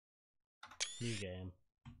New game.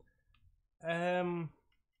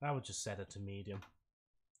 I would just set it to medium.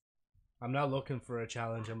 I'm not looking for a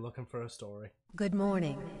challenge, I'm looking for a story. Good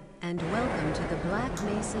morning, and welcome to the Black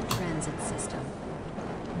Mesa Transit System.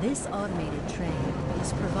 This automated train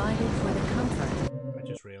is provided for the comfort. I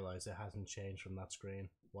just realized it hasn't changed from that screen.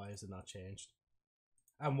 Why is it not changed?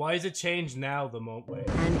 And why is it changed now the moment? Wait.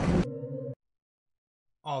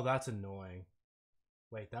 Oh, that's annoying.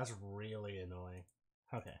 Wait, that's really annoying.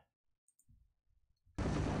 Okay.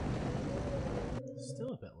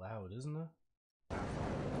 Still a bit loud, isn't it?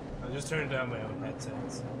 I'll just turn down my own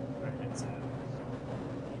headsets. Or headset.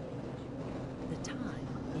 The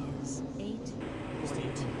time is 8:14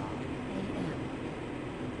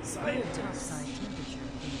 a.m. Science. The topside temperature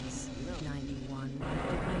is 91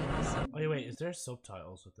 degrees. Oh wait, is there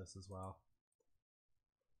subtitles with this as well?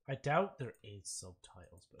 I doubt there is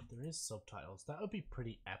subtitles, but if there is subtitles, that would be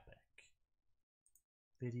pretty epic.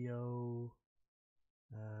 Video,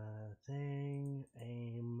 thing,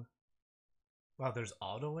 aim. Wow, there's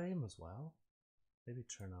auto aim as well. Maybe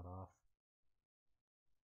turn that off.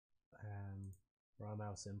 Raw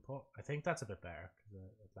mouse input. I think that's a bit better because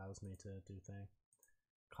it allows me to do thing.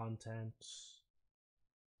 Content.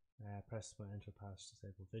 Press my enter pass to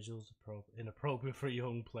disable visuals. Inappropriate for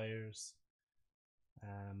young players.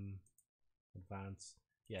 Advanced.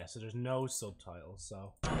 Yeah, so there's no subtitles,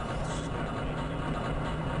 so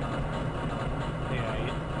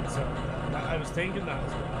yeah, so I was thinking that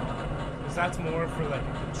as well, because that's more for like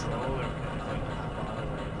a controller kind of thing to have auto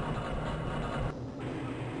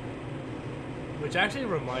aim. Which actually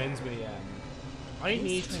reminds me, I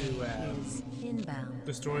need to inbound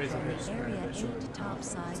the stories of this Area 8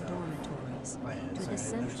 topside dormitories to the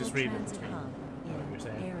central transit hub in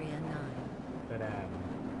Area 9. But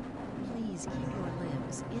please keep your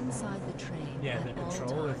limbs inside the train. yeah, at the all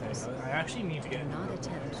controller times. thing. I actually need to get. Do not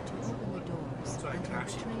attempt to open the doors So I can until the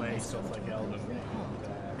actually train play has stuff come like to a Elden complete Ring halt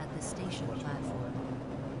and, at the station platform.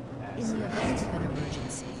 So In the event of an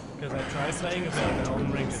emergency, because I tried playing a bit of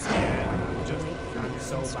Elden Ring just I'm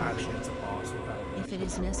so bad against a boss without. if it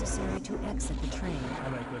is necessary to exit the train,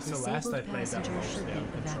 And like with Celeste, I disabled played that passengers should mostly be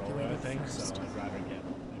on controller, I evacuated think, so first. I'd rather get.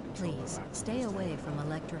 Please stay away from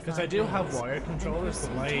electrified Because I do have rails wired and controllers,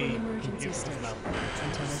 but my proceed to an emergency computer doesn't station have Bluetooth,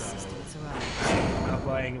 until so assistance arrives. I'm not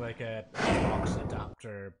buying like a box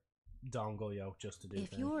adapter dongle yoke just to do If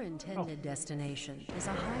things. your intended destination is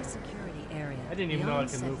a high security area, I didn't even know I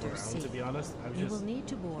beyond could move Sector around, C, to be honest. I was you just. will need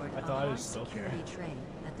to board I a thought I high was stuck here. security train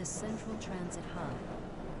at the Central Transit Hub.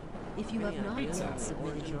 If you have not Pizza. yet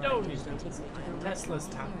submitted your No, identity to the Tesla's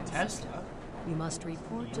retro clearance Tesla. system, you must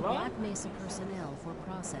report to Elon? Black Mesa personnel for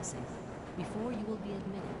processing before you will be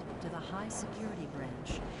admitted to the high security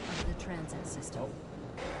branch of the transit system.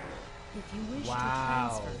 If you wish Wow.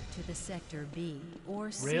 to transfer to the Sector B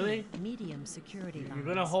or C Really? medium security lines, You're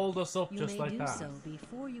gonna hold us up you just may like do that. so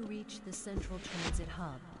before you reach the Central Transit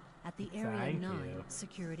Hub at the Area Thank 9 you.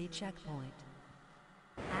 security checkpoint.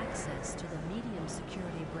 Access to the medium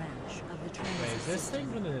security branch of the transit Wait, is this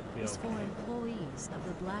system thing gonna be is for okay? employees of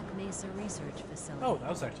the Black Mesa Research Facility. Oh, that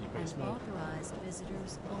was actually pretty and smooth. authorized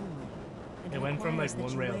visitors only. And It went from, like,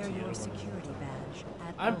 requires one that rail you wear to the your other one. security badge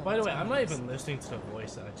at all By the way, I'm not times. even listening to the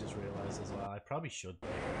voice that I just realized as well. I probably should be.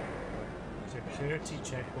 Security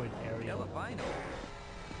checkpoint area. Hell if I know.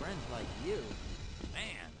 Friends like you.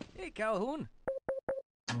 Man. Hey, Calhoun.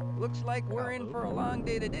 Looks like we're in for a long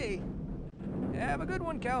day today. Have a good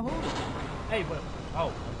one, Calhoun. Hey, what? Oh,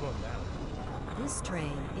 I'm going down. This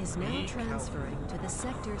train is now Be transferring to the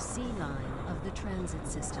Sector C line of the transit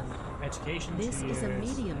system. Education. This 2 is a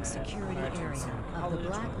years, medium security American area City of the College,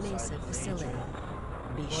 Black one side Mesa of the facility. major.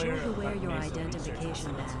 Be Employer sure to of wear Black your Mesa Research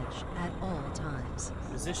identification Facility. badge at all times.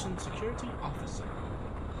 Position security officer.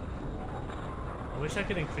 I wish I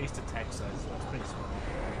could increase the text size, so it's pretty small.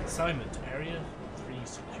 Assignment area 3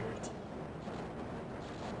 security.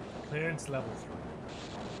 Clearance level 3.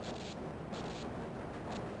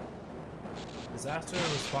 Disaster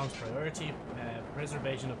response priority,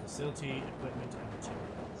 preservation of facility, equipment, and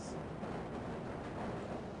materials.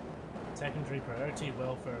 Secondary priority,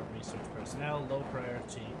 welfare of research personnel. Low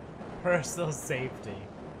priority, personal safety.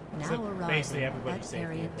 Now So basically arriving everybody's at safety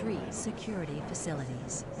Area at 3 home. security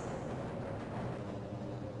facilities.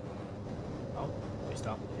 Oh, we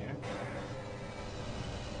stopped here.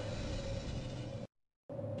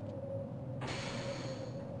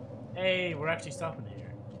 Hey, we're actually stopping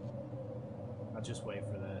here. I'll just wait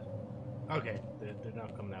for that. Okay, they're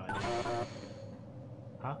not coming out anymore.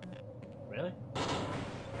 Huh? Really?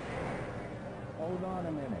 Hold on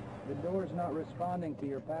a minute. The door's not responding to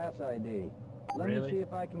your pass ID. Let Really? me see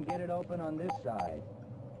if I can get it open on this side.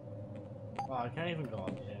 Oh, I can't even go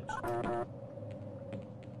on the edge.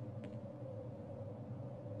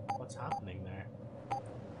 what's happening there.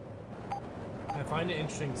 I find it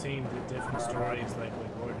interesting seeing the different stories, like when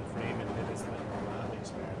Gordon Freeman did his little lab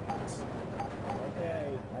experiments.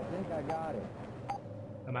 Okay, I think I got it.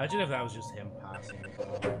 Imagine if that was just him passing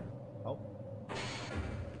it. Oh.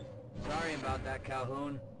 Sorry about that,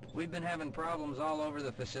 Calhoun. We've been having problems all over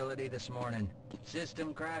the facility this morning.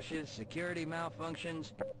 System crashes, security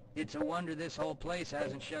malfunctions. It's a wonder this whole place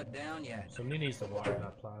hasn't shut down yet. Somebody needs to water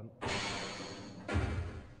that plant.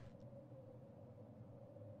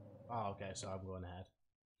 Oh, okay, so I'm going ahead.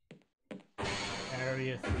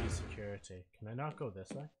 Area 3 security. Can I not go this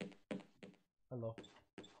way? Hello.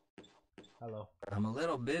 Hello. I'm a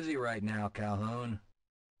little busy right now, Calhoun.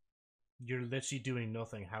 You're literally doing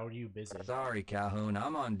nothing. How are you busy? Sorry, Calhoun.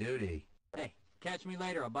 I'm on duty. Hey, catch me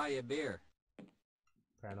later. I'll buy you a beer.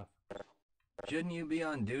 Fair enough. Shouldn't you be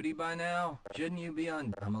on duty by now? Shouldn't you be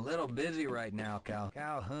on... I'm a little busy right now,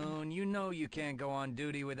 Calhoun, you know you can't go on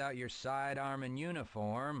duty without your sidearm and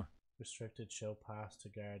uniform. Restricted show pass to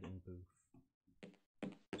guard in booth.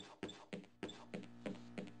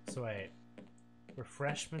 So wait.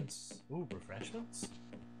 Refreshments. Ooh, refreshments?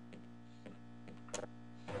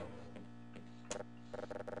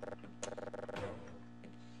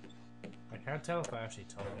 I can't tell if I actually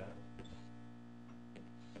took it.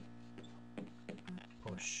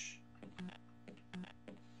 Push.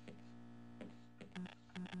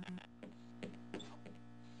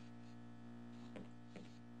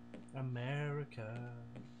 America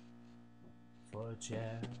for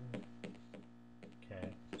Jack.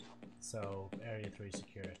 Okay, so Area 3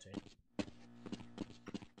 security.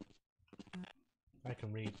 I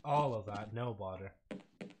can read all of that, no bother.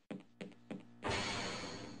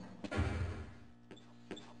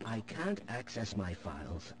 I can't access my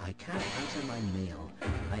files. I can't answer my mail.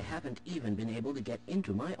 I haven't even been able to get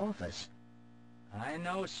into my office. I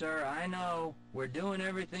know, sir, I know. We're doing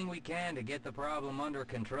everything we can to get the problem under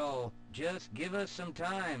control. Just give us some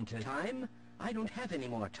time to... Time? I don't have any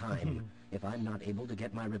more time. If I'm not able to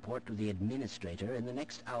get my report to the administrator in the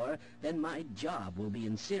next hour, then my job will be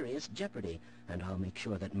in serious jeopardy, and I'll make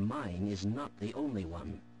sure that mine is not the only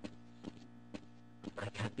one. I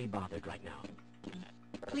can't be bothered right now.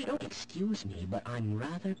 Please don't excuse me, but I'm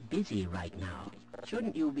rather busy right now.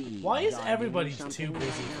 Shouldn't you be... Why is jogging everybody something too busy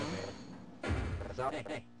right for now? me?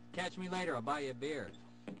 Hey, catch me later. I'll buy you a beer.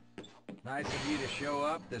 Nice of you to show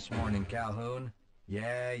up this morning, Calhoun.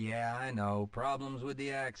 Yeah, I know. Problems with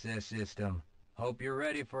the access system. Hope you're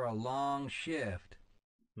ready for a long shift.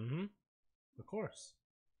 Mm-hmm. Of course.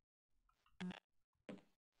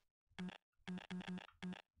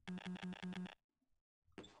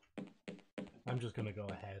 I'm just gonna go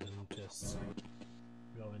ahead and just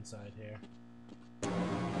go inside here.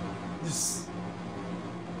 This.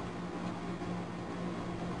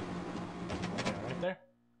 Yeah, right there.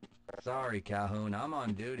 Sorry, Calhoun. I'm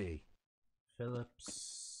on duty.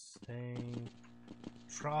 Phillips thing.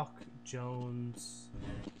 Trock Jones.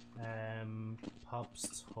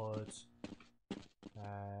 Pops Hood.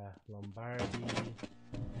 Lombardi.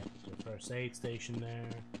 There's a first aid station there.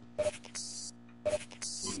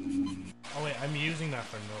 Oh wait, I'm using that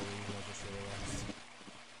for no reason, I just realized.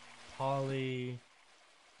 Polly,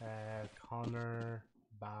 Connor,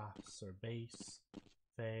 Bass or Bass,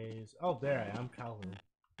 Phase. Oh, there I am, Calhoun.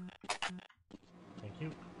 Thank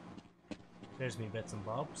you. There's me bits and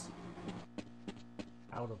bobs.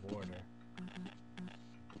 Out of order.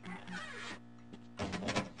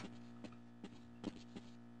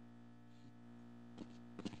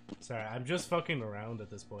 Sorry, I'm just fucking around at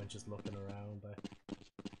this point, just looking around.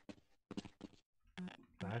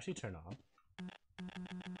 Can I actually turn on?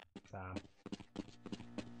 Damn.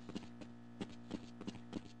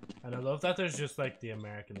 And I love that there's just like the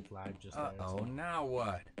American flag just there. Uh-oh, now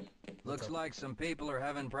what? Looks like some people are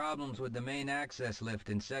having problems with the main access lift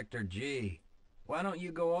in Sector G. Why don't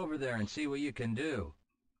you go over there and see what you can do?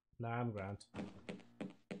 Nah, I'm grand.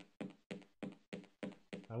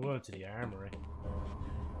 I'm going to the armory.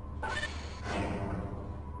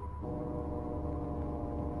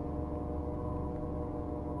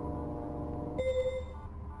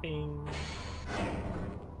 Bing.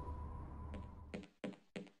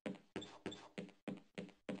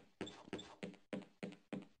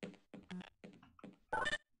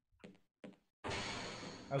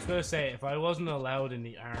 I was gonna say, if I wasn't allowed in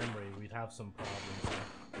the armory, we'd have some problems.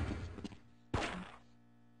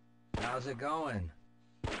 How's it going?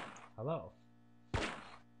 Hello.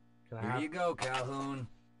 Here you go, Calhoun.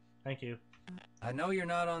 Thank you. I know you're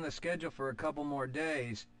not on the schedule for a couple more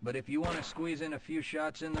days, but if you want to squeeze in a few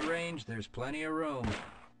shots in the range, there's plenty of room.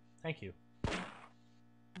 Thank you.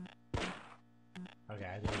 Okay,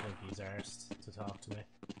 I didn't think he's arsed to talk to me.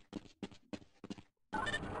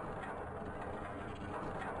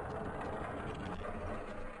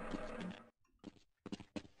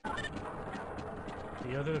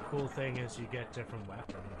 The other cool thing is you get different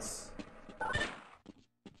weapons.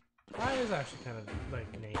 That is actually kind of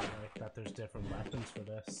like neat, like that there's different weapons for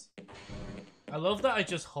this. I love that I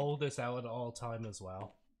just hold this out at all time as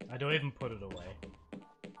well. I don't even put it away.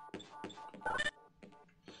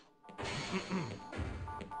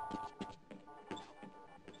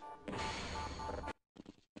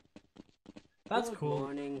 That's cool. Good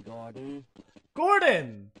morning, Gordon.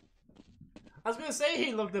 Gordon! I was gonna say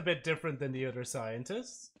he looked a bit different than the other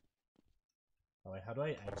scientists. Oh wait, how do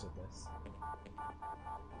I exit this?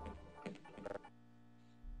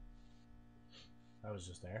 I was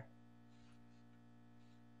just there.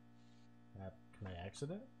 Can I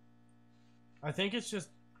exit it? I think it's just...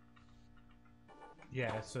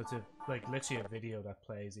 Yeah, so it's a, like literally a video that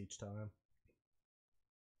plays each time.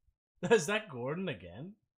 Is that Gordon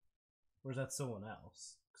again? Or is that someone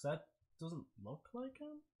else? Because that doesn't look like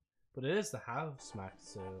him. But it is the half-smack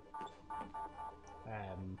suit.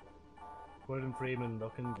 Gordon Freeman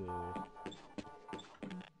looking good.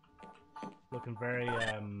 Looking very,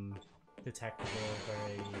 detectable,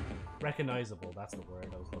 very recognizable. That's the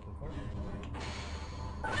word I was looking for.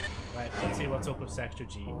 Right, let's see what's up with Sector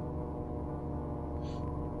G. I'm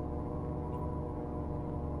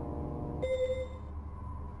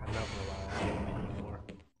not gonna lie, I don't know anymore.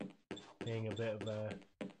 Being a bit of a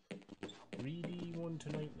greedy one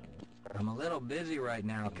tonight now. I'm a little busy right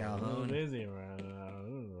now, Calhoun. I'm busy right now.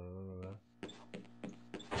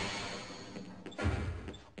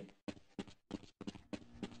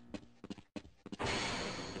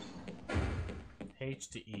 H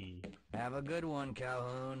to E. Have a good one,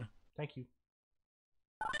 Calhoun. Thank you.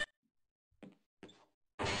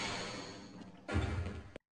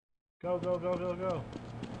 Go, go, go, go, go.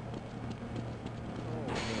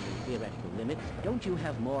 Oh, theoretical limits. Don't you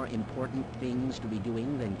have more important things to be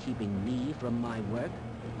doing than keeping me from my work?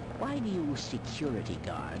 Why do you security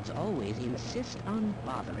guards always insist on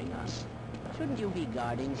bothering us? Shouldn't you be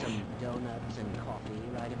guarding some donuts and coffee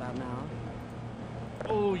right about now?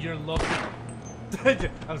 Oh, you're lucky. I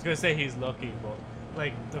was gonna say he's lucky, but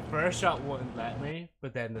like the first shot wouldn't let me,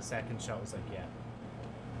 but then the second shot was like, yeah.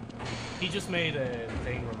 He just made a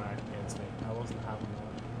thing remark against me. I wasn't having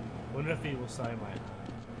that. Wonder if he will sign my hand.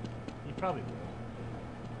 He probably will.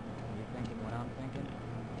 You thinking what I'm thinking?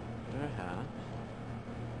 Uh-huh.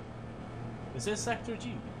 Is this Sector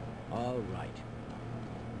G? All right.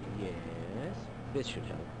 Yes, this should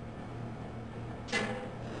help.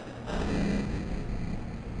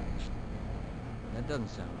 That doesn't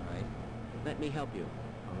sound right. Let me help you.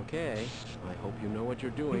 Okay. I hope you know what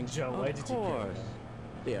you're doing. Joe, why did you kill course. him?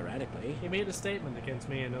 Theoretically. He made a statement against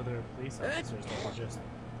me and other police officers that were just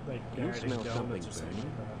like You guarding smell donuts something or something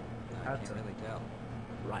burning. like that. I Had can't to. really tell.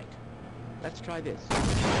 Right. Let's try this.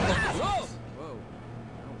 Whoa! Whoa.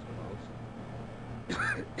 That was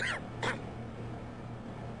close.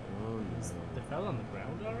 Oh, no. They fell on the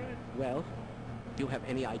ground, alright? Well, do you have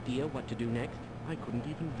any idea what to do next? I couldn't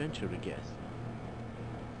even venture a guess.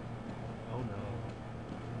 Oh no.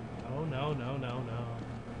 Oh no, no, no, no.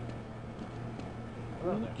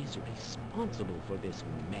 Hello Who there. is responsible for this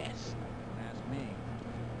mess? Don't ask me.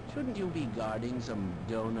 Shouldn't you be guarding some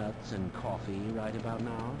donuts and coffee right about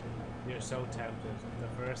now? You're so tempted. The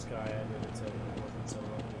first guy I did it to wasn't so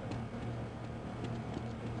lucky.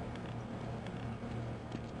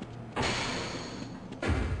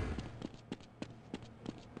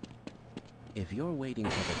 If you're waiting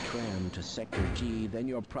for the tram to Sector G, then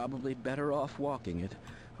you're probably better off walking it.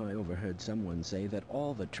 I overheard someone say that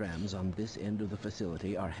all the trams on this end of the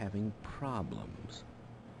facility are having problems.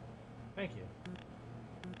 Thank you.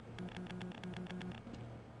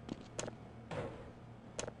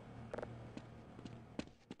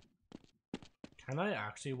 Can I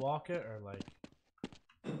actually walk it, or like...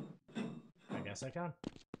 I guess I can.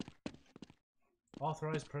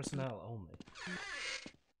 Authorized personnel only.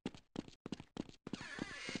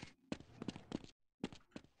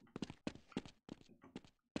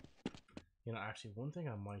 You know, actually, one thing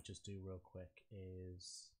I might just do real quick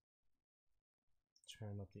is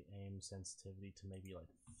turn up the aim sensitivity to maybe like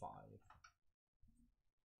 5.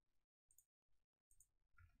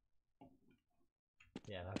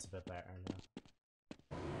 Yeah, that's a bit better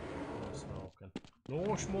now. No smoking.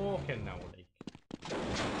 No smoking now, like.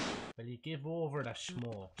 Will you give over the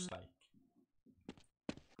smokes, like?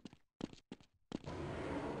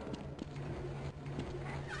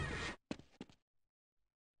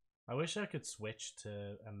 I wish I could switch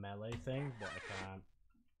to a melee thing, but I can't.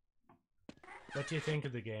 What do you think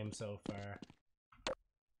of the game so far?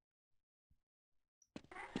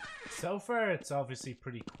 So far, it's obviously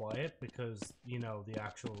pretty quiet because, you know, the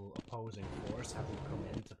actual opposing force hasn't come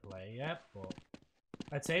into play yet, but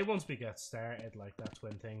I'd say once we get started, like, that's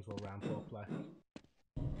when things will ramp up, like.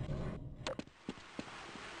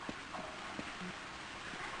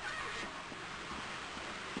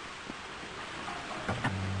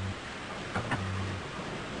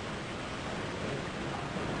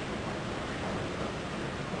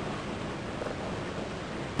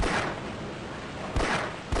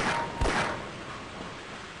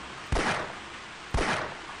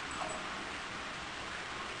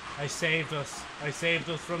 I saved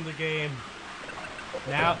us from the game.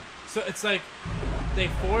 Now, so it's like they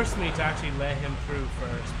forced me to actually let him through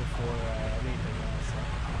first before anything else.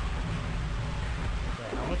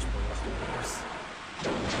 Wait, how much bullets are there?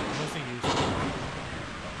 Must have used it.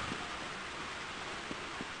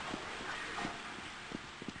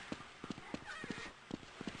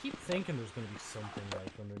 I keep thinking there's going to be something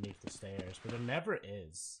like underneath the stairs, but there never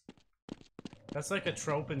is. That's like a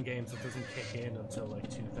trope in games that doesn't kick in until like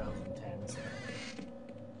 2010. So.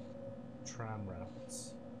 Tram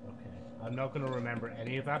routes. Okay. I'm not going to remember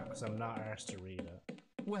any of that because I'm not arsed to read it.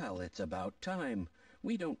 Well, it's about time.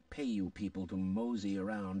 We don't pay you people to mosey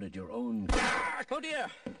around at your own... Oh dear!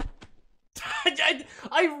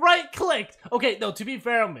 I right-clicked! Okay, no, to be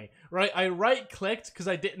fair on me, right? I right-clicked because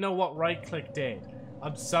I didn't know what right-click did.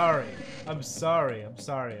 I'm sorry. I'm sorry.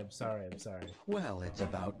 Well, it's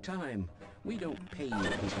about time. We don't pay you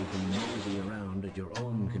people to mosey around at your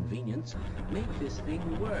own convenience. Make this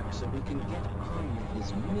thing work so we can get on with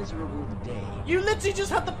this miserable day. You literally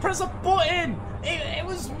just had to press a button! It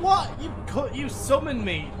was what? You summoned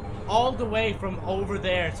me all the way from over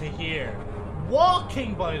there to here.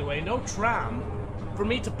 Walking, by the way, no tram, for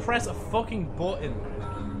me to press a fucking button.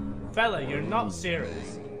 Fella, you're not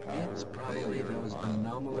serious. It's probably those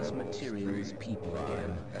anomalous materials people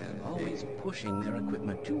again. Always pushing their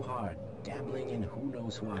equipment too hard, dabbling in who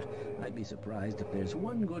knows what. I'd be surprised if there's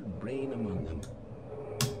one good brain among them.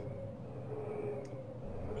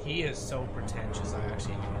 He is so pretentious, I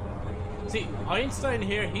actually hate him. See, Einstein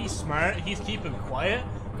here, he's smart, he's keeping quiet,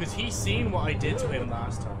 because he's seen what I did to him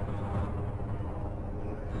last time.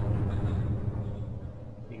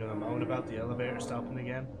 You gonna moan about the elevator stopping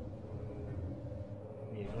again?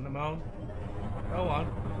 You gonna moan? Go on.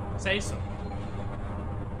 Say so.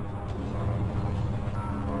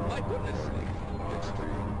 My goodness.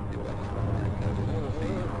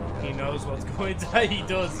 He knows what's going on. He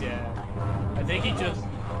does, yeah. I think he just...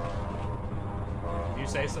 Did you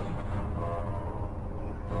say something?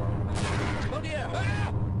 Oh dear.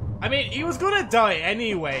 I mean, he was gonna die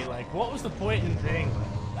anyway. Like, what was the point in thing?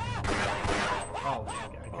 Oh,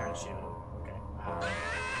 okay, I can't shoot him. Okay.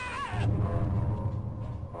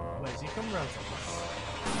 Wait, is he coming around somewhere?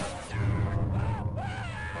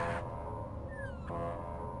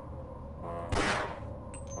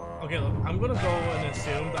 Okay, look, I'm gonna go and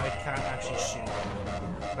assume that I can't actually shoot him.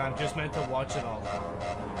 That I'm just meant to watch it all out.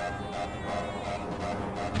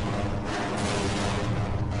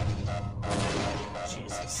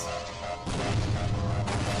 Jesus.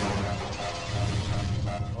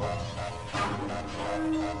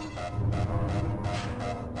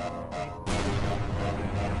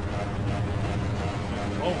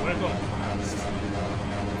 Oh, we're going fast.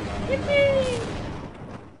 Yippee!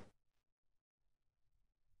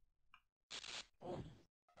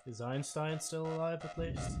 Is Einstein still alive at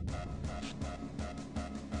least?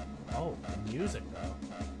 Oh, the music though.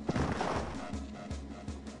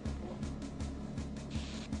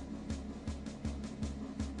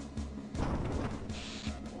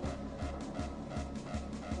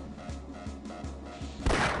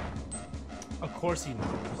 Of course he knows.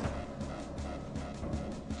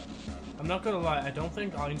 I'm not gonna lie, I don't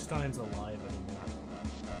think Einstein's alive anymore.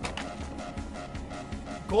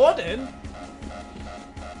 Gordon?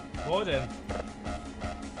 Gordon.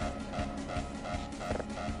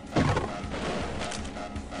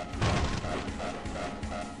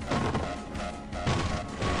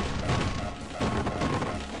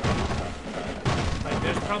 Like,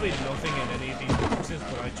 there's probably nothing in any of these boxes,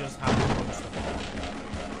 but I just have to punch them all.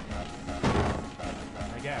 Can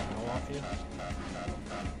I get a roll off you?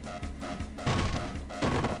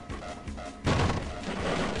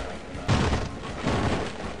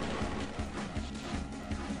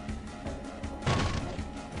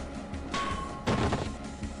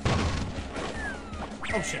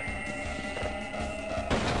 Oh shit.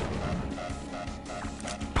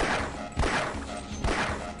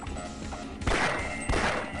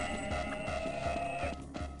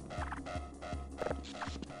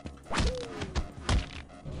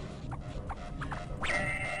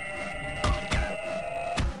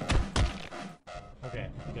 Okay,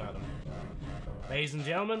 we got him. Ladies and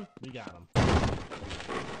gentlemen, we got him.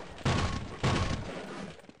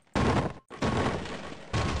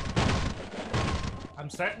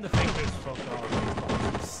 starting to think there's fuck all these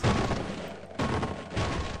boxes.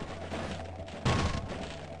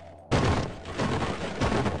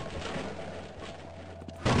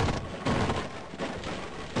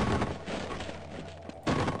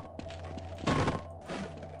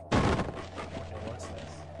 Okay, what's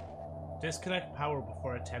this? Disconnect power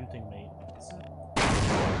before attempting maintenance.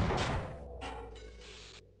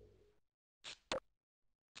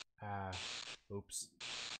 Oops.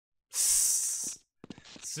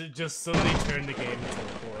 So just suddenly turned the game into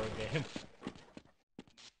a horror game.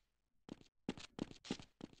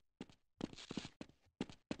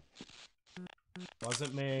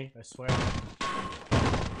 Wasn't me, I swear.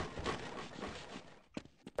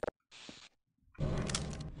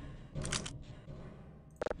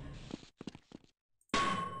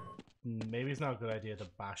 Maybe it's not a good idea to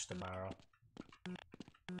bash the barrel.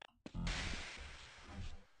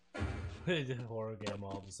 The horror game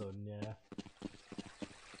all of a sudden, yeah.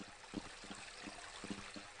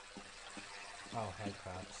 Oh, head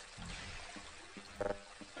crabs.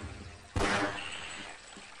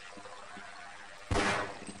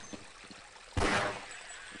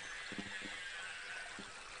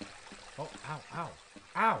 Oh, ow, ow,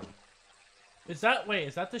 ow! Is that, wait,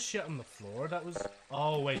 is that the shit on the floor that was...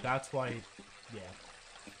 Oh, wait, that's why... Yeah.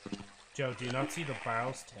 Joe, do you not see the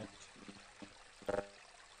barrels tipped?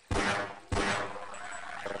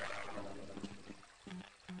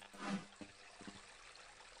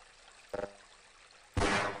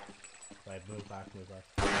 Right, move back, move back.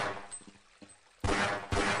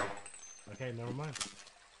 Okay, never mind.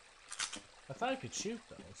 I thought I could shoot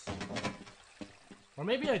those. Or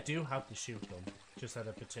maybe I do have to shoot them, just at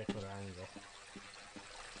a particular angle.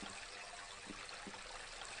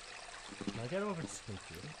 Can I get over to the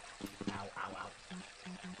computer? Ow, ow, ow.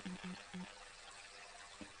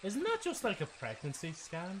 Isn't that just like a pregnancy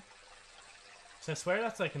scan? So I swear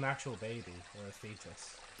that's like an actual baby, or a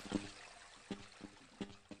fetus.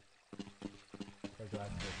 Or do I have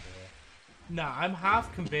to go through it? Nah, I'm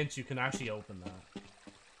half convinced you can actually open that.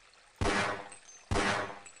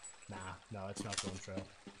 Nah, no, it's not going through.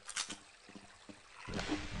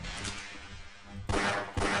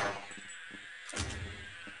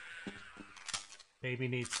 Baby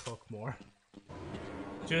needs cook more.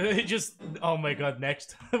 Just, oh my god,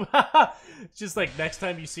 next time. Just like next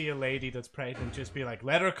time you see a lady that's pregnant, just be like,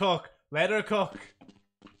 let her cook, let her cook.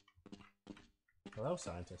 Hello,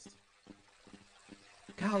 scientist.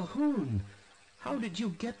 Calhoun, how did you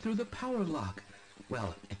get through the power lock?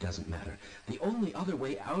 Well, it doesn't matter. The only other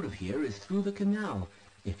way out of here is through the canal.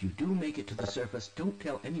 If you do make it to the surface, don't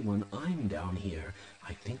tell anyone I'm down here.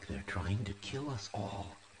 I think they're trying to kill us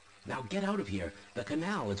all. Now get out of here. The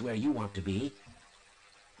canal is where you want to be.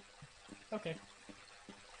 Okay.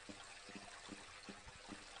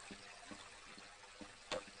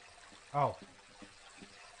 Oh.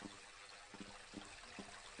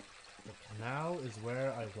 The canal is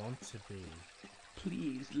where I want to be.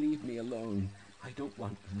 Please leave me alone. I don't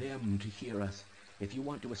want them to hear us. If you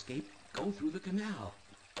want to escape, go through the canal.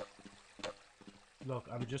 Look,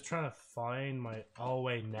 I'm just trying to find my... Oh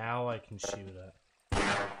wait, now I can shoot it.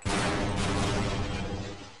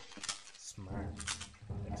 Smart.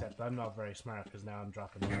 Except I'm not very smart because now I'm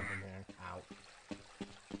dropping nothing there. Ow.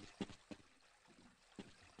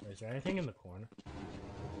 Is there anything in the corner?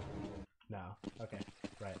 No. Okay.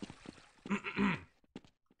 Right.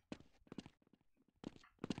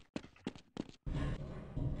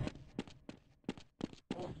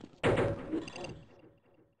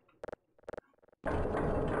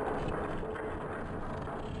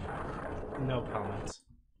 No comments.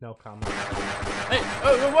 No comments. Hey!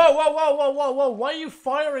 Oh, whoa, whoa, whoa, whoa, whoa, whoa! Why are you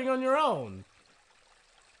firing on your own?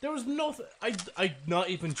 There was nothing. I'm not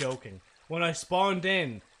even joking. When I spawned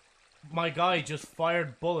in, my guy just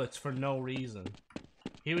fired bullets for no reason.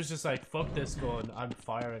 He was just like, fuck this gun, I'm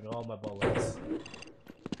firing all my bullets.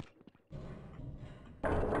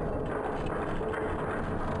 That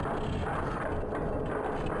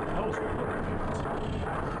was really weird.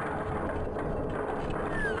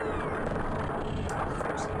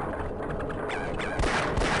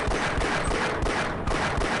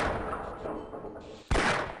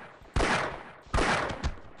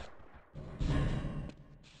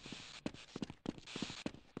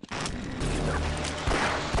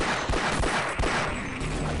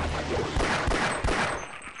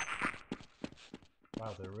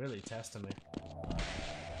 Wow, they're really testing me.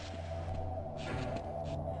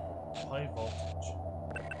 High voltage.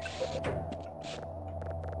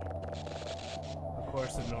 Of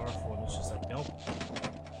course, the North one is just like, nope.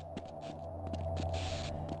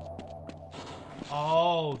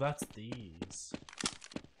 Oh, that's these.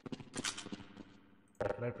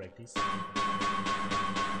 Can I break these? Okay.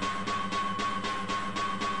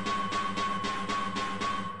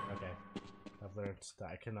 I've learned that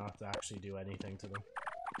I cannot actually do anything to them.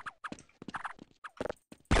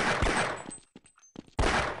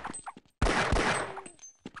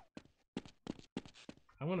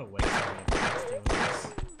 I'm gonna wait for my boss doing this.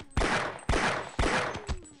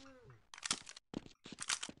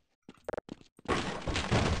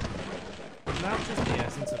 And that's just the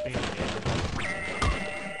essence of being a gamer.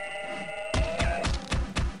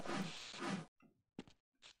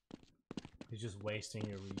 You're just wasting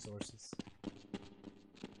your resources.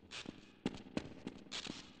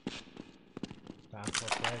 That's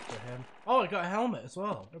what's right for him. Oh, I got a helmet as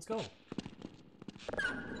well. Let's go.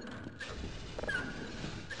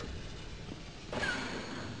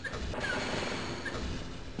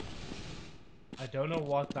 I don't know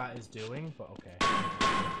what that is doing, but okay.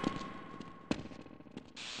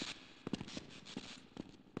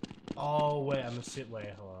 Oh, wait, I'm a sit. Wait,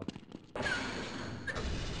 hold on.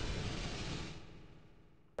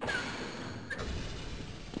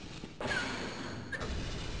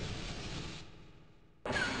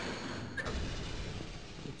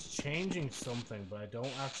 It's changing something, but I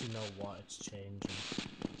don't actually know what it's changing.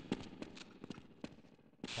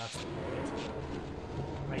 That's weird.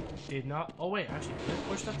 I did not. Oh, wait, actually, can I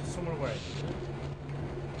push that to somewhere where I need it?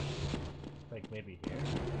 Like, maybe here?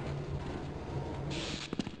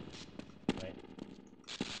 Wait.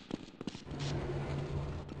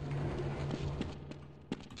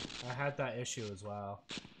 I had that issue as well.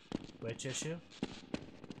 Which issue?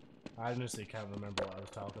 I honestly can't remember what I was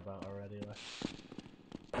talking about already. Like.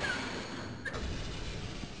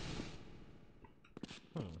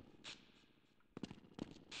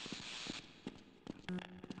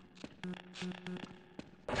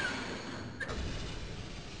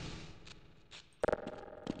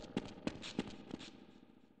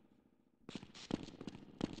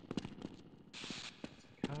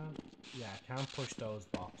 Yeah, I can't push those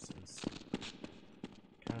boxes.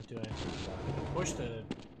 Can't do anything with that. I can push the...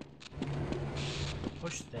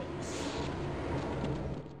 push this.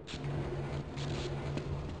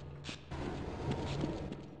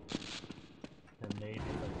 And maybe if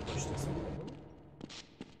I push this a little.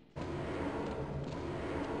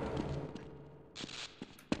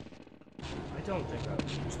 I don't think I'll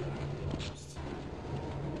reach that, to be honest.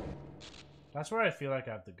 That's where I feel like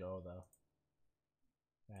I have to go, though.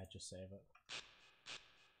 Yeah, just save it.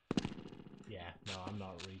 Yeah, no, I'm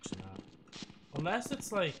not reaching that. Unless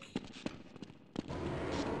it's like...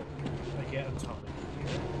 I get on top of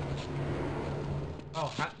here.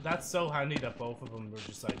 Oh, that's so handy that both of them were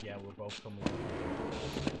just like, yeah, we're both coming up.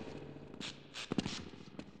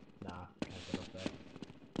 Nah, can't get up there.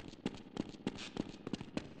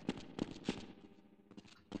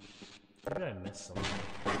 Maybe I missed something.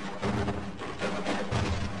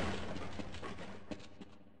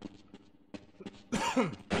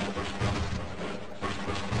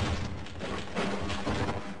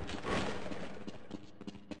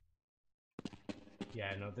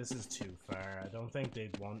 Yeah, no, this is too far. I don't think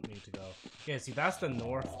they'd want me to go. Yeah, see, that's the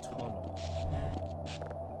north tunnel.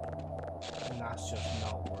 And that's just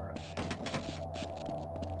not working.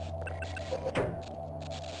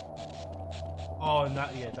 Oh,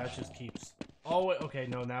 not yet. That just keeps... Oh, wait, okay,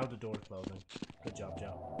 no, now the door's closing. Good job,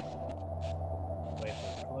 Joe. Wait for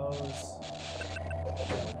it to close.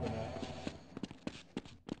 Open it.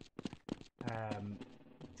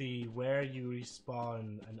 The where you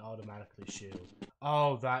respawn and automatically shoot.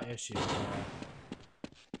 Oh, that issue. Yeah.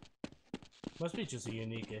 Must be just a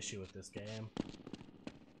unique issue with this game.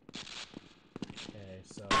 Okay,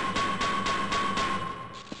 so...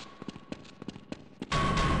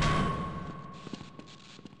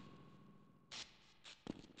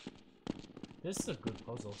 This is a good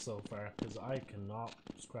puzzle so far, because I cannot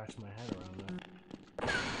scratch my head around that.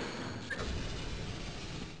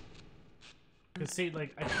 Because see,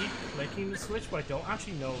 like, I keep clicking the switch, but I don't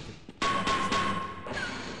actually know if it...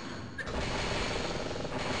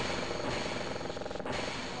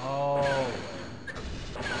 Oh,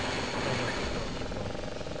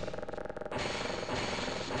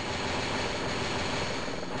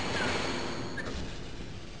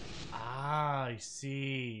 ah, I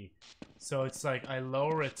see. So it's like I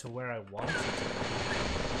lower it to where I want it to.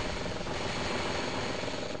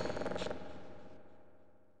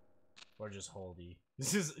 Or just hold E.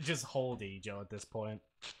 This is just hold E, Joe, at this point.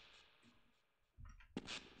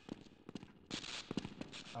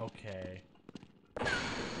 Okay.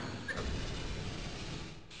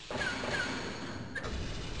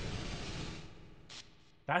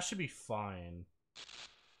 That should be fine.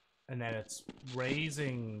 And then it's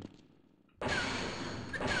raising...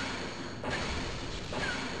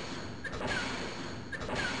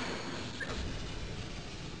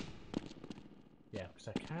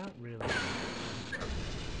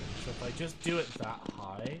 just do it that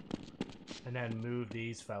high, and then move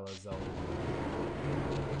these fellas over.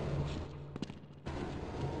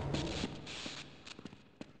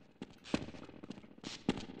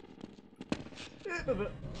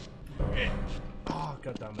 Oh,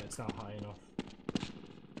 god damn it, it's not high enough.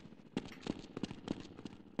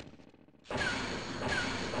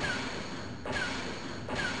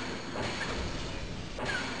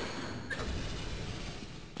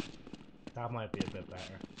 That might be a bit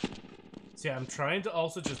better. See, I'm trying to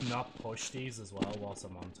also just not push these as well whilst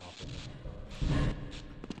I'm on top of it.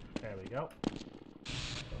 There we go.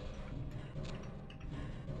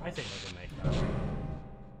 I think I can make that.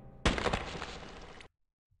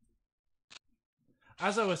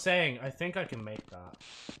 As I was saying, I think I can make that.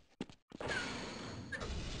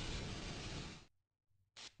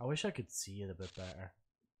 I wish I could see it a bit better.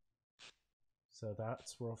 So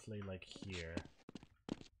that's roughly like here.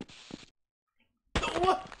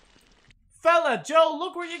 What? Fella, Joe,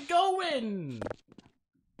 look where you're going!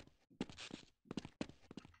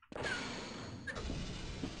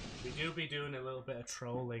 We do be doing a little bit of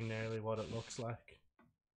trolling, nearly what it looks like.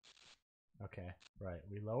 Okay, right.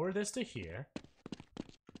 We lower this to here.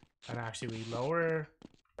 And actually, we lower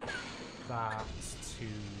that to...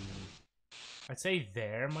 I'd say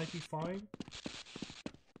there might be fine.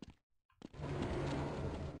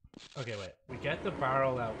 Okay, wait. We get the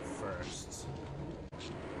barrel out first.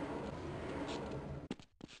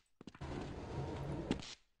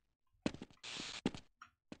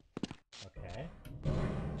 Okay.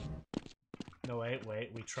 No,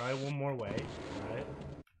 wait. We try one more way, right?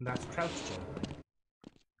 And that's crouch jumping.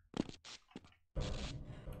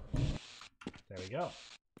 There we go.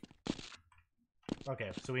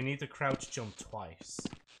 Okay, so we need to crouch jump twice.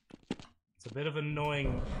 It's a bit of an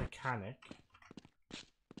annoying mechanic.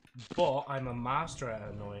 But I'm a master at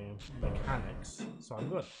annoying mechanics, so I'm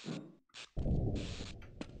good.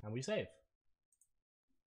 And we save.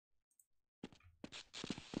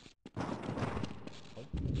 Oh.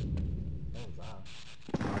 What was that?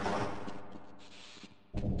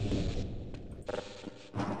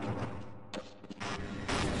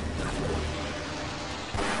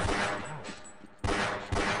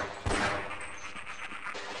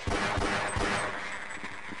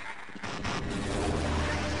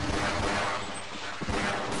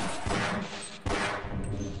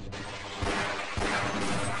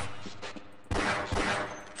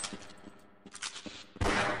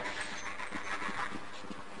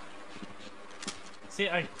 See,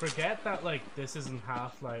 I forget that, like, this isn't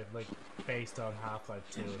Half-Life, like, based on Half-Life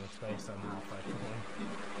 2, and it's based on Half-Life 1.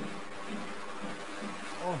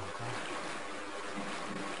 Oh my god.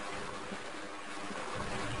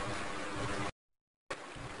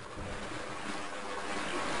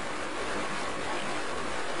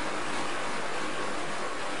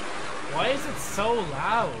 Why is it so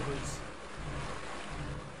loud?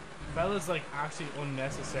 Bella's, like, actually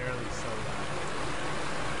unnecessarily so loud.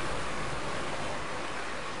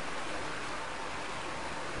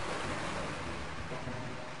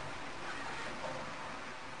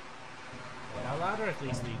 Ladder at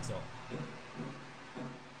least leads up.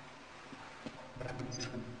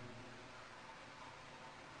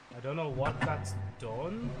 I don't know what that's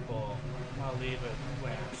done, but I'll leave it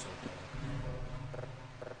where actually.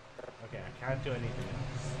 Okay, I can't do anything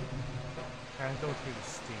else. Can't go through the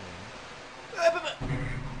steam.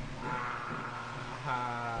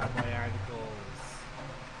 Ah, my ankles.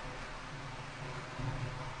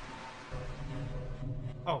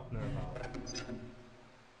 Oh, never mind.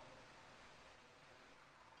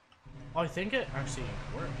 Oh, I think it actually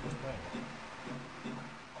worked. Wait.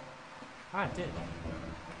 Ah, it did.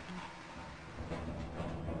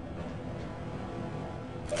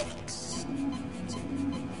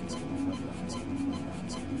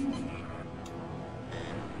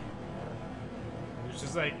 It's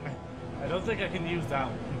just like, I don't think I can use that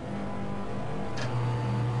one.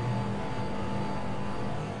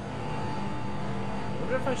 I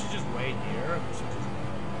wonder if I should just wait here, or if I should just...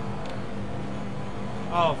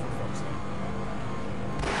 Oh, for fuck's sake.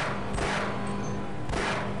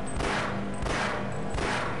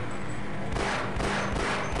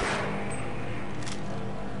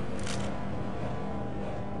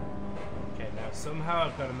 Okay, now somehow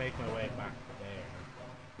I've got to make my way back there.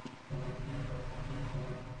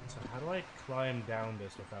 So how do I climb down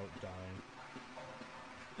this without dying?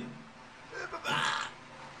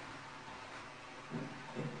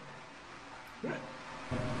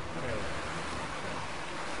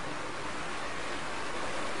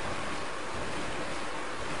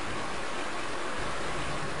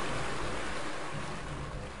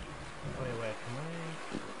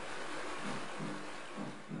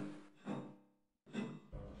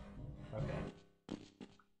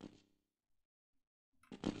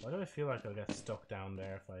 Why do I feel like I'll get stuck down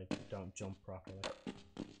there if I don't jump properly?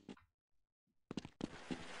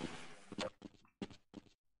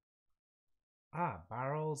 Ah,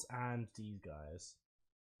 barrels and these guys.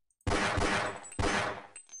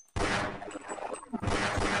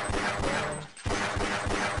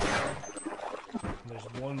 There's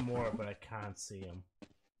one more, but I can't see him.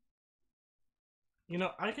 You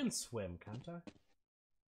know, I can swim, can't I?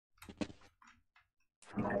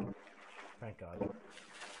 Thank God.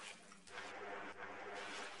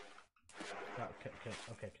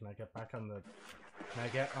 Okay, can I get back on the... Can I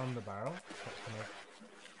get on the barrel?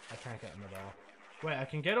 I can't get on the barrel. Wait, I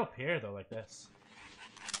can get up here though, like this.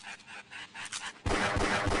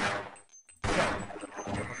 Okay.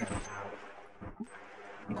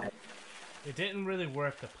 It didn't really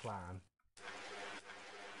work the plan.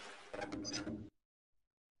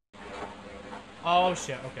 Oh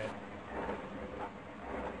shit, okay.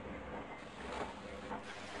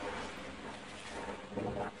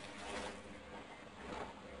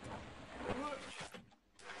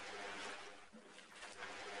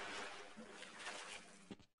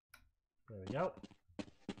 There we go.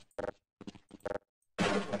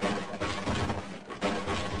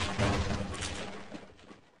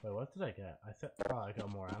 Wait, what did I get? Oh, I got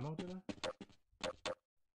more ammo, did I?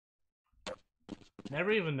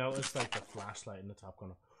 Never even noticed like the flashlight in the top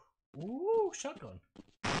corner. Ooh, shotgun.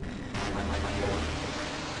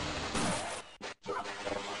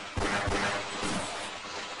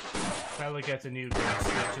 Fella gets a new gun,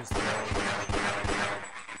 switches to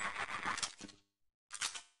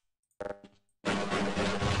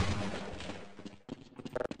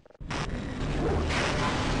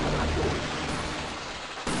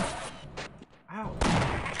Ow.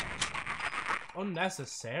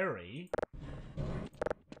 Unnecessary.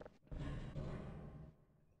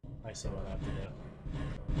 I see what I have to do.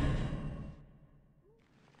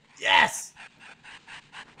 Yes!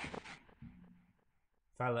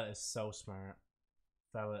 Fella is so smart.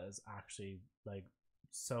 Fella is actually, like,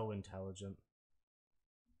 so intelligent.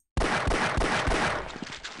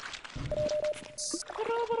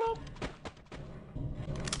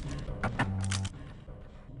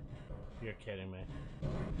 You're kidding me.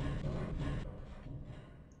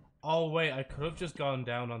 Oh wait, I could have just gone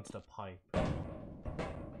down onto the pipe.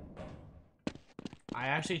 I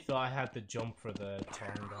actually thought I had to jump for the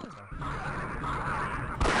turn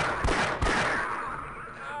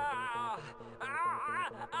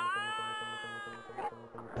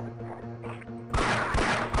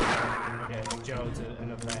Okay, Joe's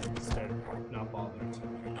in effect, they're not bothered.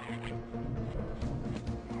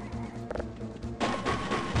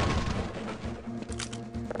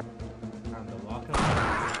 And the lock-up.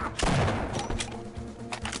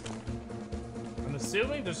 I'm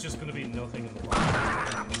assuming there's just gonna be nothing in the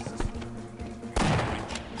lock-up.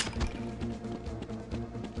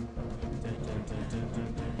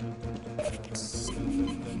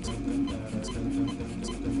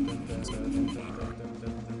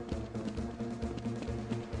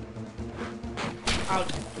 Out.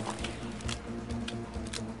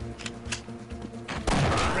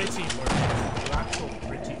 Pretty word. The actual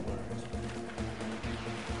pretty word.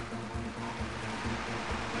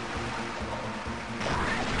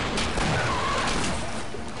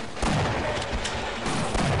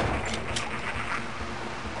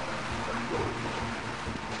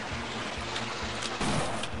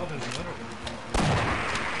 Oh, there's another one.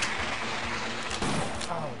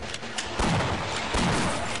 Oh.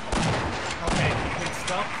 Okay, you can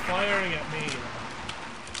stop firing at me.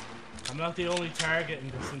 I'm not the only target in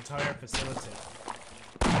this entire facility.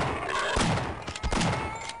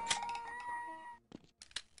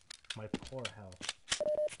 My poor health.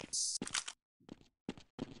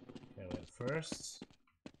 Okay, wait, first...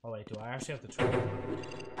 Oh wait, do I actually have to turn?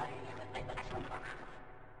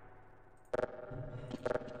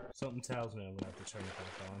 Something tells me I'm gonna have to turn it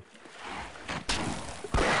back on.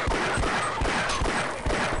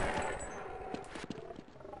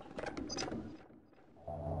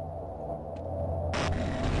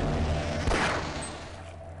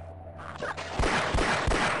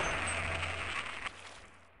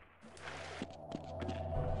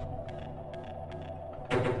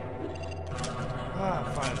 Ah,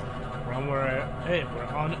 fine. We're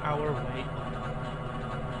on our way.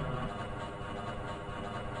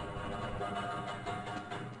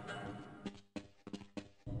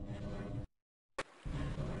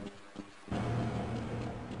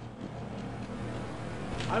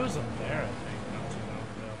 I was up there, I think, not too long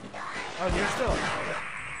ago. Oh, you're still up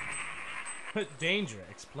there. Danger,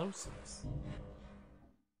 explosives.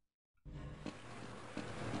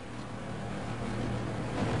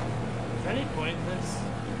 Is there any point in this?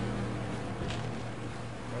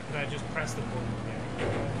 just press the button again.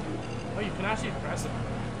 Oh, you can actually press it.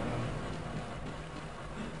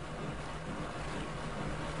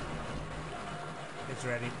 Is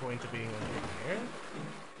there any point to being over here?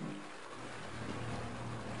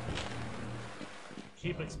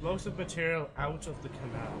 Keep explosive material out of the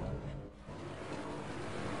canal.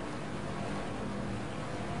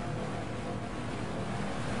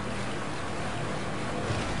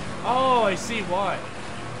 Oh, I see why.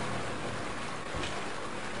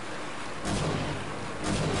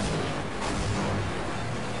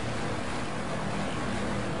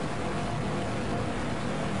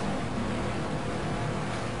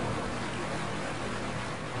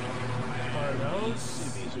 Are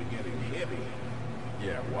those? These are getting heavy.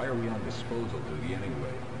 Yeah, why are we on disposal duty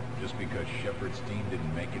anyway? Just because Shepard's team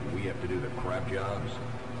didn't make it, we have to do the crap jobs?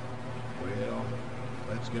 Well,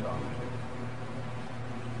 let's get on with it.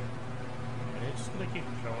 Are they just gonna keep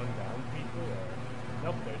throwing down people, or...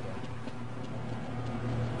 Nope, they're dead.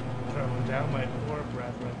 Throwing down my poor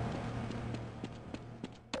brethren.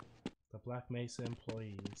 The Black Mesa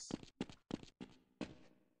employees.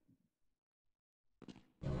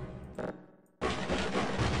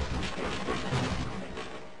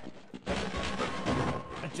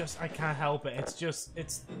 I can't help it. It's just,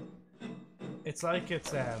 it's like it's,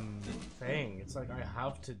 thing. It's like I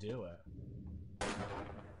have to do it. Are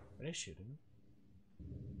they shooting?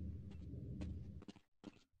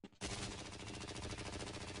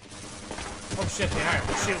 Oh shit, they are.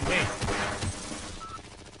 They're shooting me.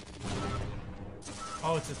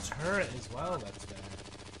 Oh, it's a turret as well that's there.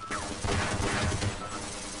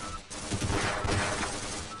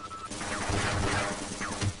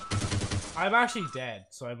 I'm actually dead,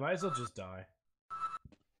 so I might as well just die.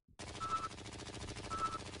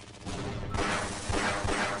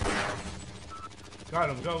 Got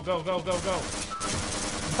him. Go, go, go, go, go.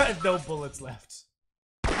 I have no bullets left.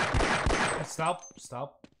 Stop.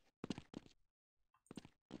 Stop.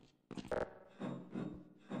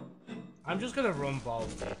 I'm just gonna run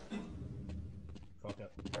balls deep. Fuck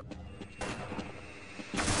it.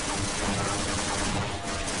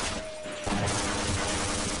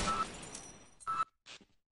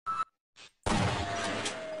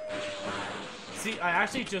 See, I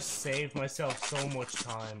actually just saved myself so much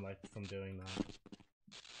time, like, from doing that.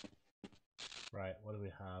 Right, what do we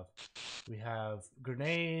have? We have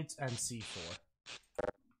grenades and C4.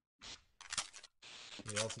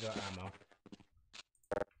 We also got ammo.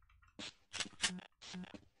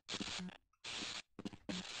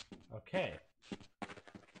 Okay.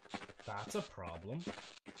 That's a problem.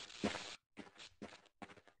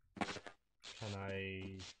 Can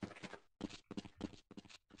I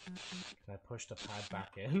push the pad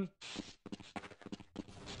back in?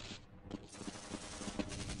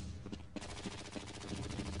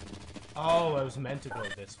 Oh, I was meant to go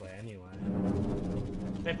this way anyway.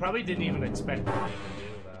 They probably didn't even expect me to even do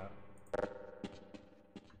that.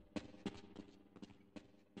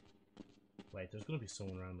 Wait, there's gonna be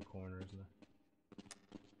someone around the corner, isn't there?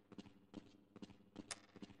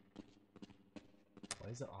 Why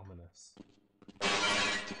is it ominous?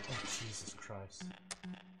 Oh, Jesus Christ.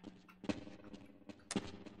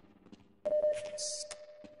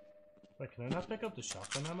 Wait, can I not pick up the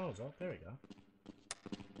shotgun ammo? Oh, there we go.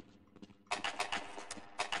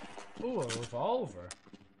 Ooh, a revolver.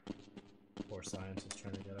 Poor scientist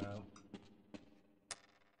trying to get out.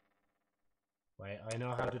 Wait, I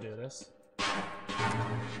know how to do this.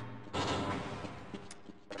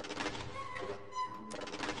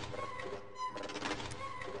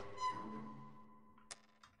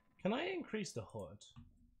 Can I increase the hood?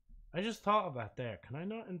 I just thought of that there. Can I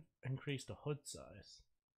not increase the hood size?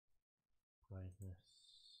 Brightness.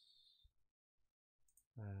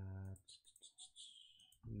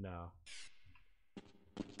 No.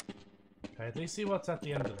 Okay, at least see what's at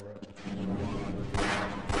the end of the road.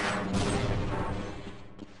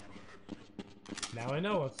 Now I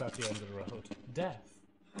know what's at the end of the road. Death.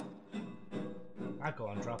 I'll go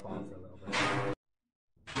and drop off for a little bit.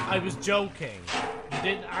 I was joking. You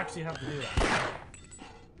didn't actually have to do that.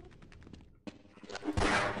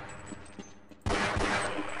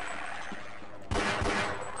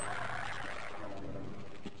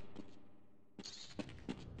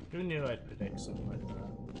 Who knew I'd predict something like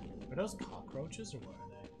that? Are those cockroaches or what are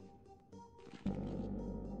they?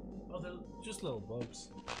 Oh, they're just little bugs.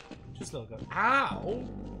 Just little guys. Ow!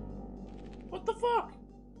 What the fuck?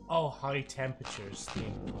 Oh, high temperatures,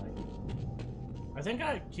 steam pipe. I think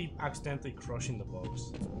I keep accidentally crushing the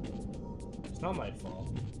bugs. It's not my fault.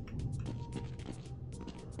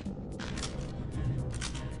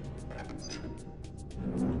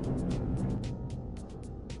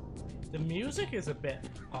 The music is a bit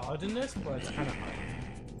odd in this, but it's kind of hard.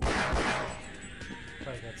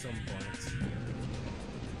 Like at some points.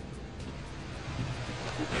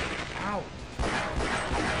 Ow!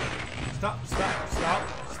 Stop, stop,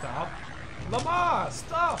 stop, stop. Lamar,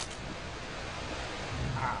 stop!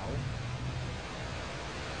 Ow.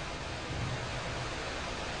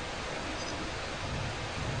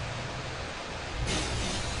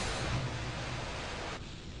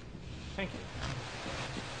 Thank you.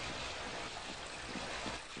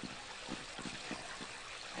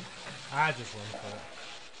 I just run for it.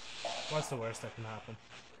 What's the worst that can happen?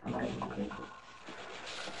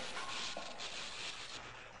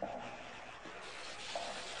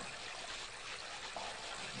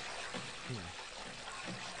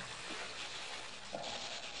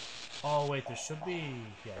 Oh wait, there should be...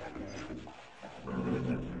 yeah.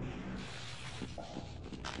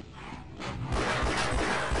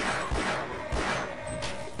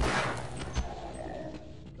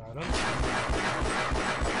 Got him.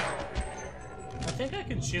 I think I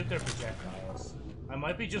can shoot their projectiles. I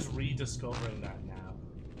might be just rediscovering that now.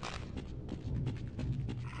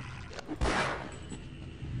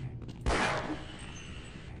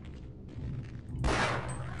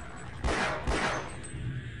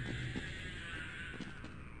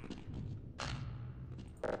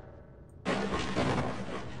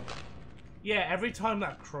 Yeah, every time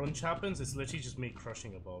that crunch happens, it's literally just me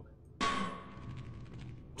crushing a bug.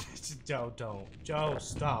 Joe, don't. Joe,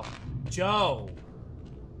 stop. Joe!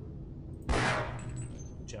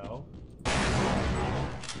 Joe? Are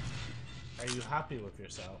you happy with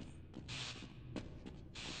yourself?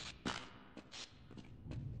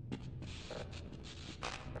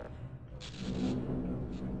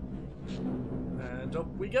 And up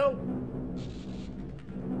we go!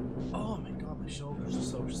 Oh my god, my shoulders are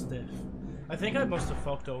so stiff. I think I must have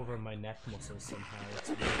fucked over my neck muscles somehow. It's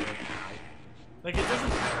really ow. Like, it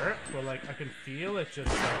doesn't hurt, but like, I can feel it just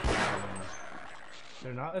like,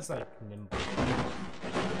 they're not as like nimble.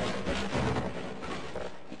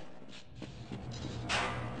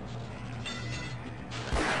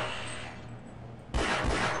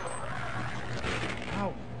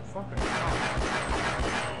 Ow, fucker. Ow.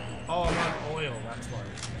 Oh, I'm on oil, that's why.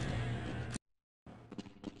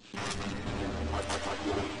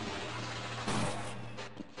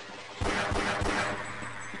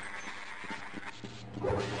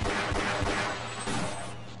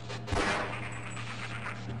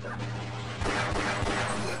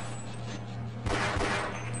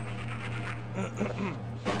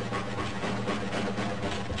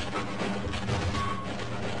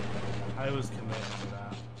 I was committed to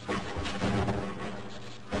that.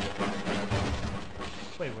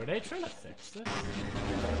 Wait, were they trying to fix this?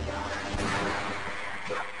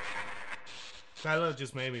 Kylo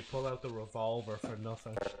just made me pull out the revolver for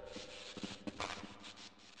nothing.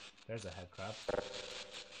 There's a head crab.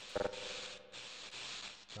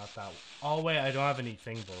 Not that one. Oh wait, I don't have any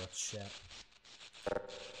thing bullets. Shit.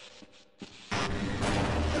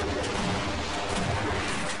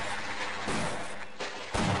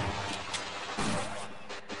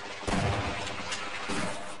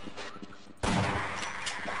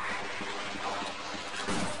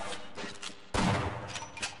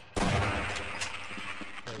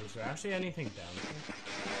 Is there actually anything down here?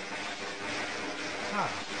 Huh.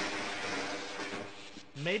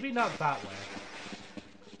 Maybe not that way.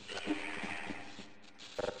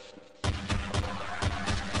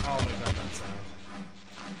 Oh my god, that sound.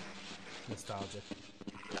 Nostalgic.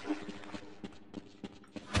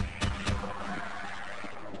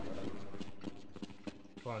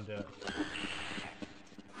 Come on, do it.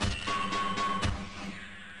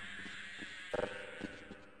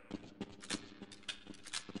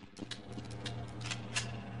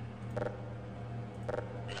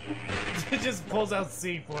 It just pulls out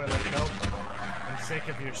C4 like, nope. I'm sick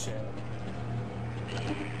of your shit.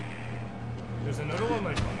 There's another one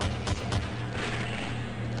like behind us.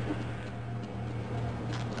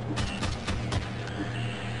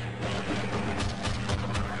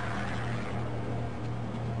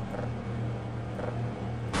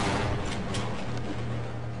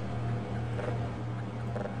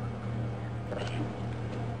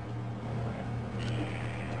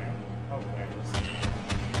 Oh, there it is.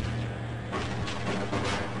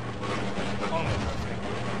 Oh my god.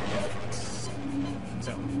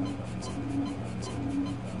 So.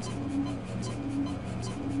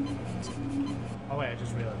 Oh wait, I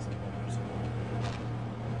just realized that there's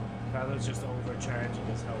Kylo's just overcharging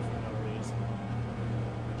his health for no reason.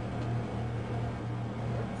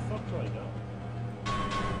 Where the fuck do I go?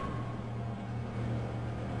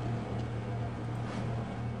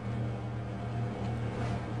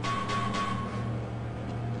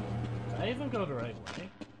 go the right way.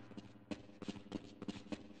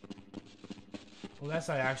 Unless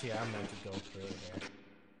I actually am meant to go through there.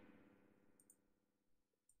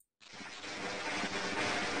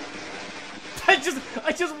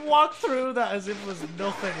 I just walked through that as if it was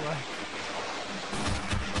nothing like.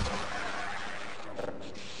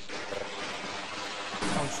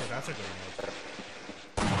 Oh shit, that's a good note.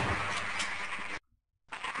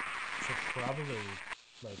 Should probably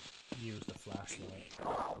like use the flashlight.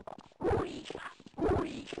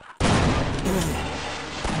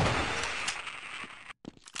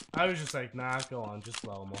 I was just like, nah, go on, just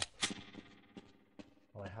slow mo.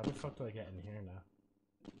 Oh wait, how the fuck do I get in here now?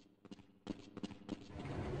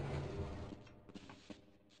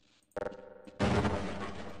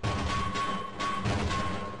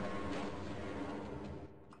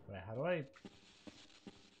 Wait, how do I...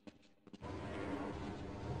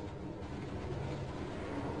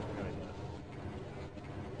 There we go.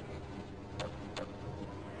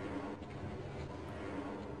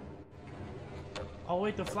 Oh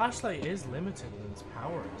wait, the flashlight is limited in its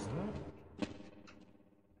power, isn't it?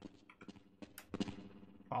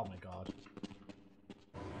 Oh my god.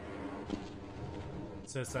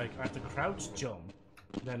 So it's like, I have to crouch jump,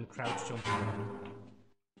 then crouch jump again.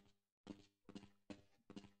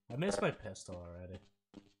 I missed my pistol already.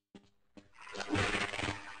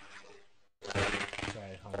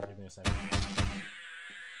 Sorry, hold on, give me a second.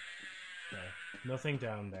 Okay, nothing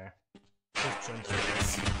down there. Just jump to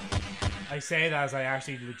this. I say that as I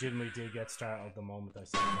actually legitimately did get startled the moment I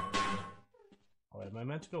said that. Oh wait, am I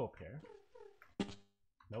meant to go up here?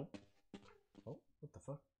 Nope. Oh, what the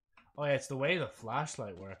fuck? Oh yeah, it's the way the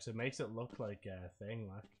flashlight works. It makes it look like a thing,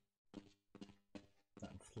 like that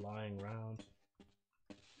I'm flying around.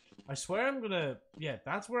 I swear I'm gonna... Yeah,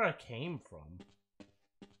 that's where I came from.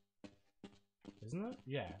 Isn't it?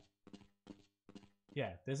 Yeah.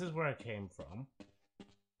 Yeah, this is where I came from.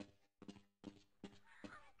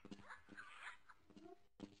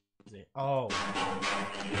 Is it? Oh.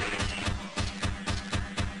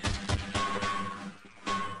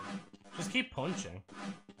 Just keep punching.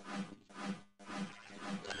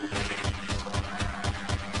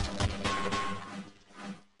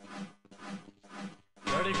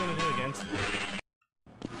 What are they gonna do against me?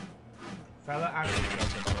 Fella actually got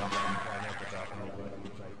the drop on me. I got the drop on me, but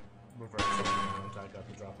like reverse it and I got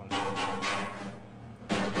the drop on me.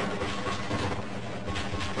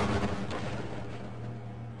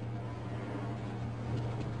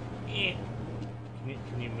 Eh.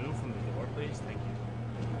 Can you move from the door, please? Thank you.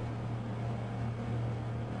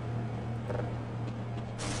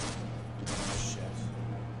 Shit.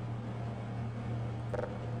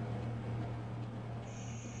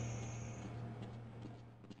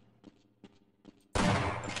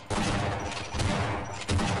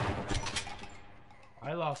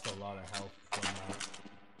 I lost a lot of health from that.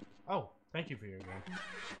 Oh, thank you for your gun.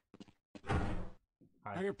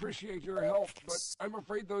 Hi. I appreciate your help, but I'm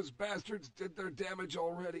afraid those bastards did their damage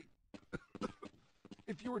already.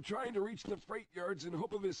 If you were trying to reach the freight yards in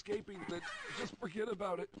hope of escaping, then just forget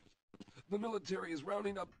about it. The military is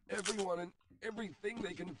rounding up everyone and everything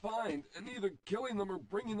they can find, and either killing them or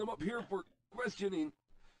bringing them up here for questioning.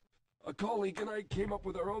 A colleague and I came up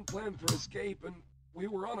with our own plan for escape, and we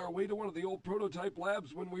were on our way to one of the old prototype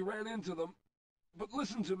labs when we ran into them. But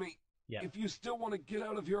listen to me. Yeah. If you still want to get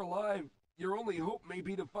out of here alive, your only hope may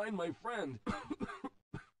be to find my friend.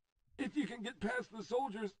 If you can get past the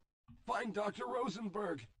soldiers, find Dr.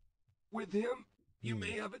 Rosenberg. With him, you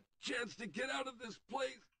may have a chance to get out of this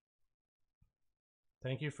place.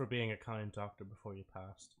 Thank you for being a kind doctor before you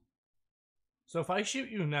passed. So if I shoot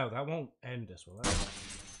you now, that won't end this, will it?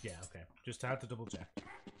 Yeah, okay. Just had to double check.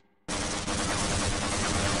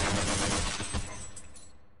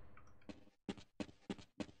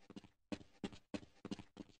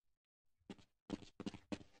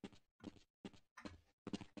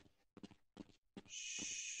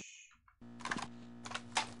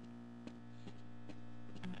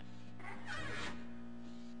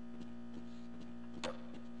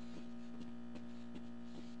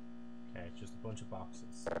 Just a bunch of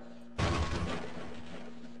boxes.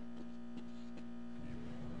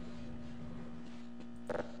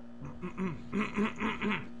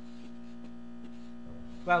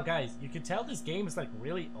 Well, guys, you can tell this game is like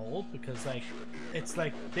really old because like it's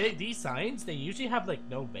like these signs, they usually have like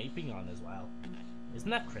no vaping on as well. Isn't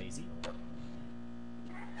that crazy?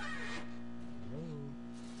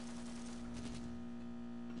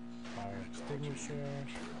 Fire extinguisher.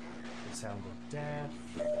 The sound of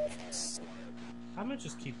death. I'm gonna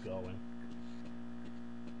just keep going.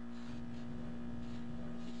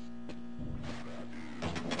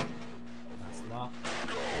 That's locked.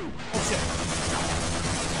 Oh shit!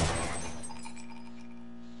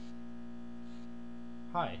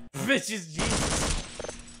 die. Bitch is Jesus.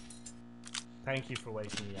 Thank you for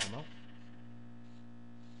wasting the ammo.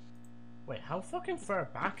 Wait, how fucking far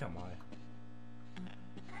back am I?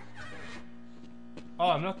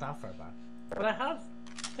 Oh, I'm not that far back. But I have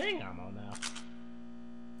thing ammo now.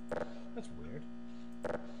 That's weird.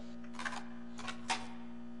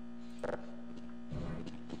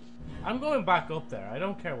 I'm going back up there. I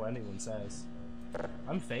don't care what anyone says.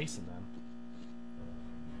 I'm facing them.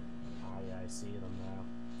 Oh yeah, I see them now.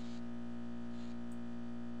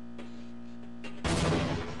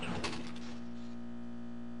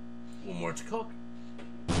 One more to cook.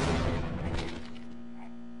 I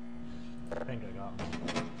think I got him.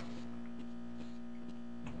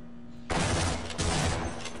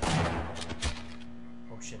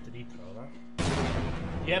 Oh shit, did he throw that?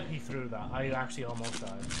 Yep, he threw that. I actually almost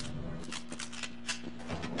died.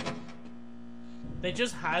 They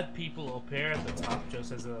just had people up here at the top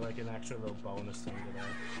just as like an extra little bonus thing to do.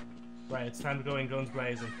 Right, it's time to go in guns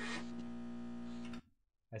blazing.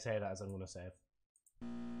 I say that as I'm gonna save.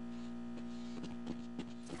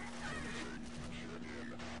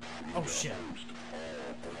 Oh shit.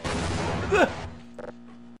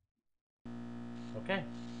 Okay.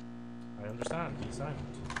 I understand. Be silent.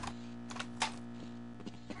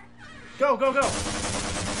 Go, go, go!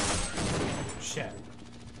 Shit.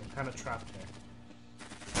 I'm kind of trapped here.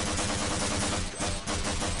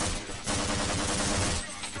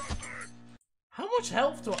 How much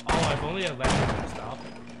health do I... Oh, I've only 11. Stop.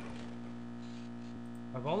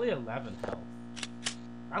 I've only 11 health.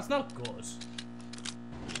 That's not good.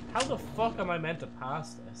 How the fuck am I meant to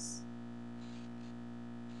pass this?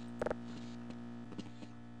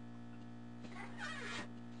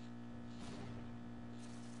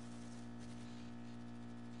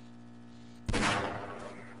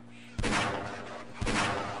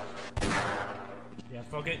 Yeah,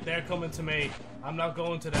 fuck it. They're coming to me. I'm not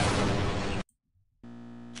going to them.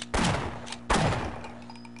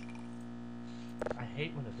 I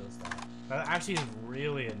hate when it does that. That actually is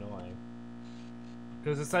really annoying.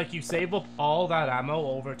 Because it's like you save up all that ammo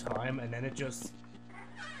over time and then it just...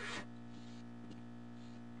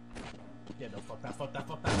 Yeah, no, fuck that, fuck that,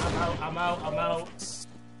 fuck that. I'm out, I'm out, I'm out.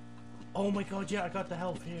 Oh my god, yeah, I got the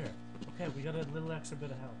health here. Okay, we got a little extra bit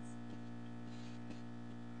of health.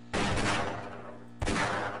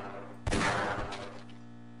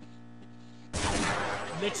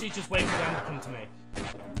 Literally just wait for them to come to me.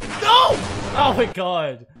 No! Oh my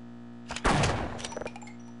god.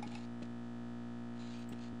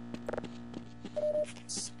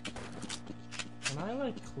 Can I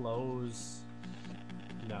like close?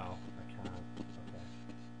 No, I can't. Okay.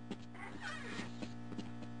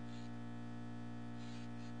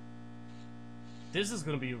 This is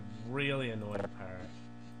gonna be a really annoying part.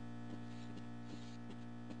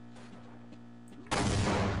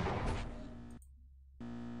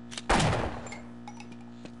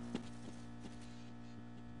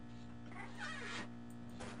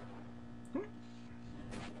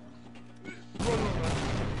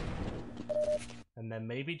 And then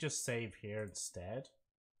maybe just save here instead.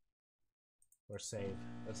 Or save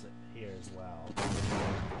this here as well.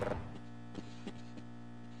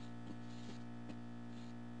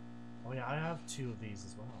 Oh yeah, I have 2 of these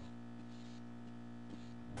as well.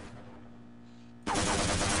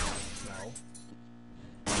 No.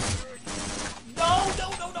 No, no,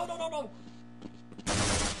 no, no, no, no, no!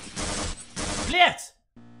 Split!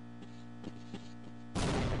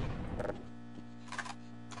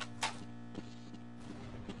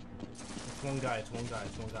 It's one guy, it's one guy,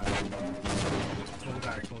 it's one guy. It's one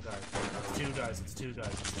guy, it's one guy. It's 2 guys, it's 2 guys,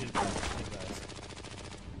 it's 2 guys, it's 2 guys.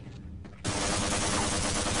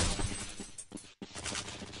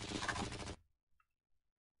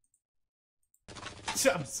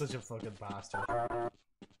 I'm such a fucking bastard.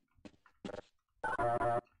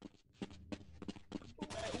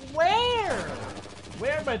 Where?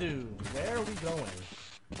 Where, my dude? Where are we going?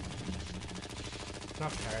 It's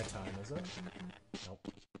not car time, is it? Nope.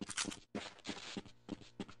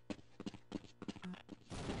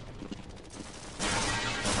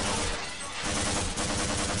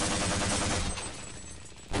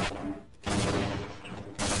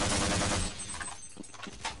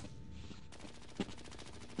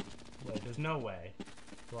 Wait, there's no way.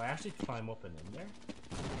 Do I actually climb up and in there?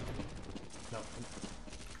 No.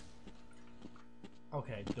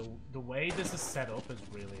 Okay, the way this is set up is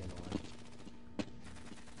really annoying.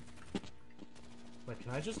 Wait,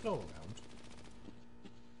 can I just go around?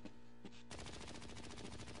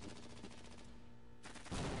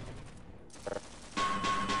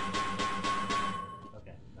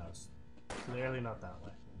 Okay, no, it's clearly not that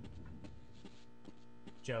way.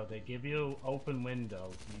 Joe, they give you open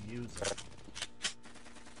window, you use it.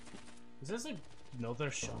 Is this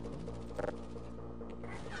another shot?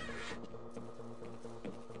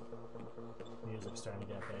 Music's starting to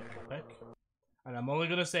get a bit epic. And I'm only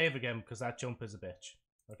gonna save again because that jump is a bitch.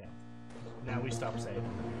 Okay. Now we stop saving.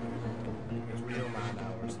 There's real man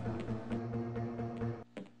hours now.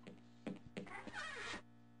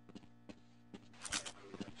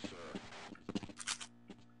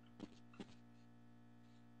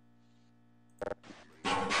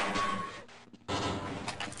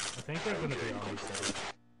 I think they're gonna be on stage.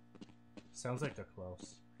 Sounds like they're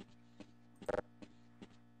close.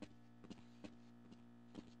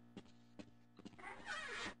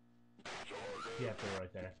 Yeah, they're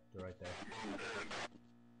right there. They're right there.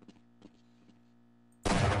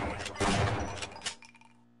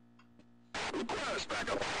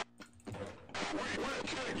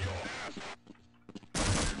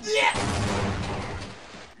 Yeah!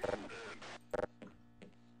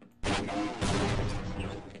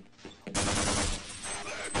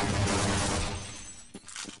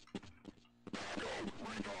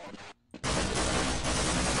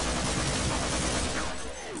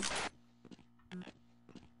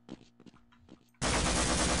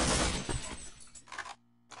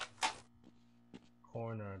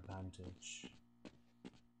 Corner advantage.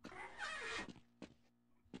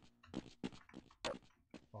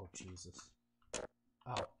 Oh Jesus.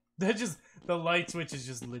 Oh. They're just the light switch is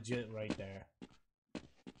just legit right there.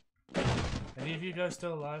 Any of you guys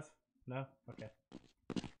still alive? No? Okay.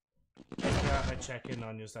 Yeah, I check in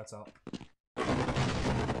on you, that's all.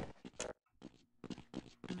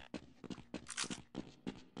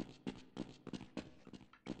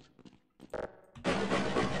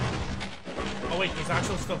 Oh wait, there's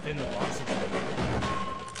actual stuff in the boxes.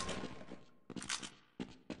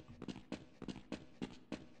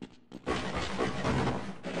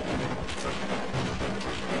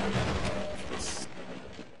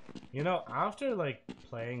 You know, after like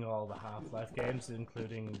playing all the Half-Life games,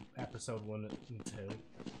 including episode 1 and 2,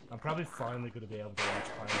 I'm probably finally going to be able to watch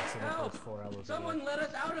pilots in those 4 hours. Someone let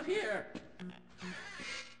us out of here!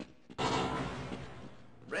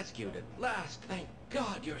 Rescued at last! Thank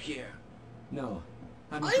God you're here! No,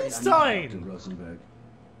 I'm afraid Einstein! I'm not Captain Rosenberg.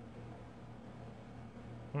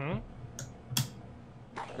 Hmm?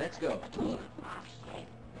 Let's go.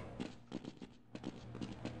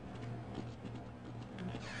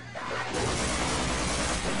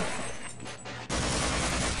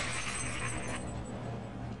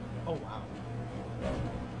 Oh wow.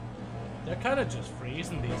 They're kind of just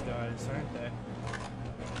freezing these guys, aren't they?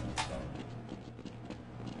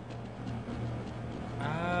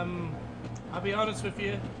 I'll be honest with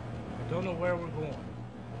you, I don't know where we're going.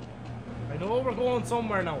 I know we're going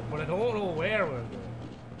somewhere now, but I don't know where we're going.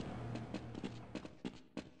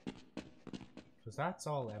 Because that's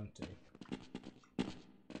all empty.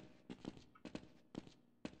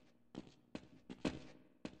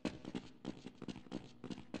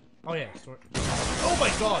 Oh yeah, sorry. Oh my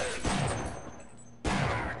god!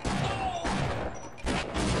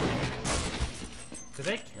 Did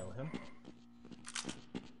they kill him?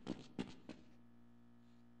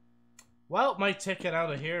 Well, my ticket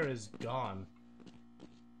out of here is gone.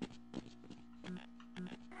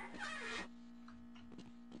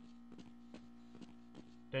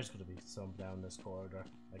 There's gonna be some down this corridor,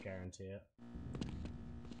 I guarantee it.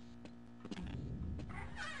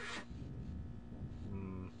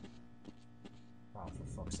 Oh, for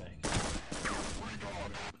fuck's sake.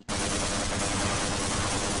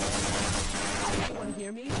 Anyone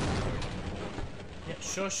hear me? Yeah,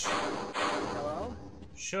 shush. Hello?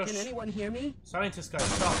 Shush. Can anyone hear me? Scientist guy,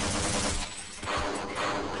 stop.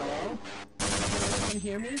 Hello? Can anyone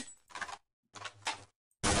hear me?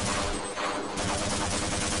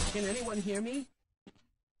 Can anyone hear me?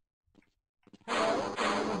 Hello?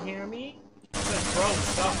 Can anyone hear me? I said, bro,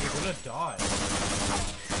 stop, you're gonna die.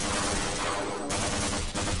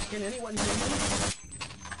 Can anyone hear me?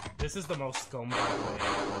 This is the most scumbag way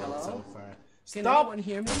I've played so far. Can Stop! anyone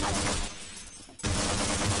hear me?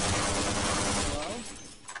 Hello?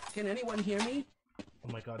 Can anyone hear me? Oh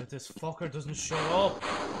my god, if this fucker doesn't show up!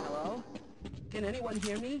 Hello? Can anyone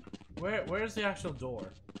hear me? Where's the actual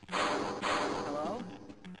door? Hello?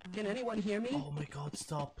 Can anyone hear me? Oh my god,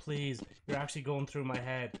 stop, please. You're actually going through my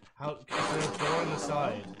head. How, is there a door on the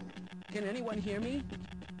side? Can anyone hear me?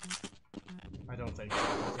 I don't think so. I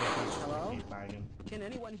think he's just Hello? gonna keep banging. Can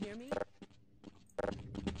anyone hear me?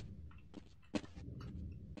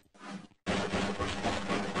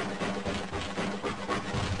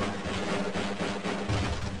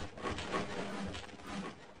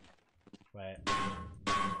 Wait.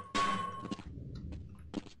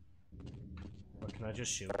 I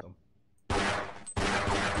just shoot them?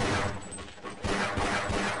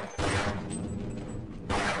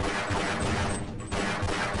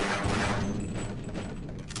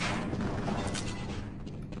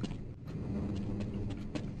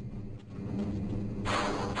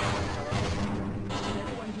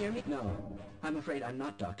 Hear me? No, I'm afraid I'm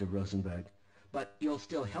not Dr. Rosenberg. But you'll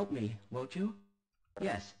still help me, won't you?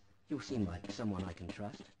 Yes, you seem like someone I can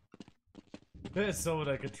trust. There's someone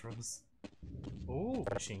I could trust. Ooh,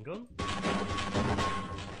 machine gun.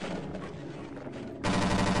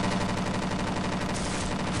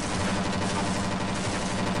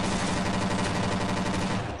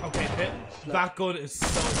 Okay, that gun is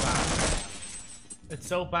so bad. It's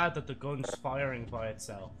so bad that the gun's firing by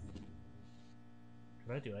itself.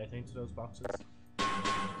 Can I do anything to those boxes?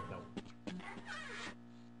 No.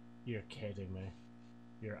 You're kidding me.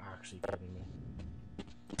 You're actually kidding me.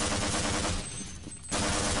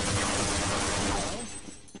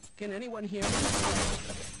 Can anyone hear me?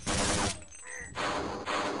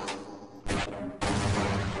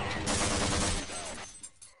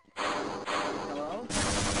 Hello?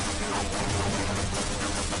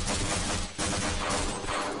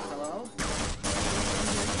 Hello?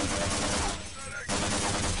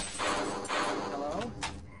 Hello?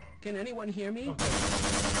 Can anyone hear me? Okay. I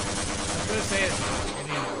was gonna say it's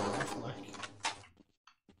anymore.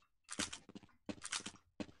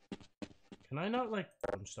 Can I not, like,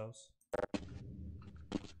 punch those?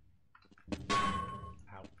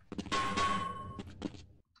 Ow.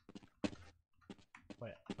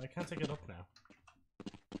 Wait, why can't I get up now?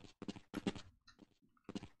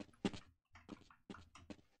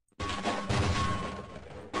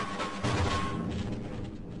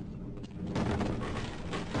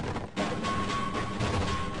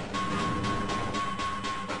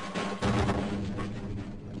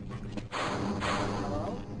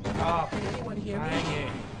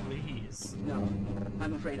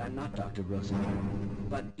 I'm afraid I'm not Dr. Rosenberg.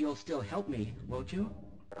 But you'll still help me, won't you?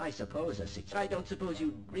 I suppose I don't suppose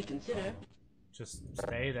you'd reconsider. Just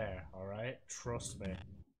stay there, alright? Trust me.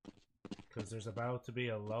 Because there's about to be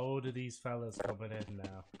a load of these fellas coming in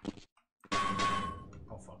now.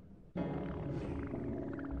 Oh, fuck.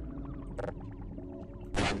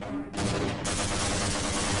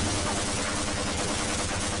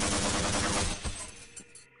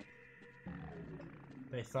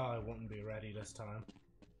 They thought I wouldn't be ready this time.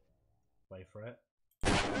 Wait for it.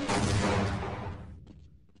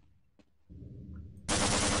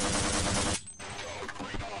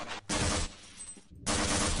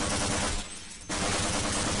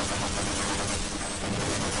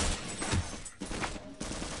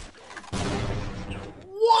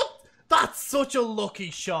 What? That's such a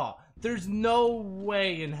lucky shot. There's no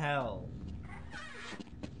way in hell.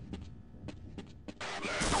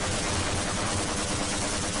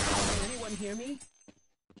 Hear me?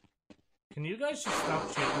 Can you guys just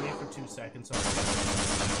stop shooting me for 2 seconds so I can get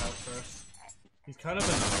this out first? He's kind of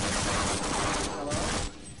annoying. Hello?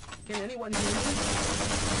 Can anyone hear me?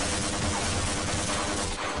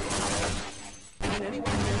 Can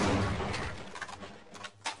anyone hear me?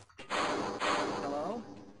 Hello?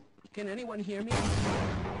 Can anyone hear me?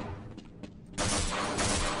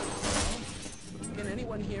 Hello? Can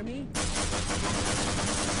anyone hear me?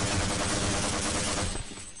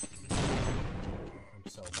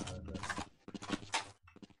 So bad at this.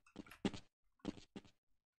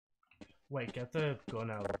 Wait, get the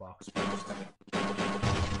gun out of the box first.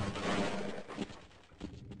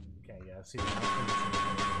 Okay, yeah, see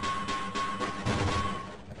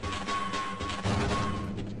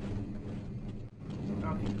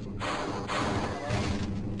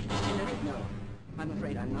No, I'm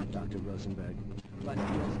afraid I'm not Dr. Rosenberg, but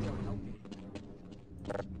you'll still help me.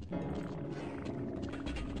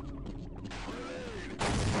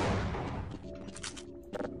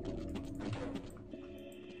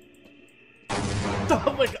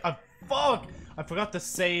 Oh my god, fuck! I forgot to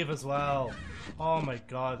save as well. Oh my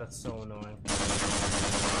god, that's so annoying.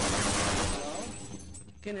 Hello?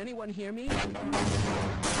 Can anyone hear me? Hello?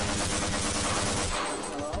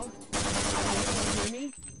 Can anyone hear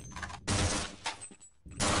me?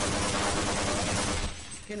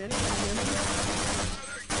 Can anyone hear me?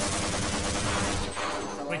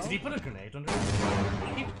 Hello? Wait, did he put a grenade under it?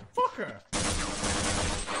 You fucker!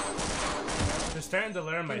 They're starting to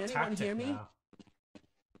learn my tactic now. Hello?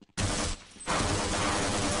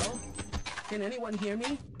 Can anyone hear me?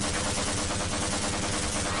 Hello?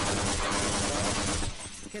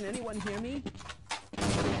 Can anyone hear me?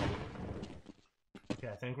 Okay,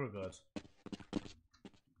 I think we're good.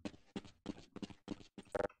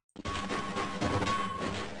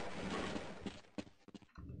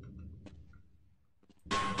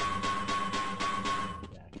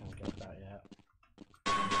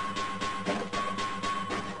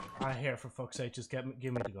 here, for fuck's sake, just give me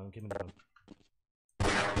the gun, give me the gun.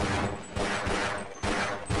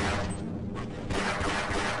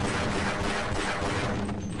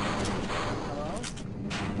 Hello?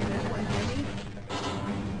 Can anyone hear me?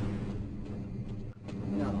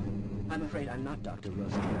 No, I'm afraid I'm not Dr.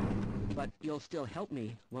 Rosenberg. But you'll still help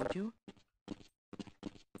me, won't you?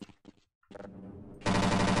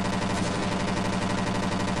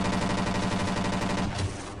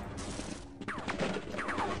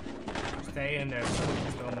 Stay in there, so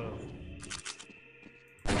just don't move.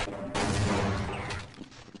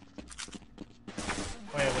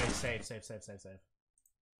 Wait, save.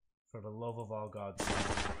 For the love of all gods.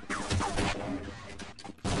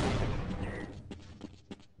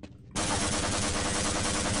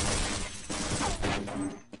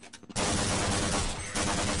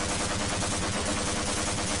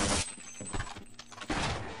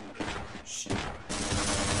 Shit.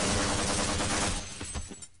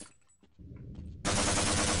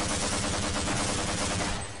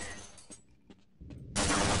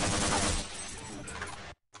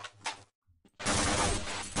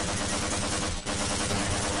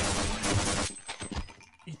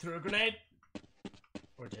 He threw a grenade?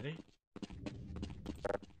 Or did he?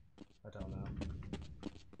 I don't know.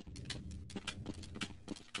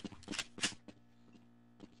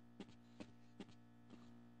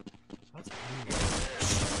 That's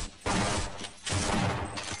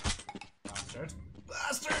Bastard.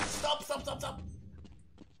 Bastard! Stop!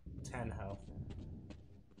 10 health.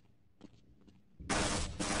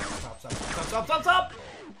 Stop!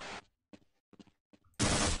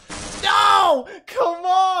 No! Come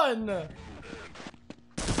on!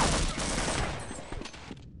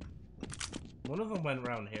 One of them went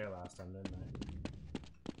around here last time, didn't they?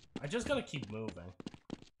 I just gotta keep moving.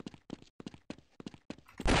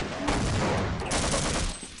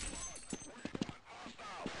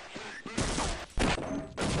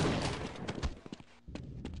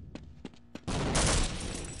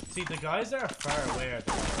 See, the guys that are far away are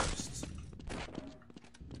the worst.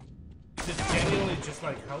 It's genuinely just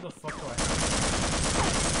like, how the fuck do I have...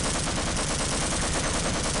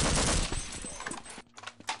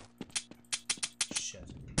 Shit.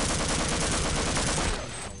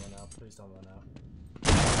 Please don't run out.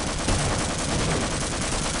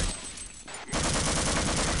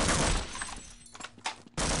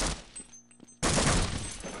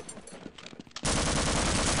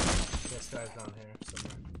 This guy's down here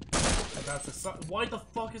somewhere. And that's a why the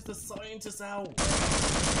fuck is the scientist out?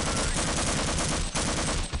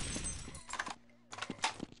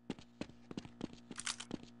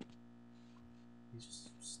 He's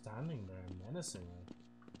just standing there menacingly.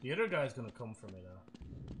 The other guy's gonna come for me though.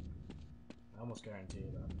 I almost guarantee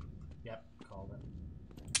you that. Yep, called it.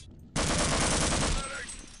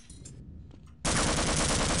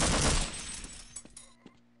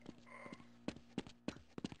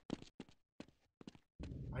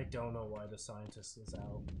 I don't know why the scientist is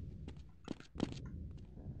out.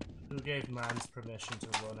 Who gave man's permission to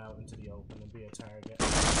run out into the open and be a target?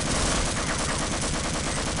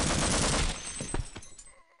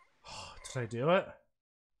 Did I do it?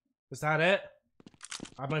 Is that it?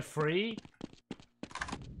 Am I free?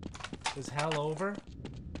 Is hell over?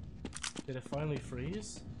 Did it finally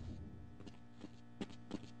freeze?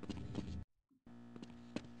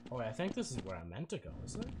 Oh wait, I think this is where I meant to go,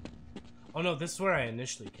 isn't it? Oh no, this is where I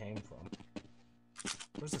initially came from.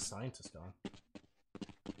 Where's the scientist gone?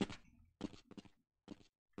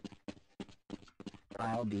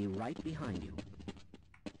 I'll be right behind you.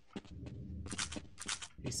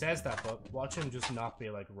 He says that, but watch him just not be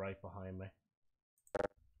like right behind me.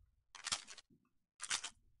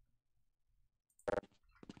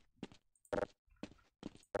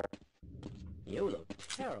 You look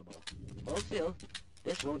terrible. Hold still.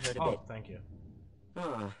 This won't hurt a Oh, bit. thank you.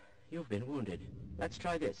 Ah, you've been wounded. Let's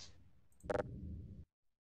try this.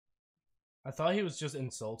 I thought he was just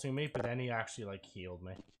insulting me, but then he actually like healed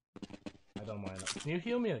me. I don't mind that. Can you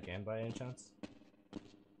heal me again by any chance?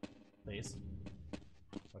 Please?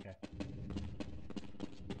 Okay.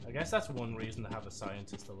 I guess that's one reason to have a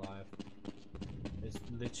scientist alive. It's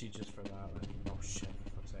literally just for that. Like, oh shit, for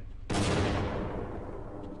fuck's sake.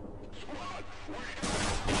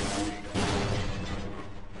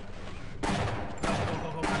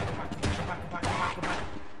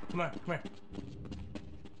 Go back. Come here.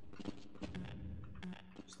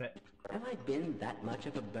 Spit. Have I been that much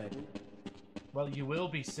of a burden? Well, you will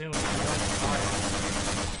be soon.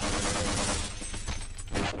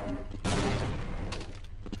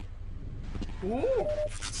 Ooh!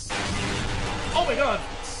 Oh my god!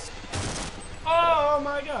 Oh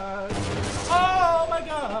my god! Oh my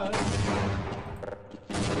god!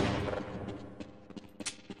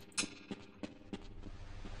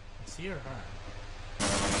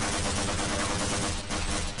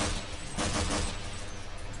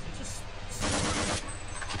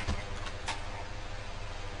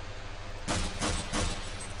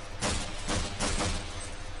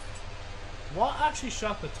 What actually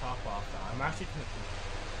shot the top off that? I'm actually gonna...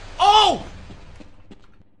 Oh!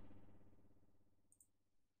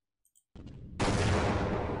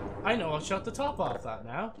 I know, I'll shut the top off that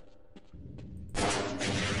now.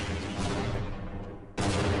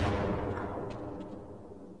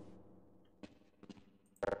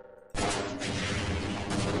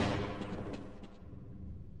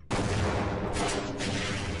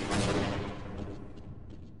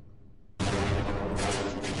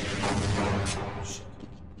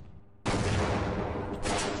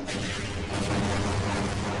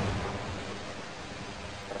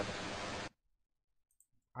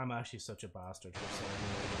 I'm actually such a bastard for saying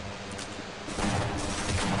that.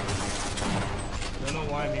 I don't know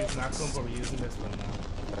why I'm using that one, but we're using this one now.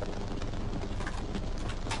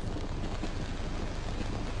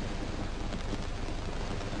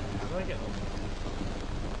 How do I get up?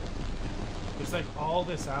 There's like all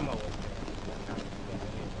this ammo up here. I can't get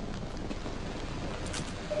any of it.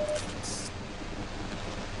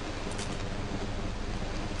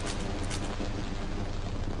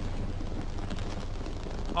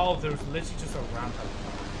 Oh, there's literally just a ramp out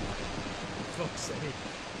there. Fuck's sake.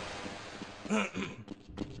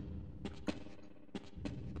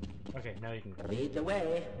 Okay, now you can go. Lead the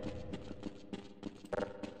way.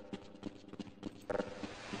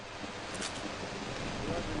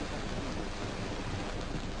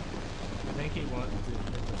 I think he wanted to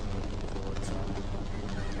move forward, so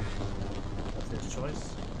that's his choice.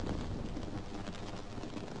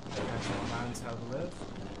 Can't tell a man's how to live.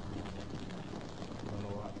 Don't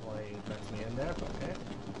know why he lets me in there, but okay.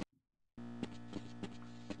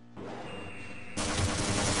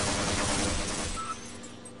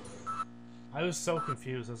 I was so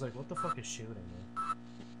confused. I was like, what the fuck is shooting me?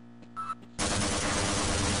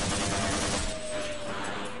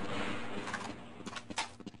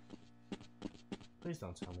 Please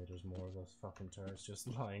don't tell me there's more of those fucking turrets just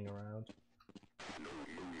lying around. No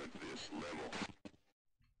movement this level.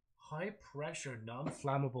 High pressure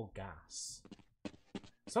non-flammable gas.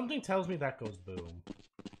 Something tells me that goes boom.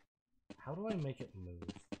 How do I make it move?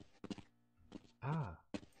 Ah.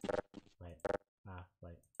 Wait. Ah,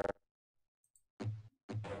 wait.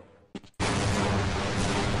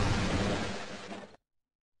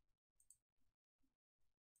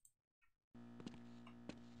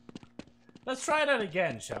 Let's try that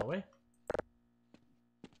again, shall we?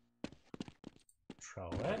 Throw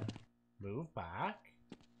it. Move back.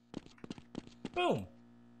 Boom!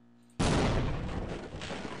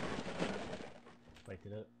 Wait,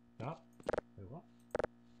 did it? No? Wait, what?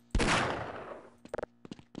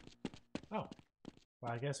 Oh.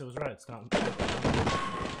 Well, I guess it was right. It's not...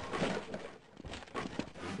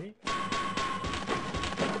 Maybe?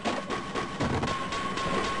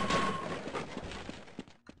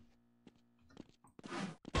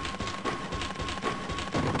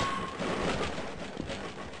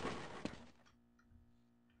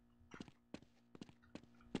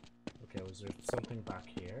 Was there something back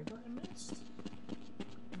here that I missed?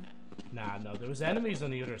 Nah, no, there was enemies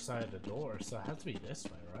on the other side of the door, so it had to be this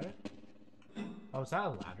way, right? Oh, is that a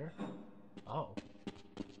ladder? Oh.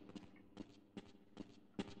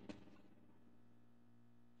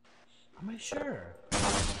 Am I sure?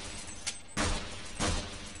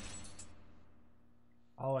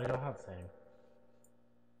 Oh, I don't have thing.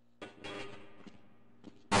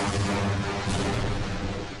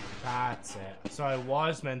 That's it. So I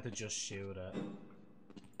was meant to just shoot it.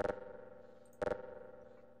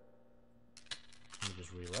 Let me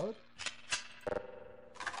just reload.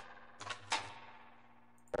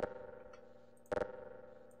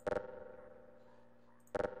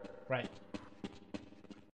 Right.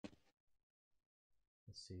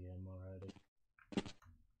 Let's see him already.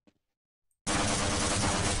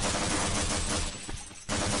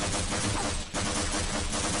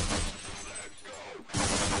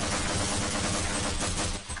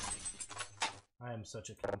 I am such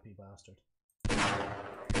a campy bastard.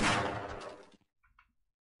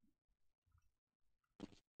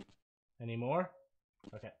 Any more?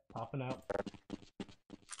 Okay, popping out.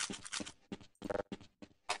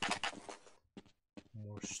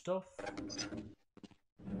 More stuff.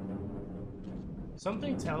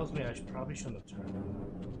 Something tells me I probably shouldn't have turned.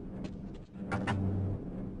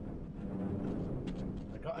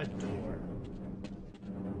 I got a door.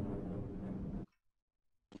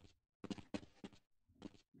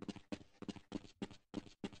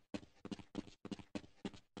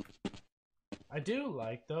 I do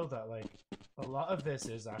like, though, that, like, a lot of this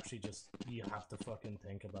is actually just, you have to fucking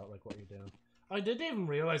think about, like, what you're doing. I didn't even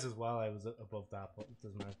realize as well I was above that, but it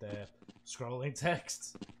doesn't matter. Scrolling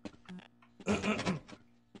text. Okay.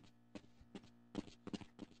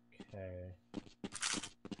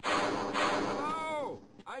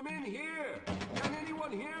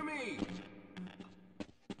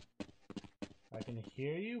 I can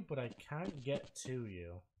hear you, but I can't get to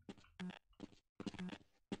you.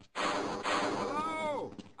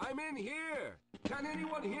 Hello! I'm in here! Can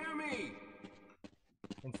anyone hear me?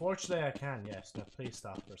 Unfortunately, I can, yes. Now, please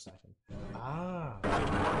stop for a second. Ah.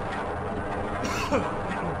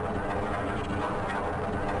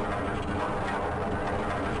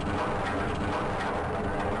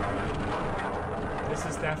 This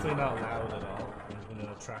is definitely not loud at all. I'm going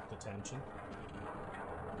to attract attention.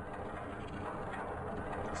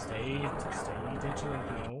 Stay vigilant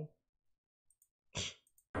now.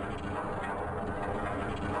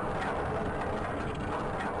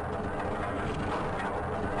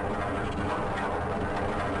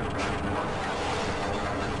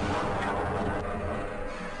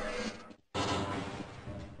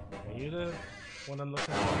 Are you the one I'm looking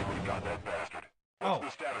for? We got that bastard. Oh.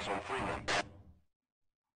 What's the status on Freeman?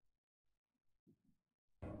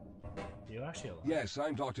 You actually alive? Yes,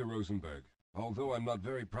 I'm Dr. Rosenberg. Although I'm not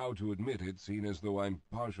very proud to admit it, seeing as though I'm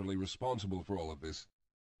partially responsible for all of this.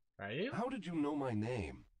 Are you? How did you know my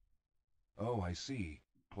name? Oh, I see.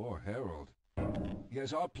 Poor Harold.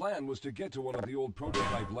 Yes, our plan was to get to one of the old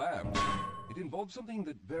prototype labs. It involved something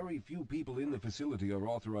that very few people in the facility are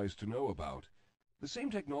authorized to know about. The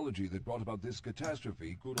same technology that brought about this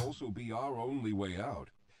catastrophe could also be our only way out.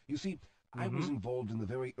 You see, I was involved in the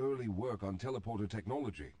very early work on teleporter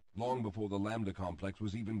technology, long before the Lambda complex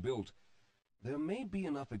was even built. There may be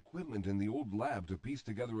enough equipment in the old lab to piece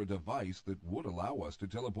together a device that would allow us to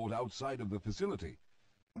teleport outside of the facility.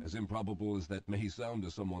 As improbable as that may sound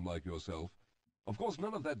to someone like yourself. Of course,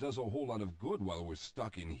 none of that does a whole lot of good while we're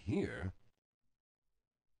stuck in here.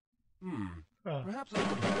 Perhaps I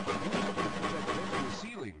could help you protect the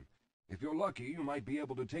ceiling. If you're lucky, you might be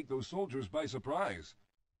able to take those soldiers by surprise.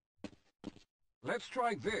 Let's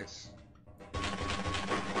try this. Wait,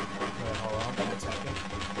 hold on a second.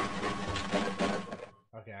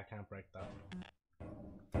 Okay, I can't break that.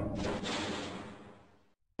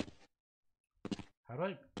 How do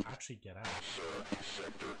I actually get out? Sir,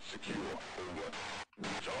 sector secure. Over.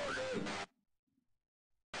 Target.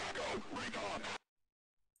 Go, recon.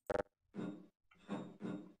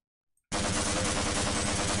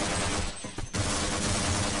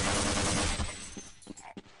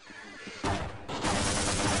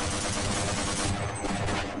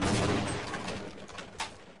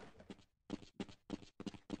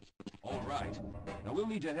 All right. Now we'll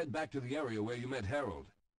need to head back to the area where you met Harold.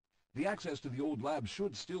 The access to the old lab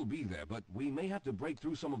should still be there, but we may have to break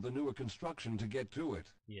through some of the newer construction to get to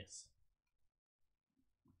it. Yes.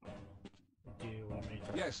 Do you want me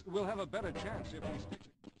to? Yes, we'll have a better chance if we stick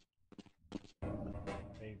to...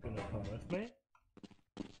 Are you gonna come with me?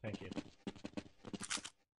 Thank you.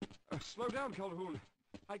 Slow down, Calhoun.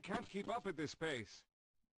 I can't keep up at this pace.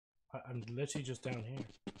 I'm literally just down here.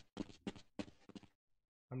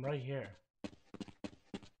 I'm right here.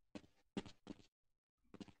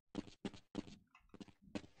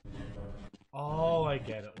 Oh, I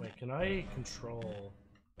get it. Wait, can I control?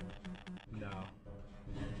 No.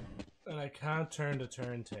 And I can't turn the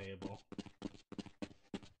turntable.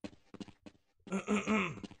 Do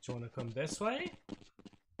you want to come this way?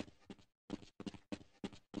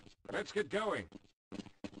 Let's get going.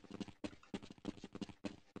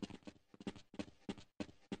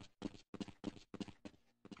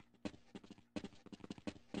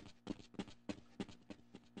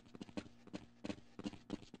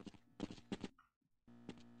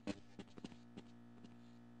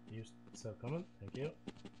 You still coming? Thank you.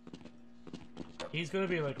 He's gonna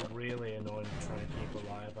be like really annoying to try and keep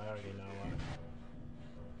alive, I already know it.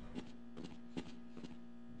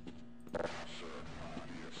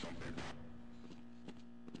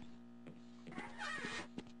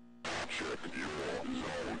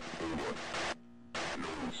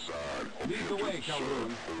 Lead the way,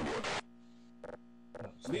 Calhoun.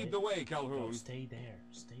 No, Lead the way, Calhoun. No, stay there.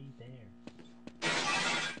 Stay there.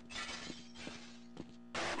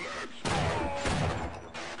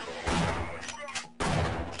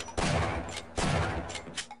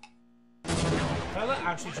 Fella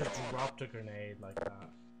actually just dropped a grenade like that.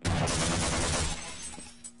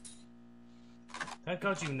 Thank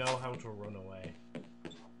God you know how to run away.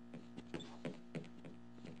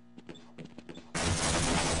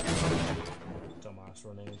 Dumbass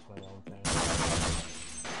running into my own thing.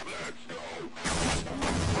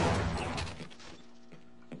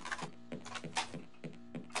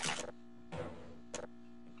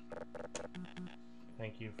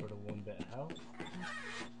 Thank you for the 1 bit of health.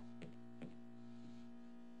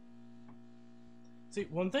 See,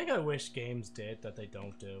 one thing I wish games did that they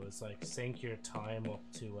don't do is like sync your time up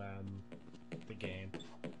to the game.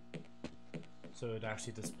 So it would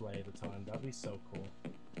actually display the time. That'd be so cool.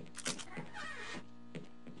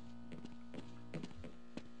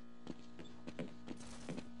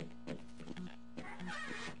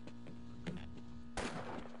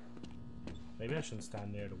 Maybe I shouldn't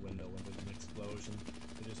stand near the window when there's an explosion.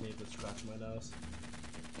 I just need to scratch my nose.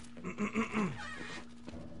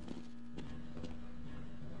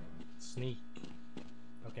 Sneak.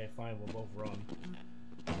 Okay, fine, we'll both run.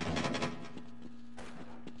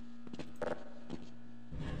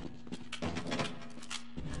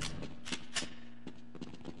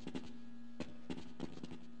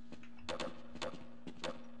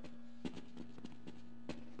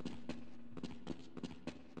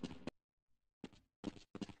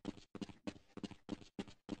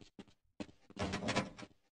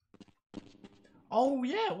 Oh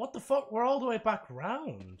yeah, what the fuck? We're all the way back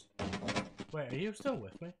round. Wait, are you still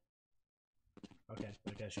with me? Okay,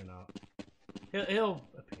 I guess you're not. He'll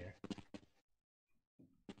appear.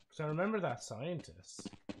 So I remember that scientist.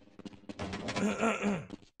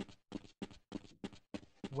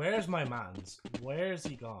 Where's my mans? Where's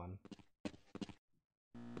he gone?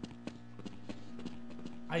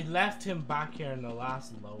 I left him back here in the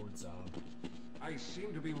last load zone. I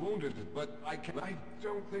seem to be wounded, but I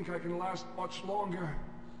don't think I can last much longer.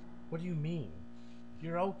 What do you mean?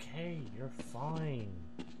 You're okay. You're fine.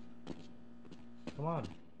 Come on.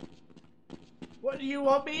 What do you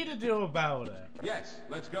want me to do about it? Yes,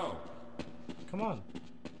 let's go. Come on.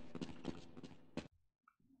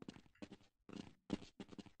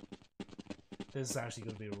 This is actually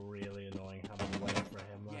going to be really annoying having to wait for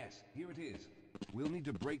him. Yes, here it is. We'll need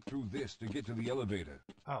to break through this to get to the elevator.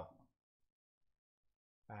 Oh.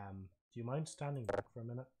 Do you mind standing back for a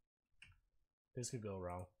minute? This could go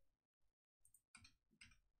wrong.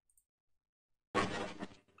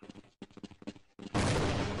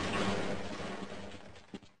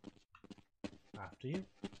 After you.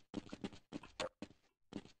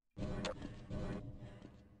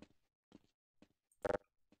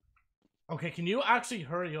 Okay, can you actually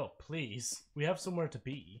hurry up, please? We have somewhere to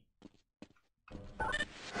be.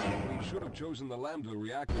 We should have chosen the Lambda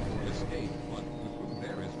reactor for escape, but the crew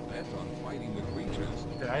there is bent on fighting the creatures.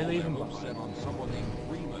 Did I leave him behind? Set on someone named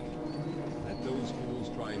Freeman. Let those fools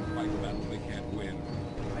try and fight a battle they can't win.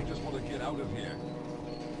 I just want to get out of here.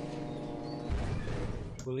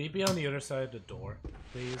 Will he be on the other side of the door,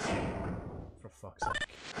 please? For fuck's sake.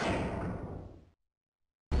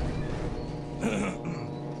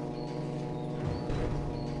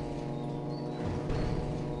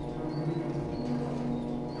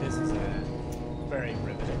 This is very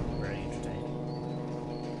riveting, very entertaining.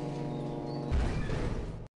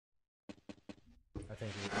 I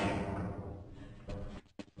think we can.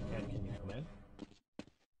 Yeah, can you come in?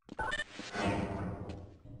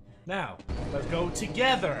 Now, let's go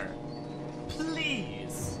together!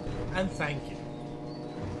 Please! And thank you.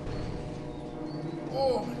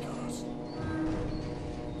 Oh my god.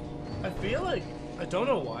 I feel like, I don't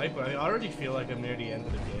know why, but I already feel like I'm near the end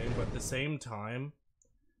of the game, but at the same time,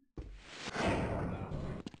 I don't know.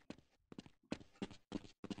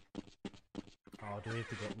 Oh, do we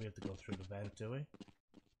have to go through the vent, do we?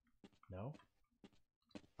 No?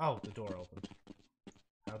 Oh, the door opened.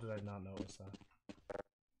 How did I not notice that?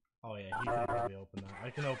 Oh yeah, he can probably open that. I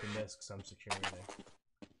can open this because I'm security.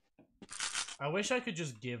 I wish I could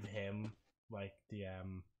just give him, like, the,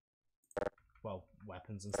 well,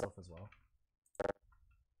 weapons and stuff as well.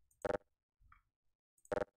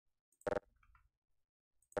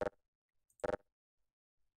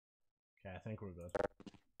 Okay, I think we're good.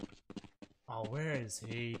 Oh, where is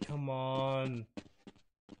he? Come on.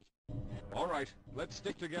 Alright, let's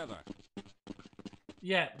stick together.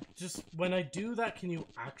 Yeah, just when I do that, can you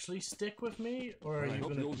actually stick with me, or are I you hope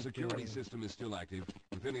gonna the old keep security doing... system is still active.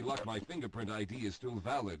 With any luck, my fingerprint ID is still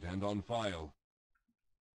valid and on file.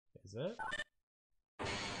 Is it?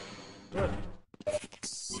 Good.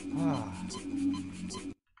 Ah.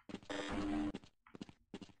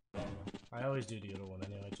 I always do the other one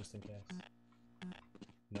anyway, just in case.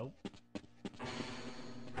 Nope.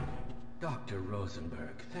 Dr.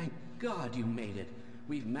 Rosenberg, thank God you made it.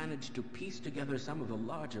 We've managed to piece together some of the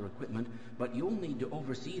larger equipment, but you'll need to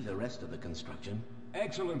oversee the rest of the construction.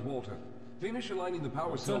 Excellent, Walter. Finish aligning the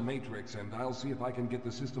power cell matrix, and I'll see if I can get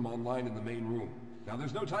the system online in the main room. Now,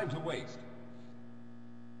 there's no time to waste.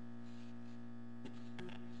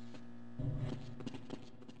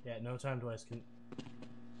 Yeah, no time to waste.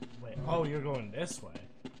 Wait, oh, you're going this way.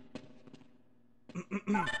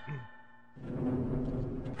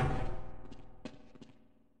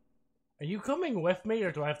 Are you coming with me,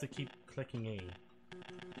 or do I have to keep clicking E?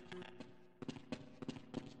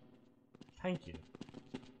 Thank you.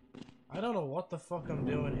 I don't know what the fuck I'm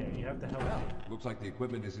doing here. You have to help me. Looks like the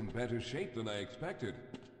equipment is in better shape than I expected.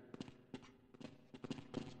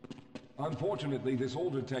 Unfortunately, this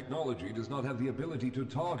older technology does not have the ability to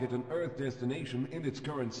target an Earth destination in its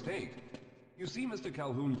current state. You see, Mr.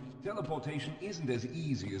 Calhoun, teleportation isn't as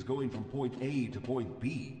easy as going from point A to point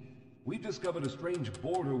B. We've discovered a strange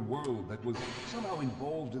border world that was somehow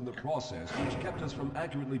involved in the process, which kept us from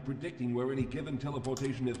accurately predicting where any given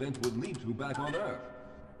teleportation event would lead to back on Earth.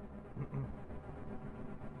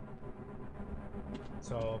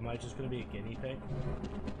 So, am I just gonna be a guinea pig?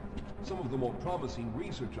 Some of the more promising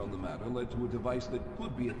research on the matter led to a device that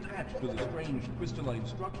could be attached to the strange crystalline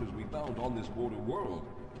structures we found on this border world.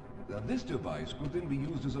 This device could then be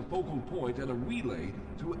used as a focal point and a relay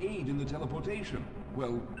to aid in the teleportation.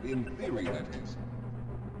 Well, in theory, that is.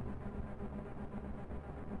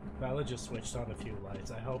 Bella just switched on a few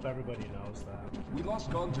lights. I hope everybody knows that. We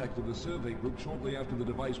lost contact with the survey group shortly after the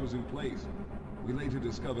device was in place. We later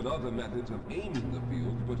discovered other methods of aiming the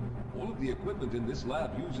field, but all of the equipment in this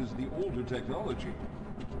lab uses the older technology.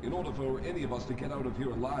 In order for any of us to get out of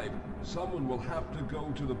here alive, someone will have to go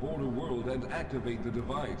to the border world and activate the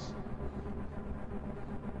device.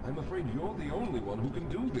 I'm afraid you're the only one who can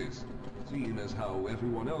do this, seeing as how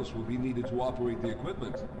everyone else will be needed to operate the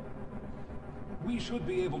equipment. We should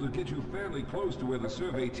be able to get you fairly close to where the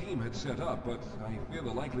survey team had set up, but I fear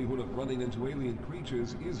the likelihood of running into alien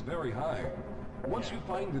creatures is very high. Once you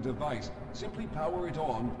find the device, simply power it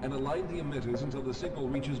on and align the emitters until the signal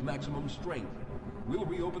reaches maximum strength. We'll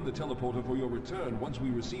reopen the teleporter for your return once we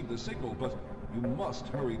receive the signal, but you must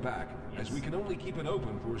hurry back, as we can only keep it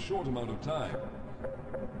open for a short amount of time.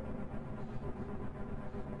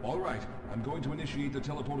 All right, I'm going to initiate the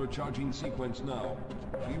teleporter charging sequence now.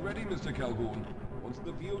 Be ready, Mr. Calhoun. Once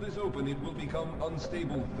the field is open, it will become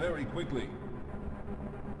unstable very quickly.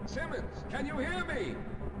 Simmons, can you hear me?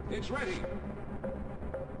 It's ready.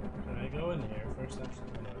 Can I go in here first?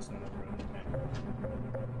 Actually, no, it's not a room. Okay.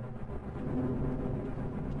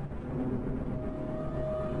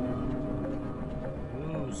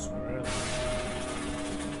 Ooh, squirrel.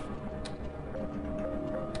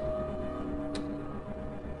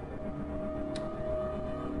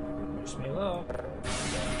 Wish me luck.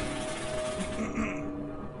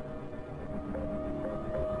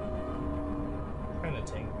 Kind of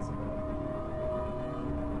tingles.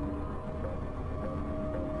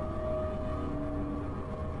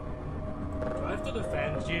 Do I have to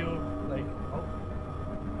defend you? Like, oh.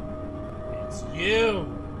 It's you!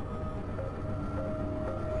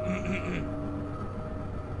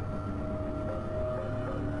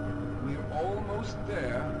 We're almost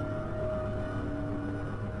there.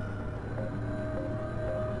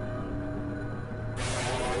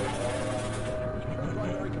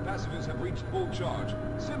 Primary capacitors have reached full charge.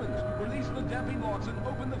 Simmons, release the damping locks and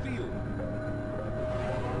open the field.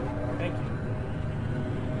 Thank you.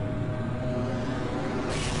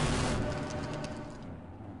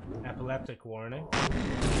 Epileptic warning.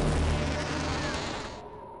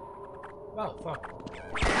 Oh, fuck.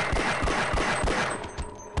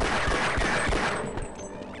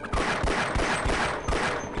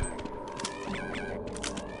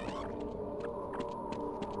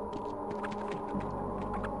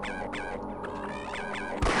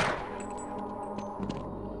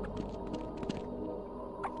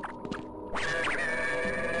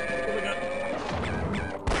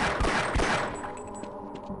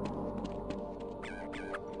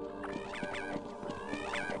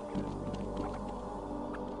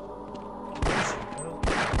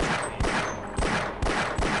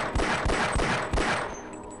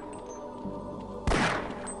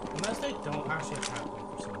 Unless they don't actually attack me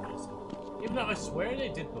for some reason. Even though I swear they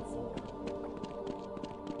did before.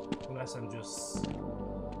 Unless I'm just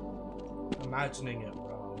imagining it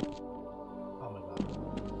wrong. Oh my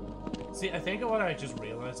god. See, I think what I just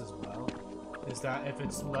realized as well is that if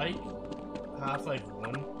it's like Half-Life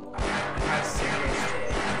 1, it has similar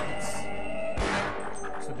strategies.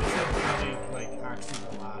 So this is probably like actually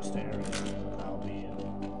the last area that'll be in.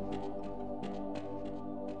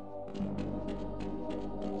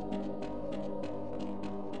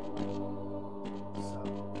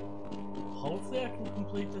 Hopefully I can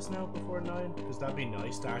complete this now before 9, because that'd be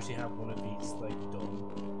nice to actually have one of these, like, done.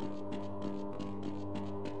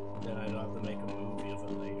 Then I don't have to make a movie of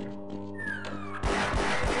it later.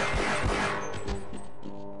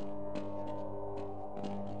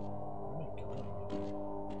 Oh my god.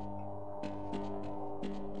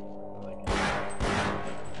 I like it.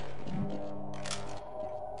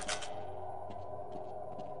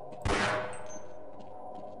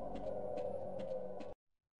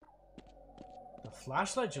 The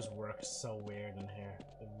flashlight just works so weird in here.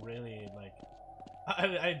 It really, like...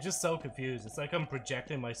 I'm just so confused. It's like I'm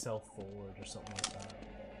projecting myself forward or something like that.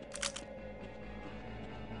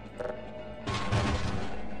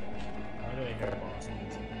 How do I hear boss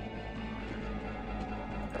music?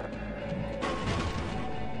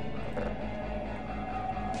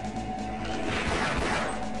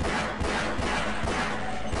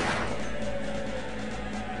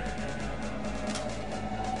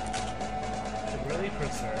 It really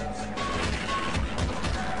preserves.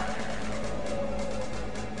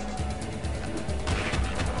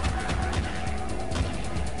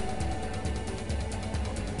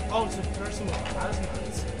 Oh, it's a person with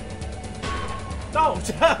plasmas. No!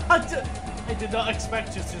 I did not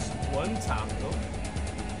expect just one tap though.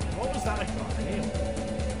 What was that I thought anyway?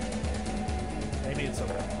 Maybe it's a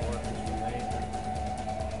report later.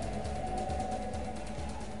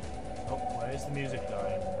 Oh, why is the music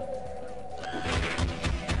dying?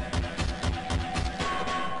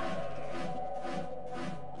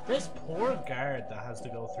 This poor guard that has to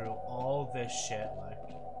go through all this shit, like.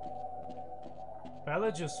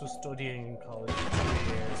 Bella just was studying in college for 2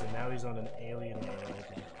 years and now he's on an alien world.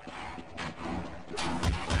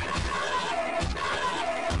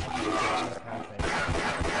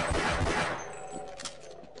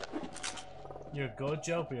 You're good,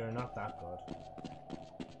 Joe, but you're not that good.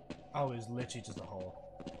 Oh, it's literally just a hole.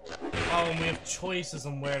 Oh, and we have choices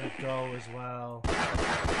on where to go as well.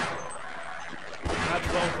 That's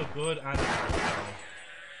both a good and a bad thing.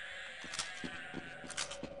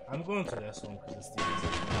 I'm going to this one because it's the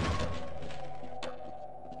easiest.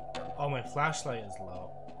 Oh, my flashlight is low.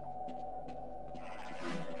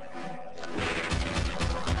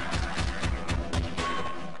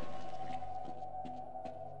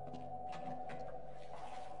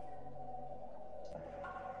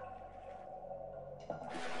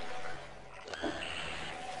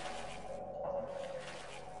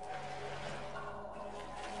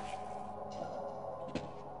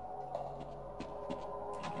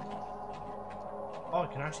 Oh, I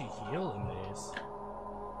can actually heal in these.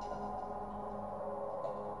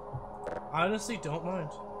 I honestly don't mind.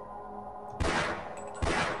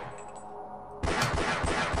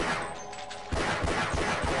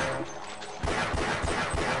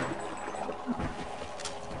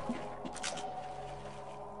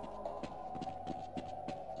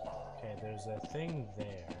 Okay, there's a thing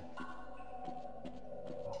there.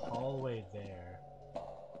 A hallway there.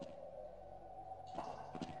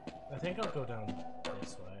 I think I'll go down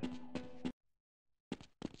this way.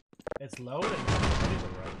 It's loading.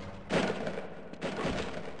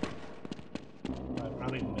 I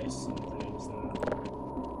probably missed some things now.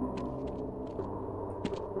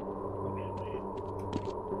 Okay, wait.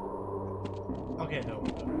 Okay, no,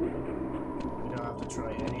 we're good. We don't have to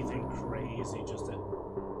try anything crazy just to...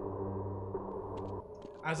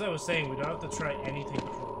 As I was saying, we don't have to try anything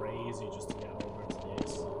crazy just to get over to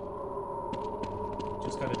this.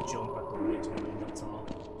 Just gotta jump at the right time, that's all.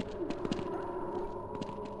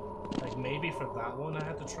 Like, maybe for that one I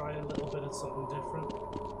had to try a little bit of something different.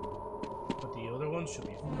 But the other one should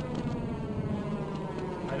be fine.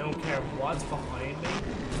 I don't care what's behind me,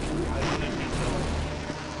 I want to keep going.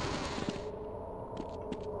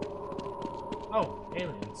 Oh,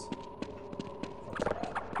 aliens.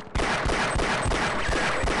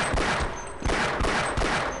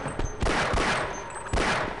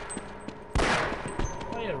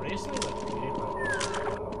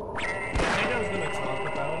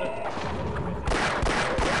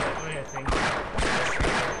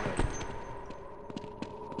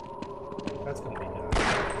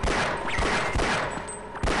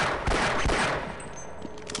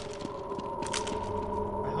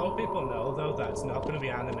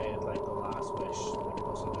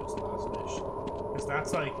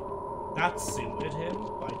 That suited him,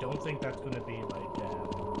 but I don't think that's gonna be like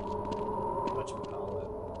whatchamacallit.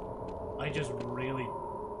 I just really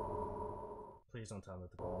please don't tell me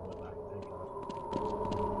to go all the way back, thank God.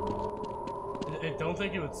 I don't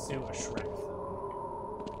think it would suit a Shrek film.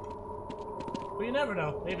 But you never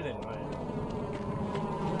know, maybe they might.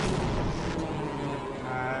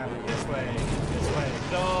 This way,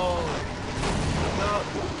 go! Go!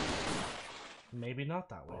 Maybe not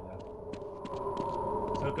that way then.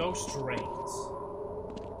 So go straight.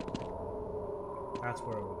 That's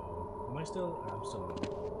where we're going. Am I still? I'm still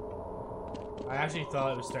going. I actually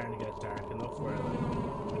thought it was starting to get dark enough where like...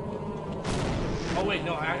 Oh wait,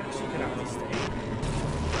 no, I actually could have to stay.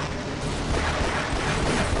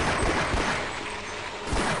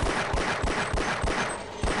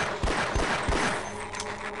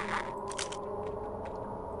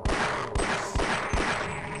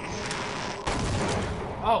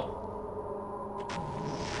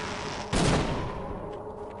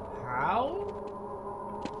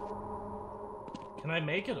 Can I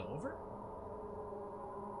make it over?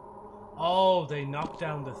 Oh, they knocked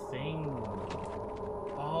down the thing.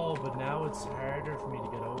 Oh, but now it's harder for me to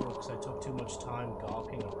get over because I took too much time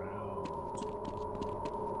gawking around.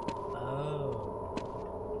 Oh.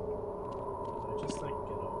 I just like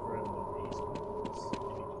get over in one piece.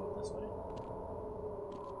 Maybe go this way.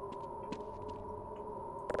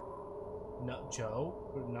 No, Joe,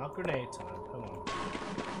 not grenade time. Come on.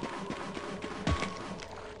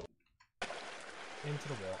 Into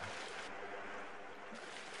the wall.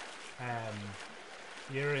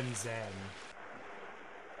 You're in Zen.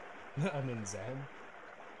 I'm in Zen.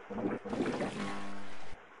 Oh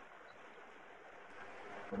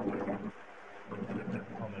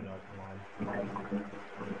my god, come on.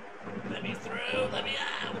 Let me through, let me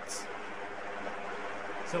out!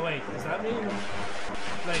 So wait, does that mean,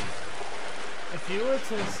 like, if you were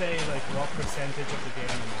to say, like, what percentage of the game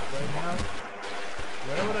I'm at right now,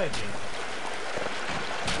 where would I be?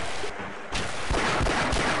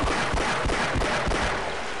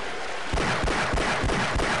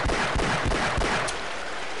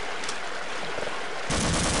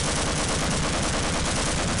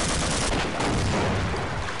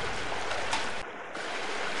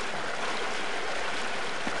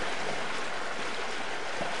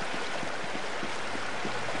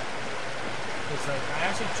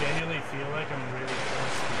 Genuinely feel like I'm really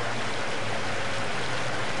close to the end.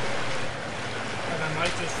 And I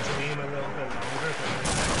might just dream a little bit longer than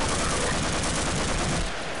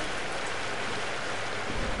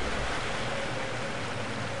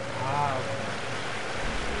ah, okay.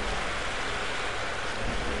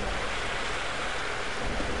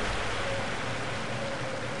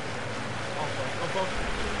 Oh.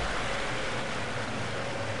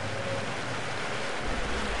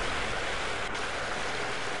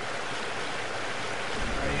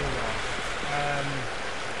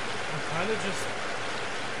 I'm kind of just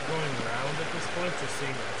going around at this point, just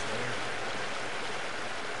seeing what's there.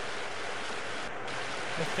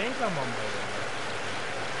 I think I'm on my way.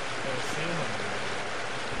 I assume I'm on my way.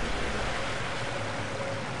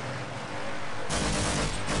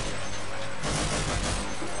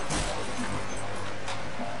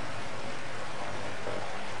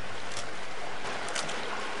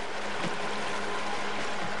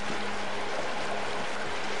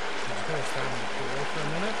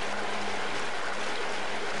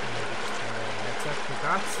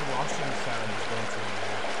 That's the washing sound is going to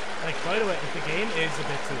like, by the way, if the game is a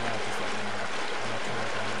bit too loud, just let me know. I'm not trying to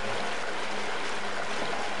find it.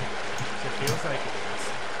 It feels like it is.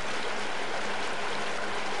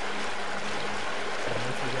 And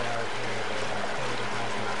once we get out here, the code has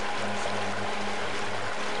not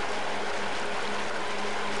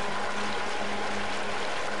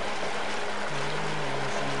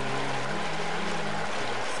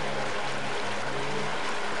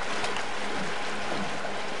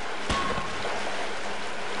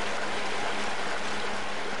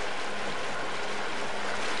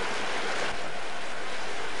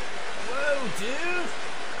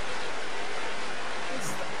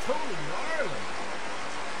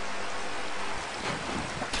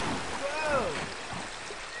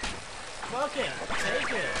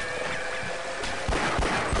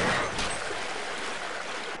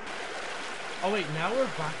now we're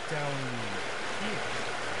back down here.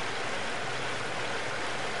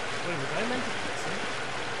 Wait, was I meant to do this?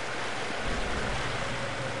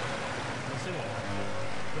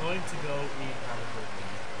 Going to go eat, have a good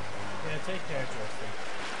one. Yeah, take care, Justin.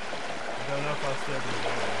 I don't know if I'll still be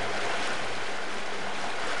there.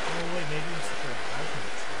 Oh wait, maybe it's the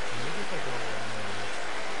alternate. Maybe if I go around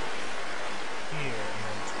here and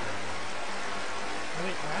then turn. Oh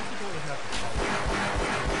wait, I actually don't really have to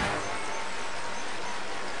follow.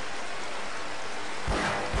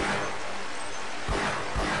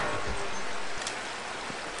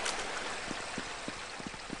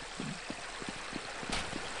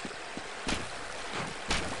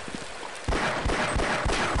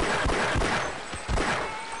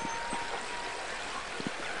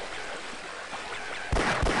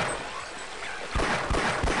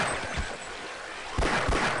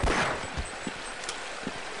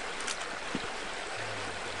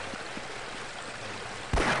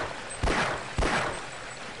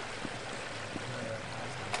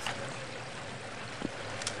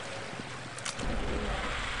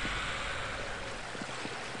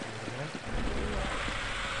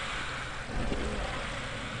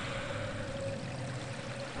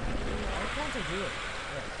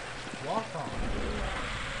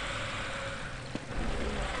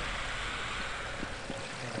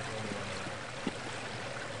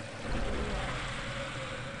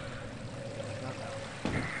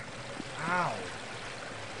 Ow!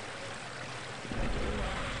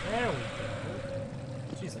 There we go.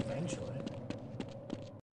 Jeez, eventually.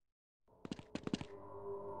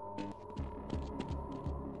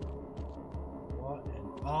 What?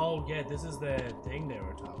 Oh, yeah, this is the thing they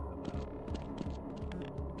were talking about.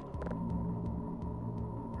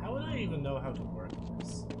 How would I even know how to work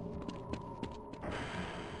this?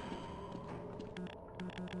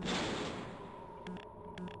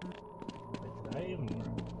 Wait, did I even work?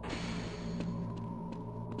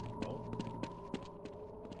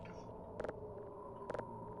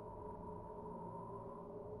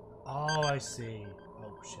 Oh, I see.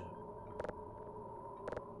 Oh, shit.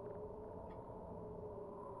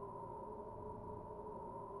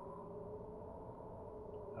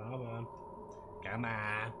 Come on. Come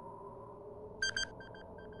on.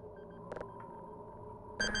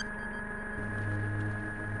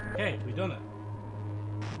 Okay, we done it.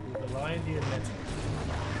 We rely on the inventor.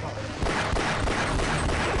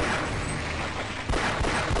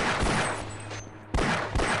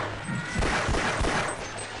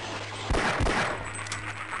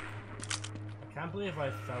 I can't believe I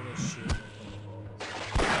fell this shit from the walls.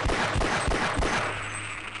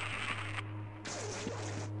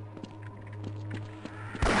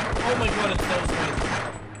 Oh my god, it's so funny.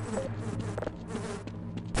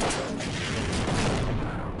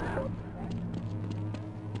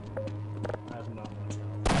 I have not much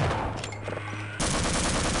health.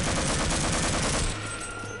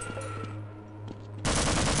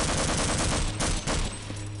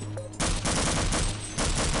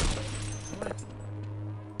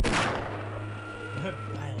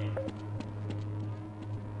 Bang.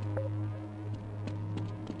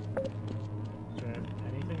 Is there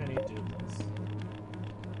anything I need to do with this?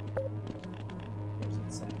 Or is it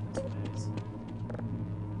set in space?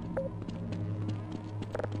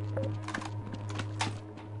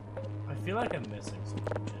 I feel like I'm missing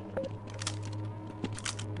something.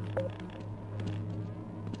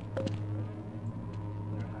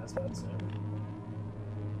 There has been so.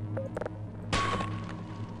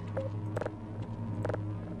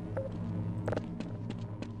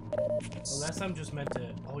 Unless I'm just meant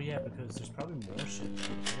to. Oh yeah, because there's probably more shit down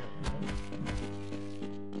here.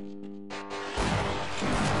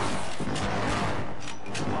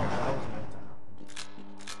 Oh, that was meant to.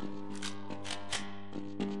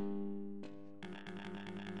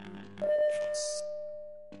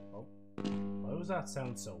 Oh, why was that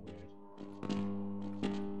sound so weird?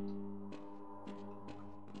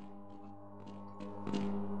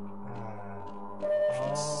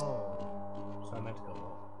 Oh, so I meant to go up.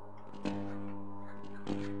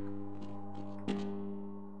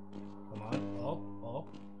 Come on, up.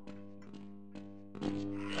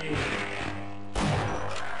 Hey.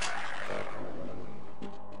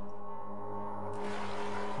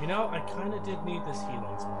 You know, I kind of did need this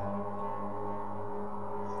healing spell.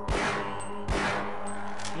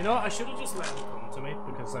 You know, I should have just let it come to me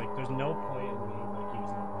because, like, there's no point in me like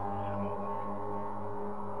using ammo.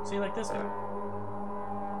 Like, see, like this guy.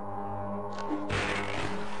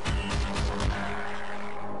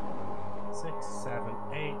 6, 7,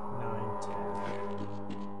 8, 9, 10.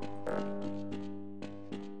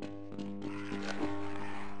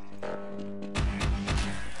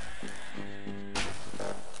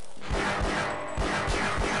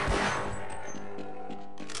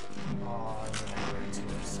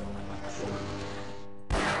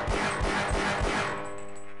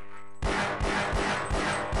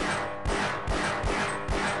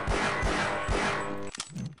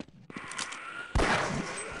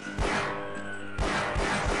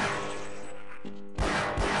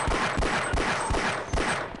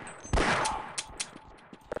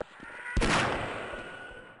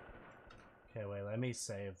 Okay, wait, let me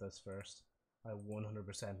save this first. I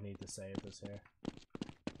 100% need to save this here.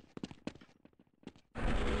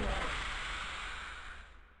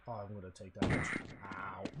 Oh, I'm gonna take damage.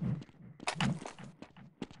 Ow.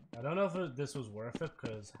 I don't know if this was worth it,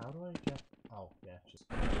 because how do I get... Oh, yeah, just...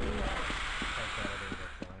 I thought I didn't get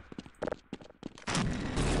flying.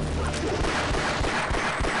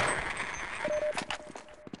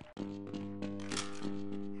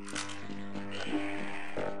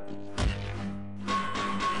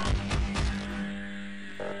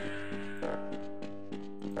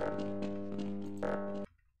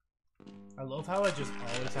 I love how I just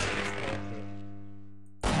always have to scroll through.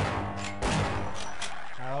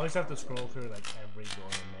 I always have to scroll through like every door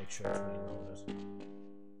and make sure it's reloaded.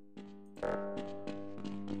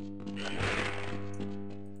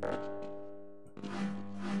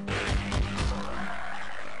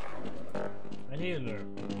 I need another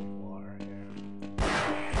pool of water here.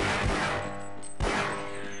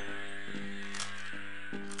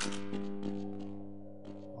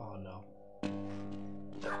 Oh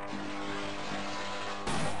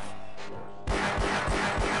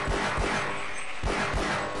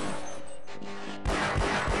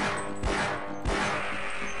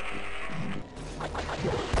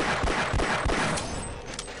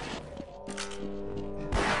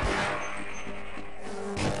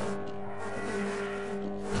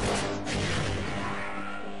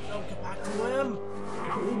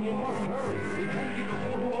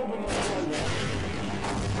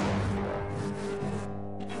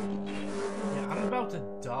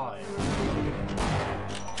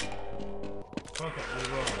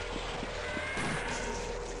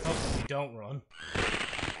don't run.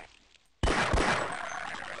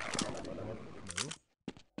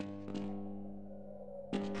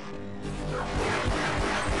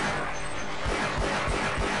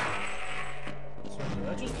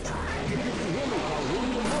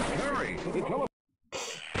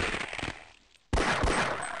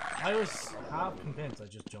 I was half convinced I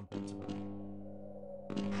just jumped into it.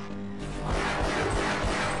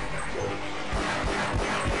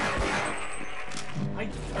 I'm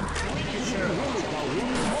pretty sure.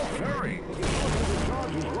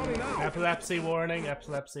 Epilepsy warning,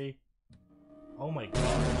 epilepsy. Oh my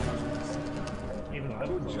god. Even I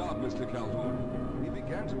Good job, Mr. Calhoun. We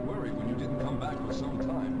began to worry when you didn't come back for some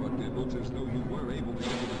time, but it looks as though you were able to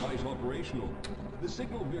get the device operational. The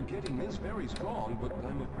signal we're getting is very strong, but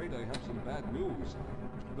I'm afraid I have some bad news.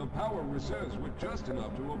 The power reserves were just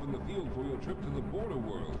enough to open the field for your trip to the border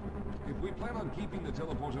world. If we plan on keeping the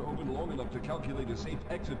teleporter open long enough to calculate a safe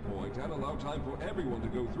exit point and allow time for everyone to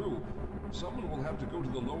go through, someone will have to go to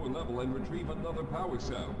the lower level and retrieve another power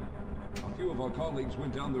cell. A few of our colleagues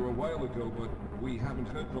went down there a while ago, but we haven't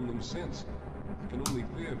heard from them since. I can only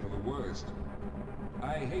fear for the worst.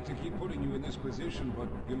 I hate to keep putting you in this position, but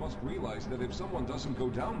you must realize that if someone doesn't go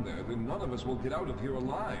down there, then none of us will get out of here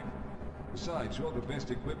alive. Besides, you're the best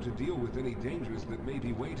equipped to deal with any dangers that may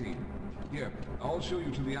be waiting. Here, I'll show you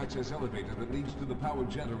to the access elevator that leads to the power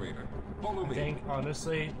generator. Follow me. I think,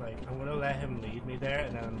 honestly, like, I'm gonna let him lead me there,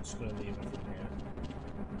 and then I'm just gonna leave it from here.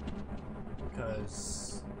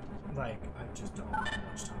 Because, like, I just don't have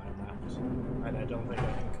much time left. And I don't think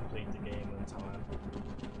I can complete the game in time.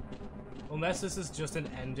 Unless this is just an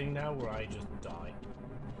ending now where I just die.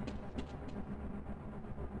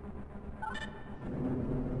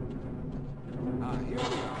 Here we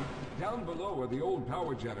are. Down below are the old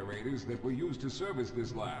power generators that were used to service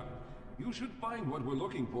this lab. You should find what we're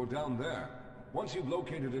looking for down there. Once you've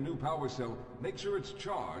located a new power cell, make sure it's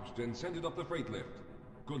charged and send it up the freight lift.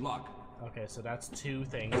 Good luck. Okay, so that's two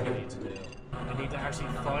things I need to do. I need to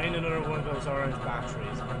actually find another one of those orange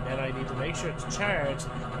batteries, and then I need to make sure it's charged,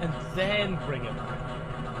 and then bring it back.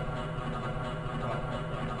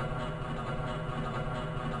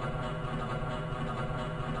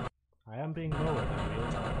 I am being lowered in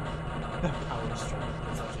real time. Power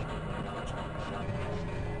strength is actually good language.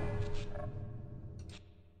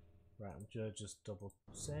 Right, I'm gonna just double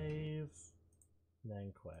save, and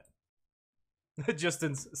then quit.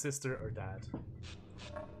 Justin's sister or dad.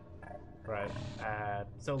 Right,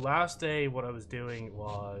 so last day what I was doing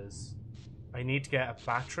was I need to get a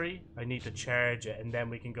battery, I need to charge it, and then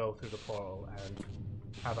we can go through the portal and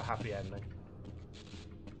have a happy ending.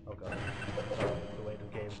 Oh god, the way the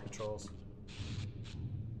game controls.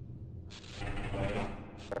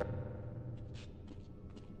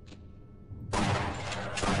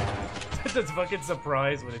 That's fucking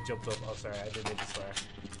surprised when it jumped up. Oh sorry, I didn't mean to swear.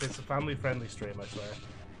 It's a family friendly stream, I swear.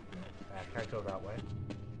 Can't go that way.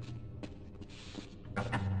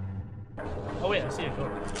 Oh wait, I see a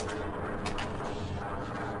gun.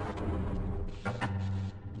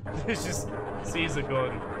 It just sees a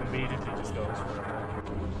gun, immediately just goes for it.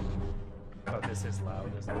 Oh, this is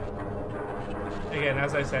loud, isn't it? Again,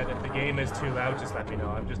 as I said, if the game is too loud, just let me know.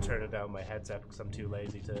 I'm just turning down my headset because I'm too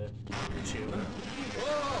lazy to tune.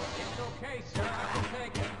 Whoa, it's okay, sir. I'll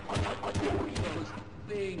take it. Those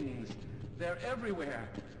things, they're everywhere.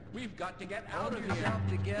 We've got to get out of here.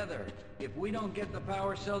 Together. If we don't get the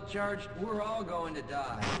power cell charged, we're all going to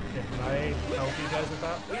die. Can I help you guys with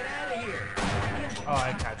that? Get out of here. Oh,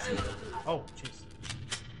 I can't see it. Oh, jeez.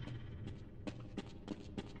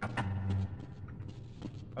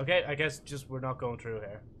 Okay, I guess just we're not going through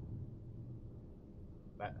here.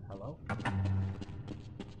 Hello?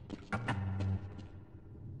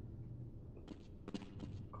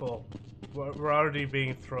 Cool. We're already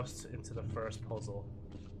being thrust into the first puzzle.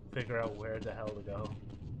 Figure out where the hell to go.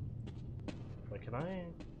 Wait, can I?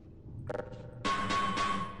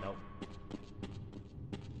 Nope.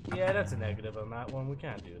 Yeah, that's a negative on that one. We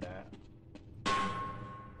can't do that.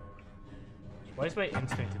 Why is my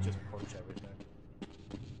instinct to just punch everything?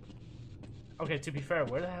 Okay, to be fair,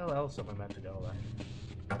 where the hell else am I meant to go then?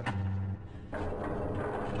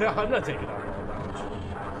 I'm not taking that all damage.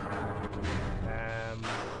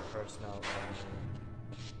 Personnel.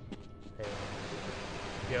 Hey.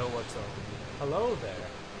 Yo, what's up? Hello there.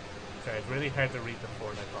 Sorry, it's really hard to read the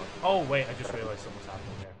Fortnite call. Oh, wait, I just realized something's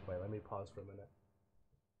happening here. Wait, let me pause for a minute.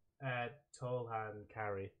 Tolhan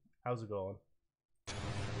Carry. How's it going?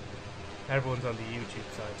 Everyone's on the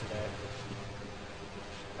YouTube side today.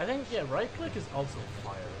 I think, yeah, right click is also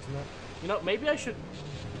fire, isn't it? You know, maybe I should...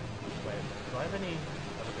 Wait, do I have any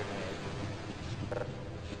other grenade?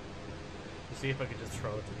 see if I can just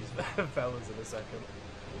throw it to these fellas in a second.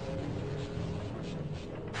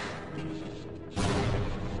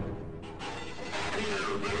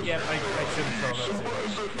 Yeah, I shouldn't throw that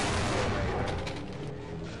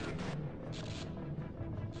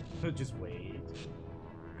too. Just wait.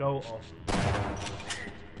 Go up.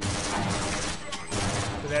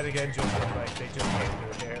 But then again, just like they just came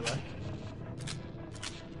through there,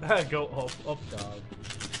 like. Go up, dog.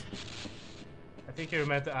 I think you were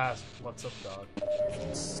meant to ask, what's up, dog?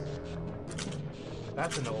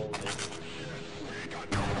 That's an old thing.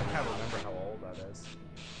 I can't remember how old that is.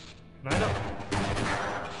 No, I don't.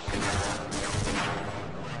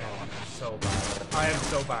 Oh, I'm so bad. I am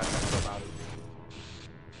so bad. I'm so bad.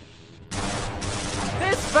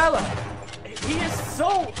 This fella!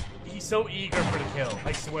 He's so eager for the kill.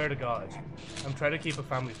 I swear to God. I'm trying to keep it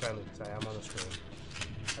family friendly because I am on a stream.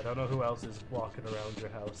 I don't know who else is walking around your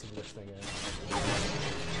house and listening in.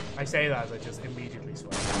 I say that as I just immediately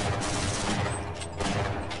swear.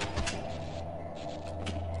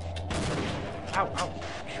 Ow, ow.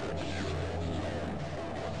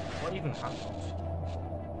 What even happened?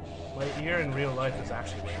 My ear in real life is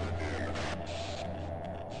actually ringing.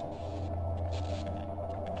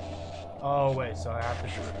 Oh wait, so I have to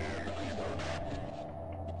just...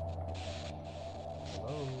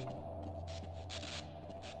 Hello?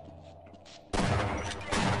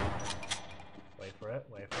 Wait for it,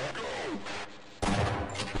 wait for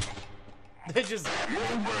it. They just...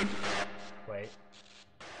 Wait.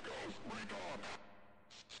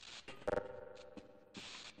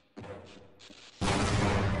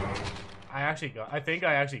 I think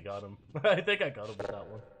I actually got him. I think I got him with that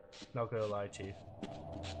one. Not gonna lie, Chief.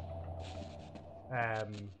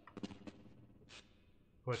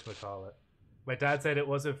 Whatchamacallit. My dad said it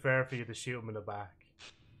wasn't fair for you to shoot him in the back.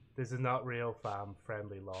 This is not real fam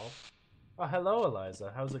friendly lol. Oh, hello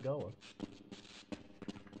Eliza, how's it going?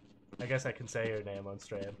 I guess I can say your name on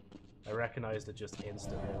stream. I recognized it just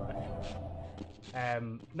instantly, like.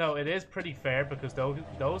 No, it is pretty fair because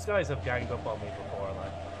those guys have ganged up on me before,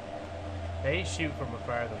 like. They shoot from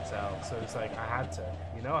afar themselves, so it's like, I had to.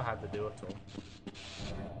 You know I had to do it to them.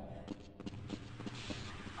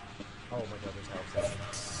 Oh my God, there's help there.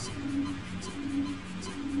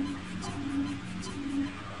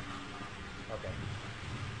 Okay.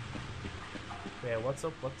 Yeah, what's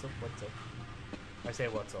up, what's up, what's up? I say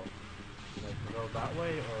what's up. Like, go that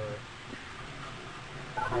way, or...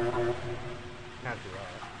 Can't do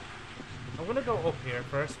that. I'm gonna go up here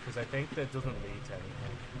first, because I think that doesn't lead to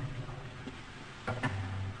anything.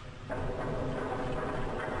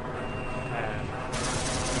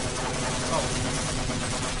 Oh.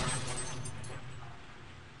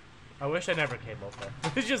 I wish I never came up there.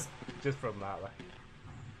 just from that way.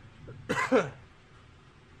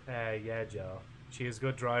 Yeah, Joe. She is a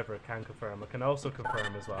good driver, can confirm. I can also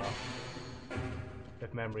confirm as well.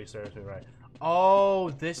 If memory serves me right. Oh,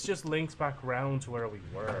 this just links back round to where we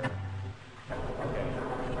were. Okay.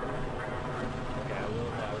 Okay, I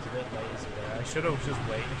was a bit lazy there. I should have just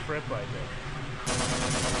waited for it, but I did.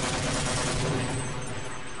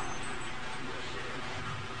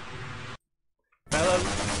 Fellas,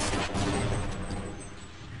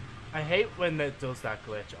 I hate when it does that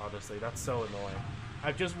glitch, honestly. That's so annoying.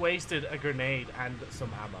 I've just wasted a grenade and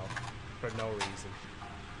some ammo for no reason.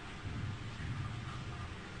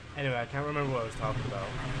 Anyway, I can't remember what I was talking about.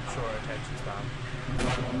 Short attention span.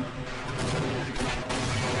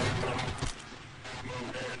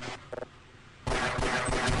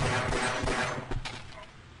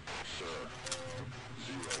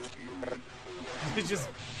 Just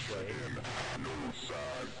wait.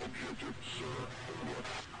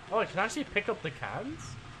 Oh, I can actually pick up the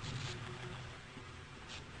cans?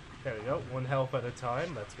 There we go, one health at a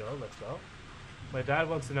time. Let's go, let's go. My dad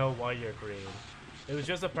wants to know why you're green. It was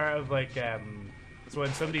just a part of, like, so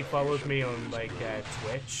when somebody follows me on, like,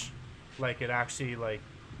 Twitch, like, it actually, like,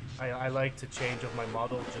 I like to change up my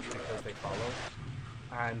model just because they follow.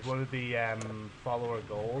 And one of the, follower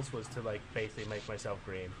goals was to, like, basically make myself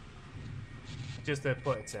green. Just to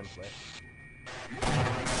put it simply. I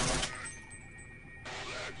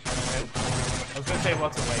was gonna say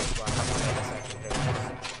what's a waste, but I have to take a second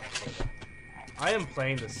here. I am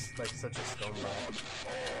playing this like such a scumbag.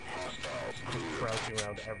 Just crouching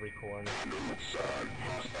around every corner.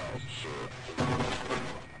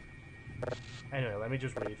 Anyway, let me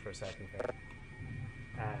just read for a second here.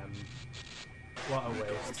 What a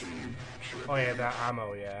waste. Oh yeah, that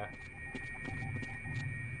ammo, yeah.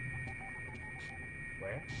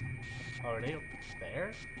 Where? Oh, are they up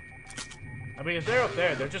there? I mean, if they're up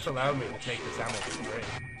there, they're just allowing me to take this ammo for free.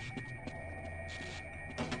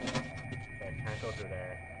 Okay, can't go through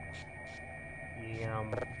there.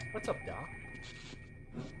 What's up, Doc?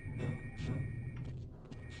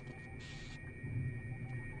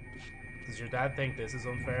 Does your dad think this is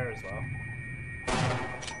unfair as well?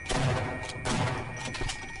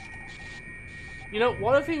 You know,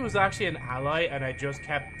 what if he was actually an ally and I just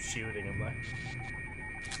kept shooting him, like?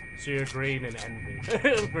 So you're green and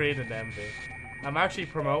envy. Green and envy. I'm actually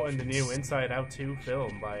promoting the new Inside Out 2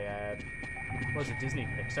 film by, was it Disney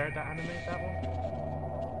Pixar that animate that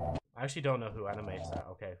one? I actually don't know who animates that.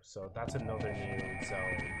 Okay, so that's another new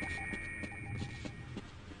zone.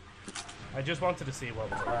 I just wanted to see what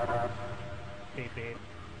was up. Beep beep.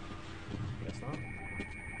 Guess not.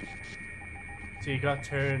 So you got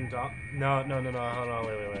turned on. No, hold on,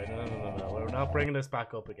 wait. No. We're not bringing this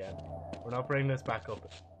back up again. We're not bringing this back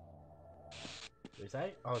up. Is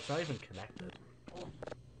that? Oh, it's not even connected.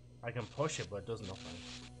 I can push it, but it does nothing.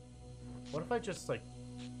 What if I just, like,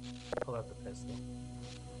 pull out the pistol?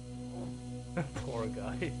 Poor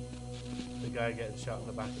guy. The guy getting shot in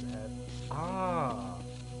the back of the head. Ah!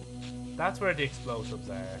 That's where the explosives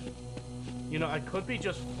are. You know, I could be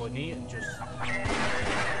just funny and just...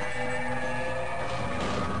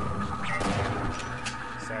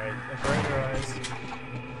 Sorry, I burned her eyes.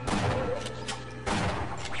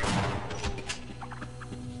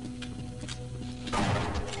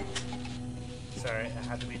 Sorry, it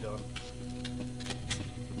had to be done.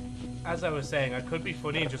 As I was saying, I could be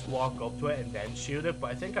funny and just walk up to it and then shoot it, but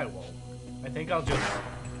I think I won't. I think I'll just...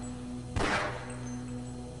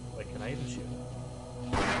 Wait, can I even shoot it?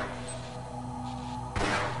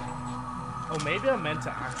 Oh, maybe I'm meant to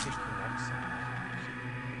actually connect something.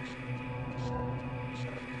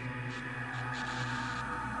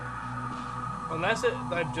 Unless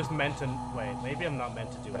I'm just meant to... Wait, maybe I'm not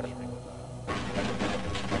meant to do anything with that.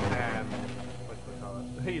 What do we call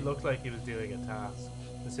it? He looked like he was doing a task.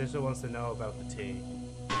 The sister wants to know about the tea.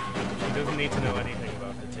 She doesn't need to know anything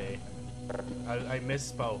about the tea. I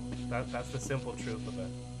misspoke. That's the simple truth of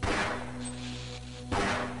it.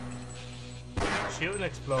 Shooting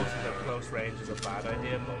explosives at close range is a bad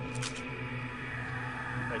idea, but...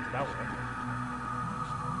 Wait, did that work?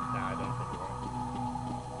 Nah, I don't think it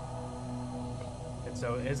worked. And so,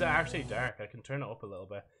 is it actually dark? I can turn it up a little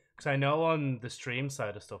bit. Because I know on the stream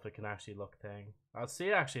side of stuff, it can actually look thing. I'll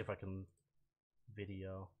see actually if I can...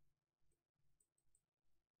 Video.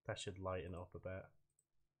 That should lighten up a bit.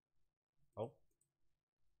 Oh.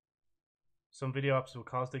 Some video apps will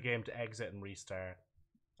cause the game to exit and restart.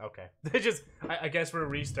 Okay. I guess we're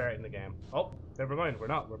restarting the game. Oh, never mind. We're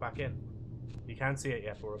not. We're back in. You can't see it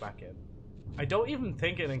yet, but we're back in. I don't even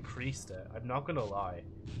think it increased it. I'm not gonna lie.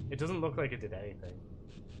 It doesn't look like it did anything.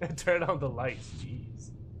 Turn on the lights.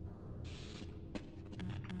 Jeez.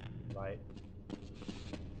 Light.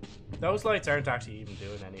 Those lights aren't actually even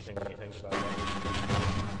doing anything when you think about it.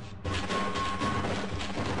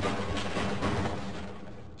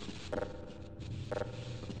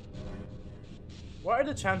 What are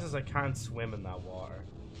the chances I can't swim in that water?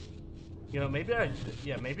 You know, maybe I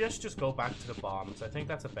should just go back to the bombs. I think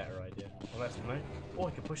that's a better idea. Unless, can I? Oh,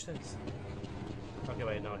 I can push this. Okay,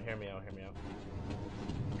 wait, no, hear me out.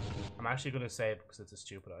 I'm actually gonna save because it's a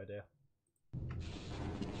stupid idea.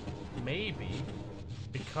 Maybe...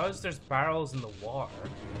 Because there's barrels in the water,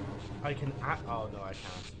 I can oh no, I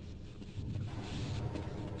can't.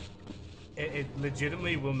 It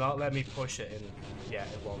legitimately will not let me push it in. Yeah,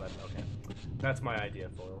 it won't let me. Okay. That's my idea,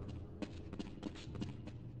 foil.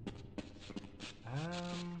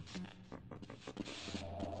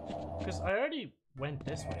 Because I already went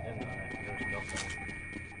this way, didn't I? There's nothing.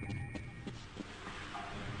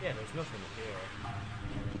 Yeah, there's nothing here.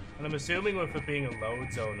 And I'm assuming with it being a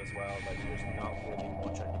load zone as well, like there's not really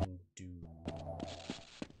much I can do.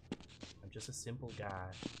 I'm just a simple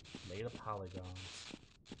guy, made of polygons.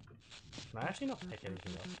 Can I actually not pick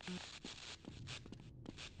anything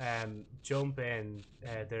up? Jump in,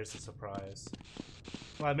 there's a surprise.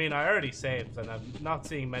 Well, I mean, I already saved, and I'm not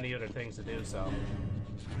seeing many other things to do, so...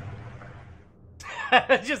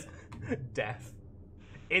 Just... death.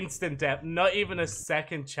 Instant death. Not even a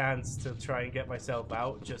second chance to try and get myself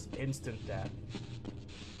out. Just instant death.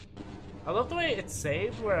 I love the way it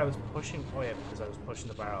saved where I was pushing... Oh yeah, because I was pushing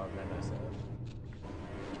the barrel and then I saved.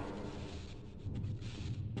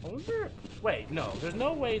 I wonder... Wait, no. There's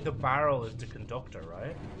no way the barrel is the conductor,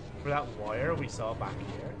 right? For that wire we saw back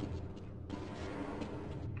here.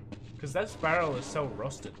 Because this barrel is so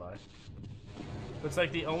rusted, like. It's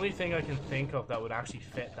like the only thing I can think of that would actually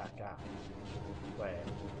fit that gap. Wait.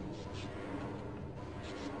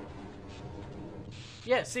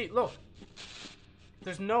 Yeah, see, look.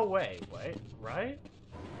 There's no way, wait, right?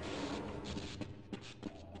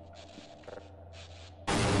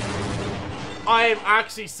 I am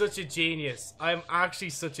actually such a genius. I'm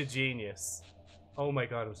actually such a genius. Oh my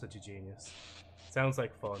god, I'm such a genius. Sounds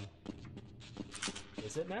like fun.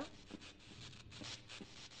 Is it now?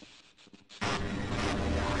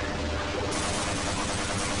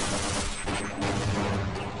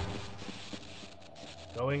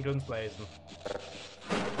 Going guns blazing.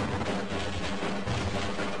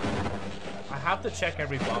 I have to check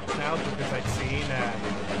every box now because I'd seen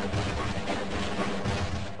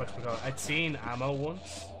I'd seen ammo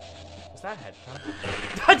once. Is that a head crab?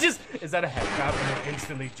 Is that a head crab and it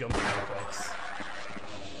instantly jumped in place?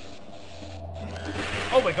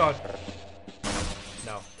 Oh my god!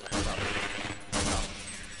 No.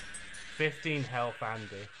 15 health,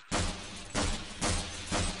 Andy.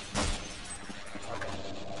 Okay.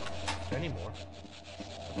 Is there any more?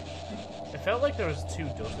 It felt like there was 2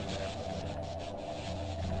 dozen there.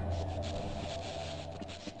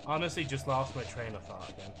 Honestly, just lost my train of thought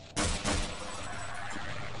again.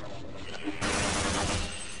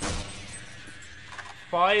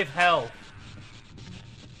 Five health.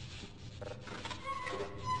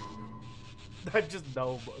 I just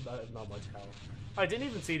know not much health. I didn't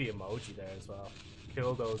even see the emoji there as well.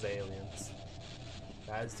 Kill those aliens.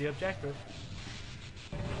 That is the objective.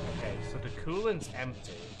 Okay, so the coolant's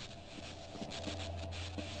empty.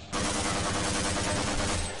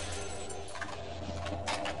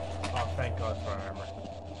 Oh, thank God for armor.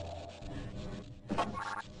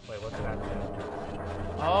 Wait, what did that do?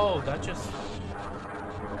 Oh, that just...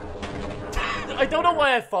 I don't know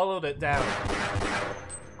why I followed it down.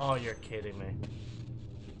 Oh, you're kidding me.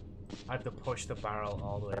 I have to push the barrel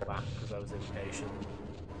all the way back because I was impatient.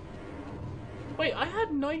 Wait, I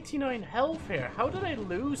had 99 health here. How did I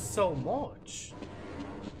lose so much?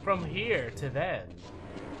 From here to then.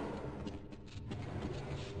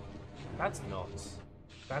 That's nuts.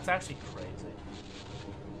 That's actually crazy.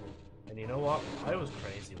 And you know what? I was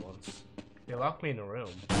crazy once. They locked me in a room.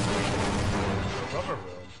 A rubber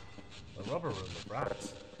room. A rubber room with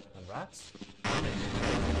rats. And rats?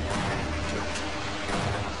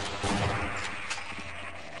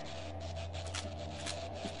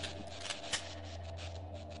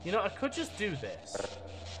 You know, I could just do this.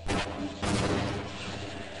 And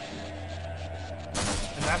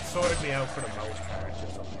that sorted me out for the most part.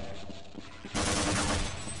 It's okay.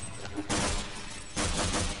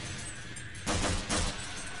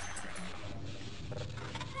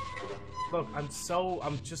 Look, I'm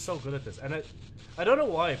just so good at this. And I don't know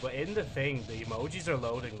why, but in the thing, the emojis are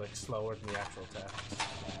loading like slower than the actual text.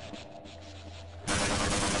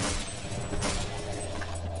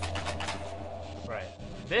 Right.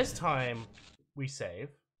 This time, we save.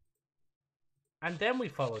 And then we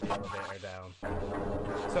follow the elevator down.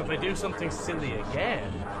 So if I do something silly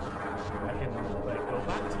again, I can, like, go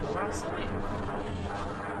back to the last save.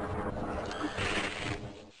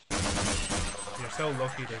 You're so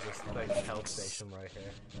lucky there's this, like, health station right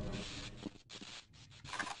here.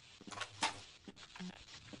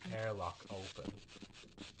 Airlock open.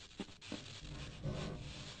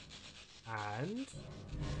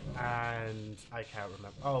 And I can't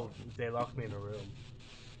remember. Oh, they locked me in a room.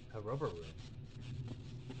 A rubber room.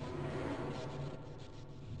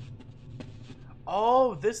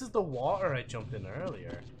 Oh, this is the water I jumped in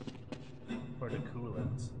earlier. For the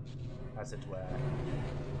coolant. As it were.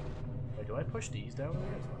 Wait, do I push these down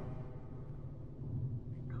there as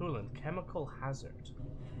well? Coolant, chemical hazard.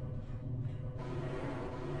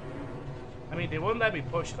 I mean, they wouldn't let me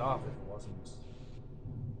push it off if it wasn't.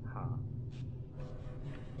 Huh.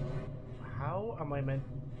 How am I meant...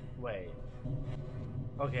 Wait.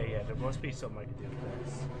 Okay, yeah, there must be something I can do with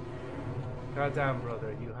this. Goddamn,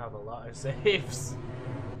 brother, you have a lot of saves.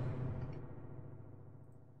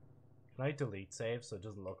 Can I delete saves so it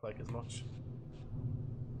doesn't look like as much?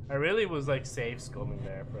 I really was like save scumming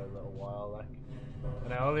there for a little while, like.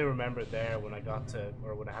 And I only remembered there when I got to,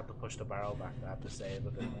 or when I had to push the barrel back, I had to save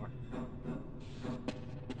a bit more.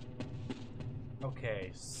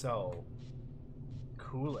 Okay, so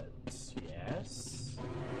coolant, yes.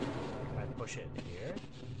 Can I push it here?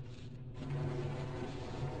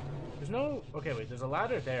 There's no, okay, wait, there's a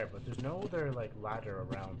ladder there, but there's no other like ladder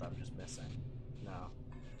around that I'm just missing. No.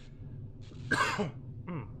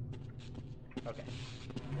 Okay.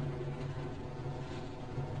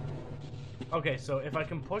 Okay, so if I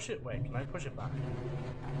can push it, wait, can I push it back?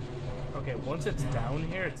 Okay, once it's down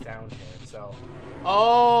here, it's down here, so...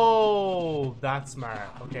 Oh, that's smart.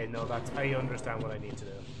 Okay, no, that's, I understand what I need to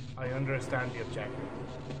do. I understand the objective.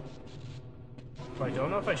 But I don't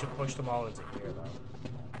know if I should push them all into here, though.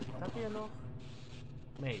 Would that be enough?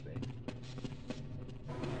 Maybe.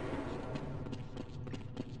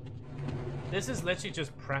 This is literally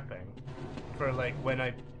just prepping for like when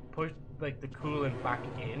I put like the coolant back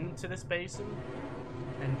into this basin,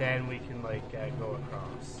 and then we can like go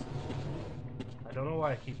across. I don't know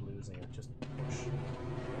why I keep losing it. Just push,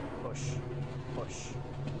 push, push,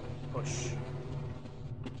 push.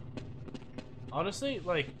 Honestly,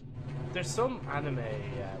 like, there's some anime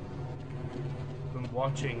I've been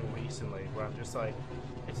watching recently where I'm just like,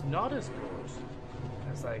 it's not as good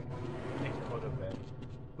as like it could have been.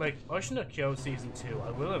 Like Oshina Kyo season 2,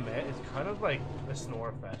 I will admit, it's kind of like a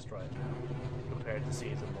snore fest right now compared to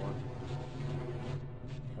season 1.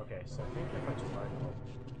 Okay, so I think if I just line them up.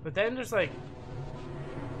 But then there's like,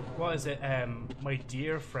 what is it? My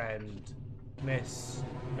dear friend, Miss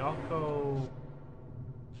Noko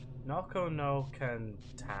no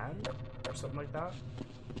Kantan or something like that.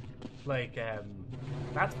 Like,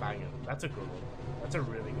 that's banging. That's a good one. That's a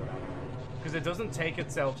really good anime because it doesn't take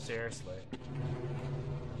itself seriously.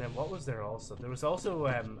 And then what was there also? There was also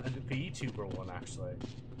a VTuber one actually.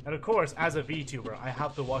 And of course, as a VTuber, I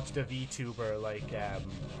have to watch the VTuber like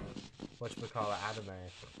whatchamacallit anime.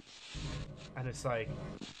 And it's like,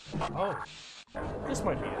 oh, this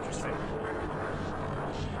might be interesting.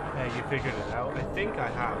 You figured it out. I think I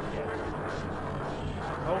have, yeah.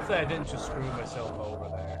 Hopefully I didn't just screw myself over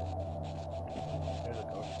there. There's a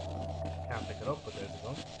gun. Can't pick it up, but there's a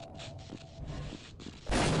gun.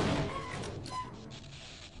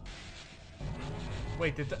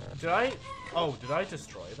 Wait, did I... Oh, did I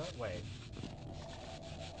destroy that? Wait.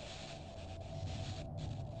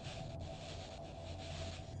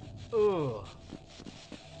 Ugh.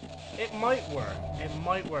 It might work. It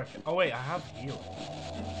might work. Oh wait, I have healing.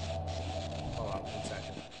 Hold on 1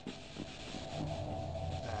 second.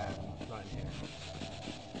 Not in here.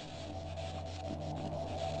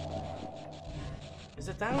 Is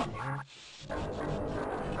it down here?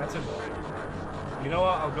 That's annoying. You know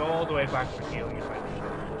what? I'll go all the way back for healing if I need it.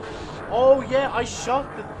 Oh yeah, I shot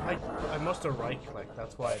the... I must have right-clicked.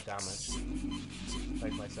 That's why I damaged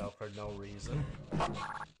like myself for no reason.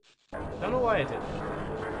 Don't know why I did it.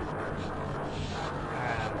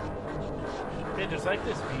 Yeah, there's like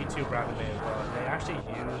this VTuber anime as well. They actually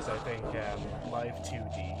use, I think, Live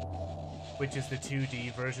 2D, which is the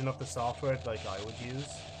 2D version of the software like I would use.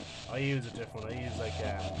 I use a different one. I use like,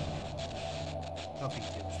 not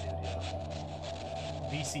VTuber Studio.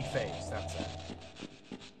 VC Face, that's it.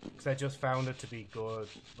 Because I just found it to be good,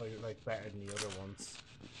 like better than the other ones.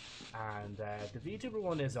 And the VTuber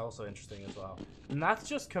one is also interesting as well. And that's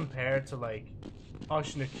just compared to like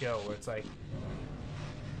Oshina Kyo, where it's like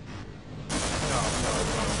no.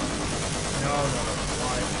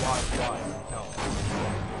 Why? No.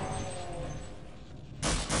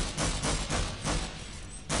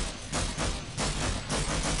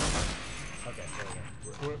 Okay, there we go.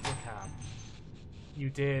 We're calm. You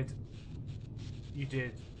did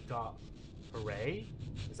got hooray?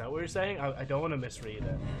 Is that what you're saying? I don't want to misread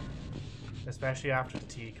it. Especially after the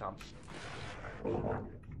T comp.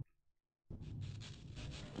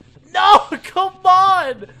 No! Come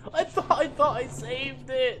on! I thought I saved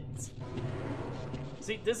it!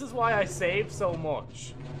 See, this is why I save so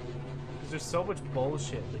much. Because there's so much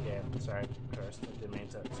bullshit in the game. Sorry, cursed. I didn't mean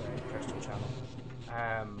to. Sorry, cursed your channel.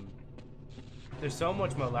 There's so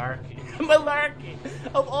much malarkey. Malarkey!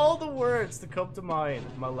 Of all the words to come to mind,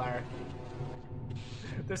 malarkey.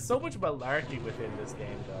 There's so much malarkey within this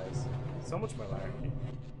game, guys. So much malarkey.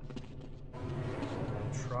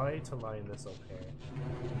 And try to line this up here.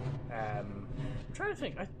 I'm trying to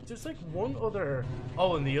think. There's like one other...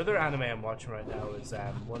 Oh, and the other anime I'm watching right now is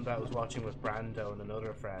one that I was watching with Brando and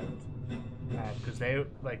another friend. Because they...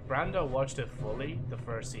 Like, Brando watched it fully, the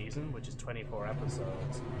first season, which is 24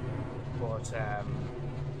 episodes. But,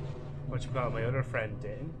 my other friend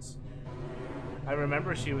didn't. I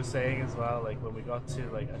remember she was saying as well, like, when we got to,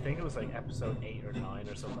 like, I think it was, like, episode 8 or 9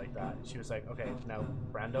 or something like that, she was like, okay, now,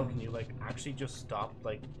 Brando, can you, like, actually just stop,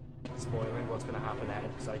 like, spoiling what's gonna happen ahead,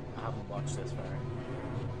 because I haven't watched this far.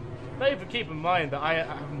 Not even keep in mind that I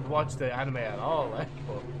haven't watched the anime at all, like,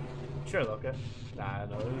 but, sure, look it. Nah,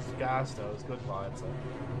 no, it was gas, though, it was good vibes, like.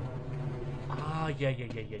 Ah, yeah,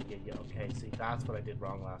 okay, see, that's what I did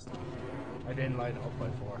wrong last time. I didn't line it up by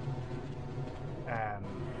 4.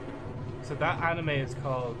 So that anime is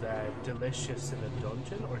called Delicious in a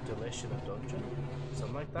Dungeon, or Delish in a Dungeon,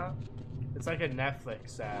 something like that. It's like a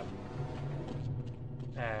Netflix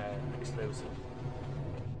exclusive.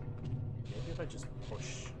 Maybe if I just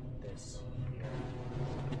push this here.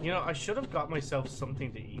 You know, I should have got myself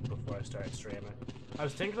something to eat before I started streaming. I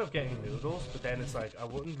was thinking of getting noodles, but then it's like, I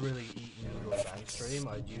wouldn't really eat noodles and stream.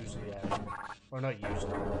 I'd usually, or not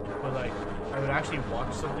usually, but like, I would actually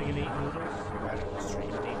watch something and eat noodles rather than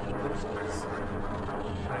stream and eat noodles, because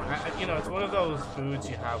You know, it's one of those foods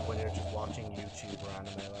you have when you're just watching YouTube or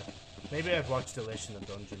anime. Like, maybe I'd watch Delish in the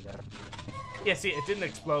dungeon there. Yeah, see, it didn't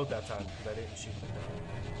explode that time because I didn't shoot it.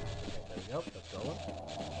 Okay, there we go. That's going.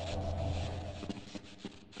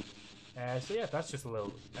 So yeah, that's just a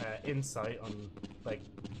little insight on like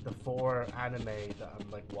the 4 anime that I'm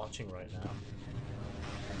like watching right now.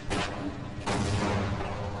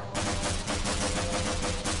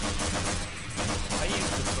 I use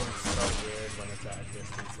this one so weird when it's at a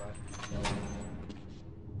distance, like.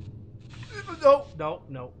 No, no,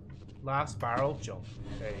 no. Last barrel, jump.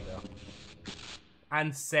 There you go.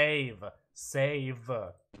 And save. Save.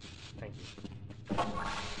 Thank you.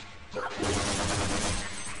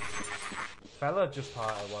 Fella just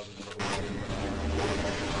thought I wasn't going to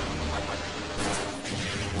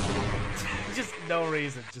just no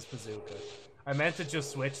reason, just bazooka. I meant to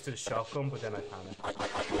just switch to the shotgun, but then I panicked.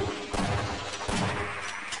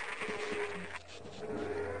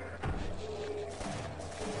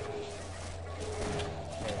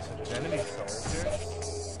 Okay, so there's enemy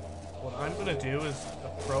soldiers. What I'm gonna do is a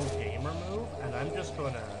pro gamer move, and I'm just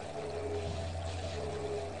gonna...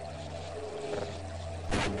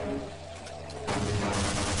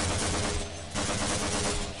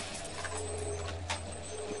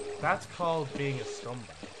 That's called being a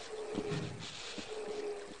scumbag.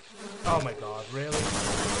 Oh my god, really?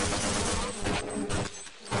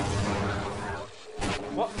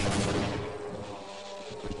 What?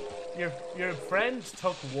 Your friend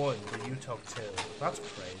took 1, but you took 2. That's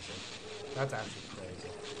crazy. That's actually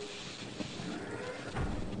crazy.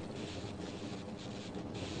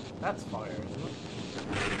 That's fire, isn't it?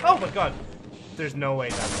 Oh my god! There's no way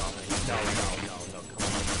that's on me. No, come on.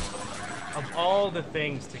 Of all the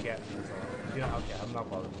things to get me, so, you know, okay, I'm not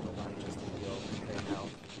bothered with that, just to heal and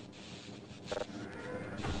health.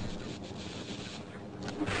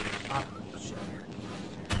 Ah, shit.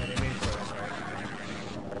 Enemies are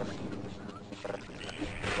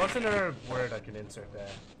what's another word I can insert there?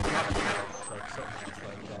 Not like something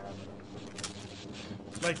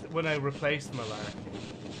like when I replaced malarkey.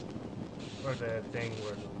 Or the thing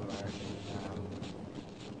where malarkey.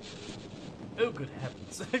 Oh, good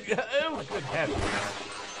heavens. Oh, good heavens.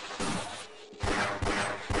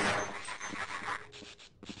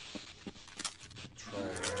 Troll.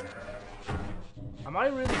 Am I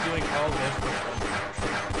really doing all this for one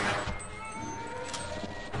person?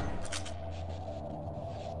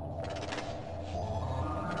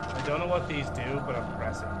 I don't know what these do, but I'm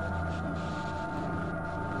pressing them.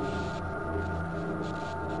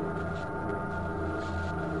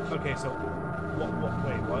 Okay, so...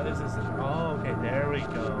 wait, what is this? Oh, okay, there we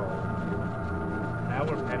go. Now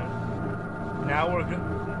we're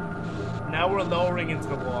Now we're lowering into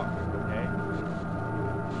the water, okay?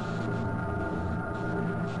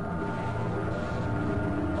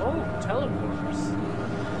 Oh, teleporters.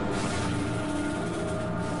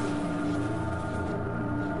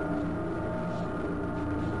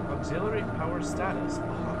 Auxiliary power status. Oh.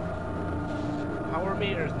 Power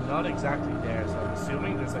meter is not exactly there, so I'm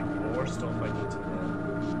assuming there's like more stuff I need to do.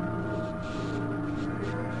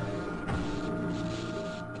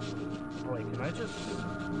 Oh wait, can I just...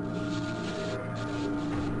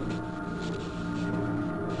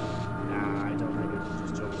 Nah, I don't think I can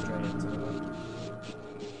just jump straight into that.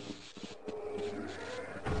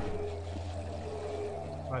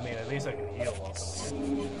 I mean, at least I can heal while I'm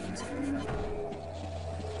here.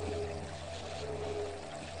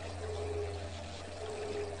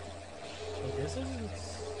 This isn't...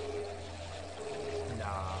 Nah,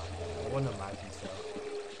 I wouldn't imagine so.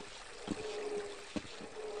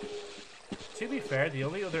 To be fair, the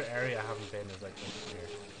only other area I haven't been is like over here.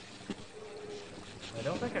 I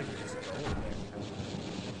don't think I can just go over there.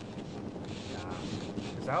 Nah,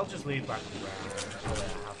 because I'll just lead back to ground. Oh wait, I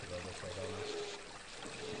have to go this way, don't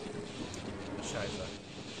I? Scheiße.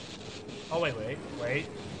 Oh wait.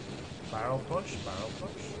 Barrel push.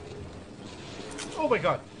 Oh my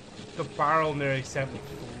god! The barrel nearly sent me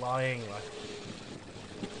flying, like.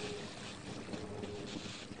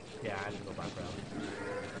 Yeah, I have to go back around.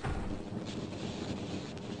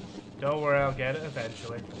 Don't worry, I'll get it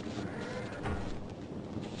eventually.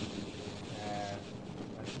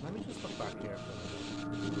 Let me just look back here for a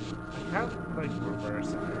minute. I can't, like, reverse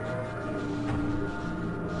it.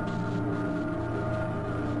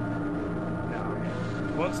 No, okay.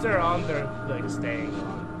 Once they're on, they're, like, staying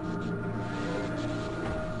on.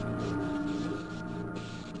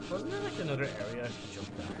 Wasn't there like another area I could jump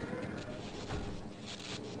down?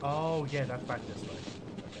 Oh yeah, that's back this way.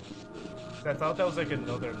 Okay. I thought that was like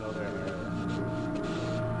another area.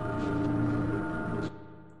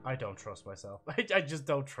 I don't trust myself. I just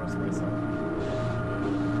don't trust myself.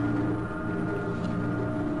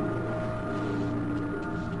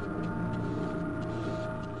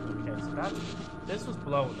 Okay, so this was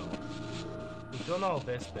blown up. We've done all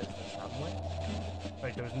this business, haven't we?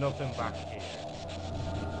 Like, there's nothing back here.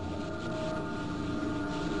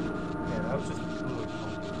 Yeah, that was just a cooler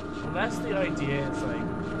pump. Unless the idea is, like,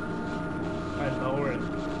 I lower it.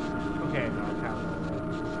 Okay, no, I can't lower it.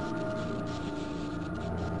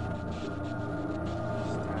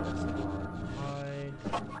 Status on high.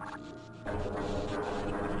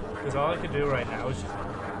 Because all I can do right now is just...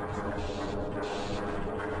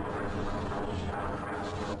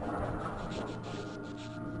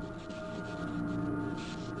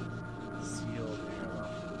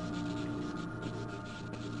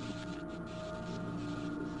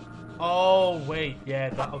 Oh, wait, yeah,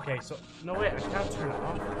 that, okay, so, no, wait, I can't turn it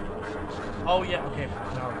off. Oh, yeah, okay,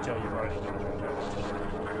 no, Joe, you've already been turned it off.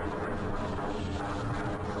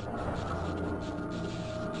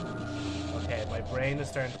 Okay, my brain is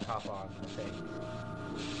starting to pop on, okay.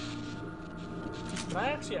 Can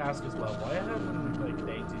I actually ask as well, why haven't, like,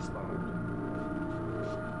 Daisy spawned?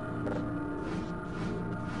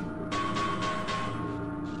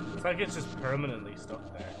 It's like it's just permanently stuck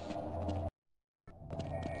there.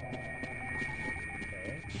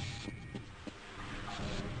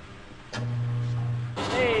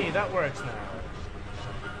 Hey, that works now.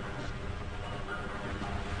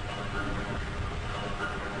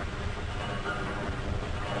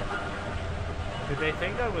 Did they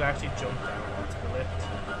think I would actually jump down onto the lift?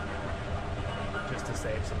 Just to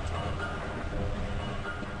save some time.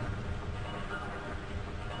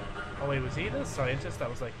 Oh wait, was he the scientist that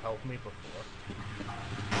was like helping me before?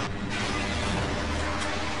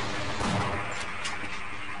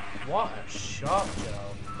 What a shot,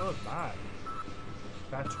 Joe. Good man.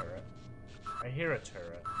 That turret. I hear a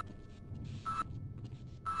turret.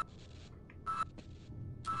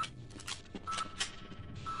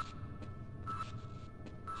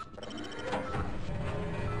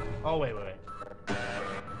 Oh, wait.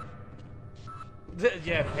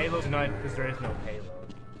 Yeah, payload tonight because there is no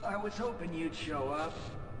payload. I was hoping you'd show up.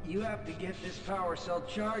 You have to get this power cell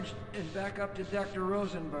charged and back up to Dr.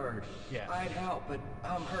 Rosenberg. Yeah. I'd help, but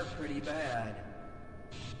I'm hurt pretty bad.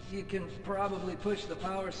 You can probably push the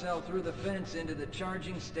power cell through the fence into the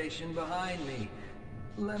charging station behind me.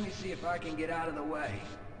 Let me see if I can get out of the way.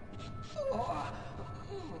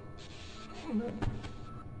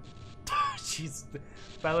 Jeez,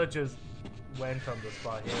 Bella just went on the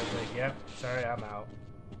spot here. Like, yep, sorry, I'm out.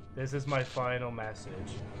 This is my final message.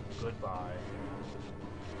 Goodbye.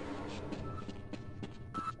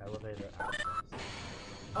 Elevator access.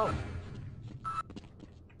 Oh!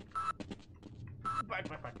 Back.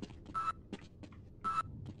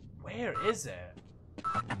 Where is it?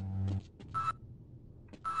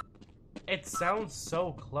 It sounds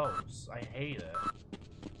so close. I hate it.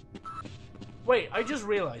 Wait, I just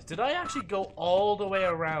realized. Did I actually go all the way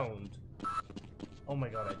around? Oh my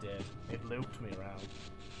god, I did. It looped me around.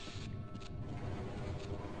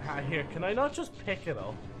 Here, can I not just pick it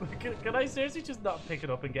up? Can I seriously just not pick it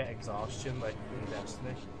up and get exhaustion like in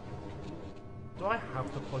Destiny? Do I have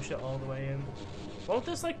to push it all the way in? Won't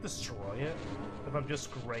this like destroy it if I'm just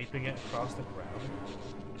scraping it across the ground?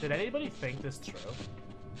 Did anybody think this through?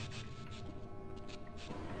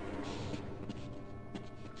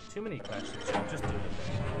 Too many questions, just do the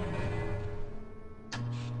thing.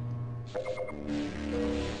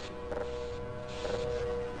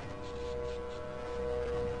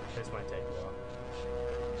 This might take a while.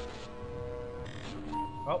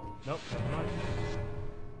 Oh, nope, never mind.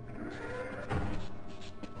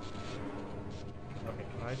 Okay,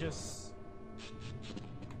 can I just...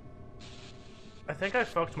 I think I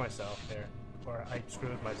fucked myself here. Or I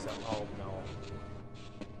screwed myself. Oh, no.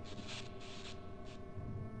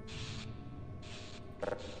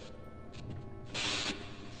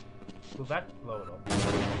 Will that blow it up?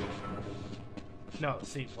 No,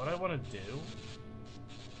 see, what I want to do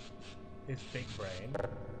is big brain.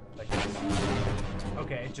 Like this.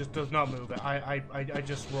 Okay, it just does not move it. I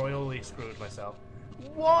just royally screwed myself.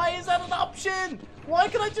 Why is that an option? Why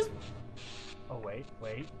can I just... Oh, wait.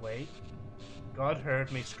 God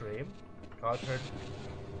heard me scream. God heard...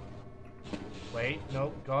 Wait,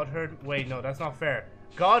 no. God heard... Wait, no, that's not fair.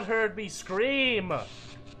 God heard me scream! Come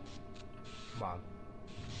on.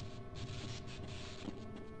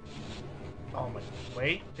 Oh my...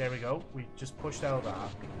 Wait, there we go. We just pushed out of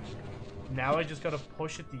that. Now I just gotta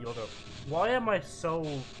push it the other... Why am I so...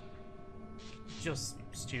 just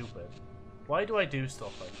stupid? Why do I do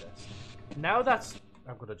stuff like this? Now that's...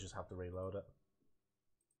 I'm gonna just have to reload it.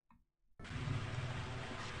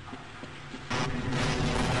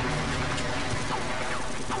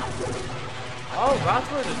 Oh, that's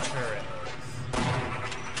where the turret is.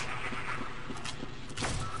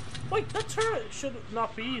 Wait, the turret should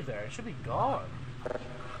not be there. It should be gone.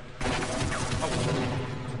 Oh.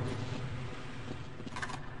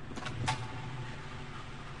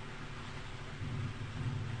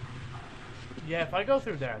 Yeah, if I go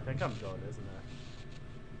through there, I think I'm good, isn't it?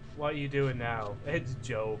 What are you doing now? It's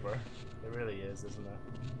Jover. It really is, isn't it?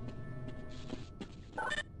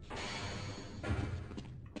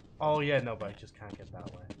 Oh yeah, no, but I just can't get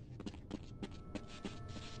that way.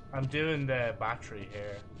 I'm doing the battery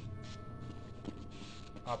here.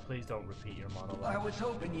 Oh, please don't repeat your monologue. I was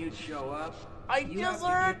hoping you'd show up. You just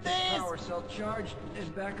heard this this! Power cell charged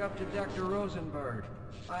and back up to Dr. Rosenberg.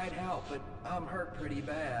 I'd help, but I'm hurt pretty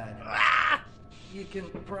bad. Ah! You can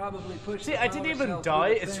probably push. See, I didn't even die.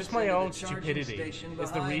 It's just my own stupidity.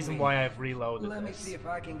 It's the reason why I've reloaded. Let me see if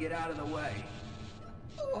I can get out of the way.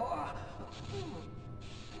 Oh.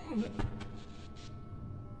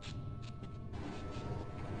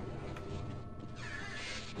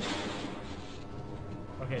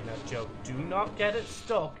 Okay, now Joe, do not get it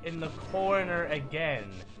stuck in the corner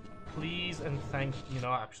again. Please and thank you.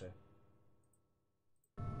 Know, actually.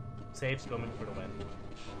 Save's coming for the win.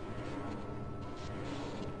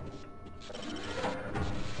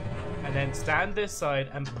 And then stand this side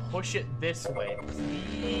and push it this way.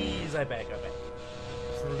 Please, I beg,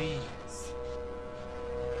 Please.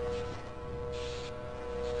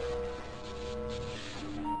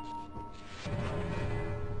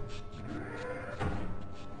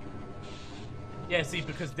 Yeah, see,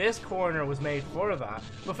 because this corner was made for that.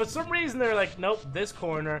 But for some reason, they're like, nope, this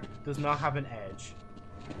corner does not have an edge.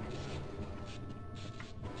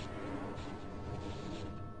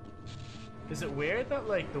 Is it weird that,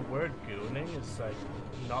 like, the word gooning is, like,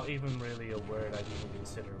 not even really a word I'd even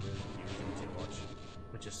consider really using too much?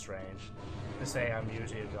 Which is strange. To say I'm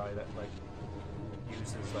usually a guy that, like,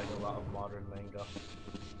 uses, like, a lot of modern lingo.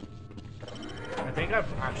 I think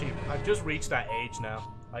I've just reached that age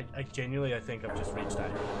now. I genuinely, I think I've just reached that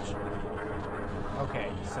age. Okay,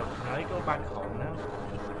 so can I go back home now?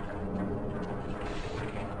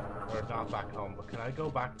 Or not back home, but can I go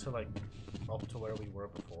back to, like, up to where we were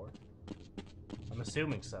before? I'm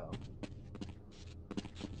assuming so.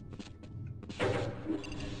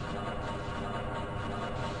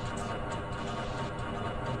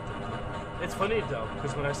 It's funny though,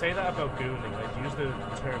 because when I say that about gooning, I'd use the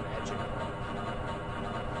term edging.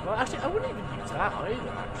 Well, actually, I wouldn't even use that either,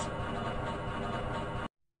 actually.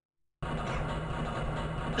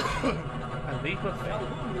 A leap of faith.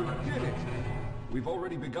 Calhoun, you did it! We've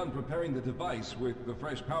already begun preparing the device with the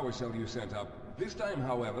fresh power cell you sent up. This time,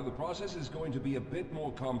 however, the process is going to be a bit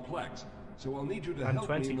more complex, so I'll need you to help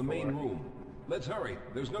me in the main room. Let's hurry.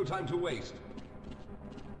 There's no time to waste.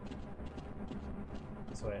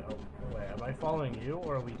 So wait, am I following you,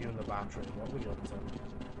 or are we doing the battery? What are we up to?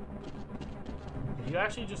 Are you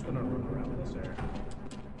actually just gonna run around this area?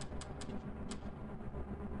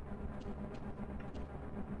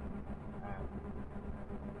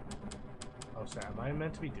 Oh, sorry, am I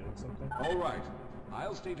meant to be doing something? All right.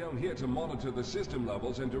 I'll stay down here to monitor the system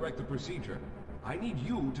levels and direct the procedure. I need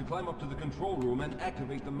you to climb up to the control room and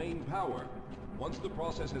activate the main power. Once the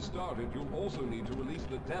process has started, you'll also need to release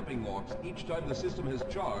the damping locks each time the system has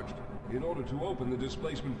charged in order to open the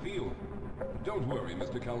displacement field. Don't worry,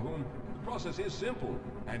 Mr. Calhoun. The process is simple,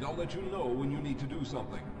 and I'll let you know when you need to do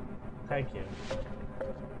something. Thank you.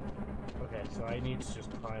 Okay, so I need to just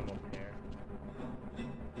climb up here.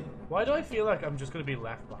 Why do I feel like I'm just going to be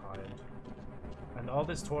left behind? And all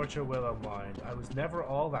this torture will unwind. I was never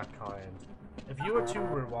all that kind. If you were to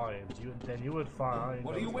rewind, then you would find...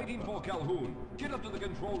 What are you waiting for, Calhoun? Get up to the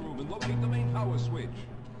control room and locate the main power switch.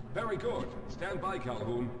 Very good. Stand by,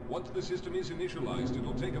 Calhoun. Once the system is initialized,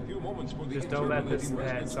 it'll take a few moments for the just don't let this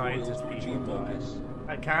scientist people die.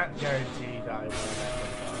 I can't guarantee that I will let them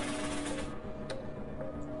die.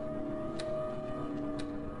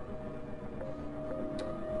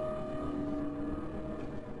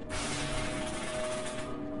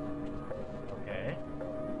 Okay.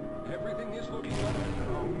 Everything is looking up.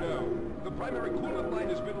 Oh no. The primary coolant line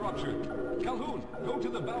has been ruptured. Calhoun, go to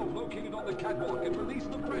the valve located on the catwalk and release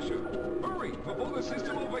the pressure. Hurry, before the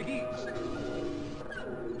system overheats.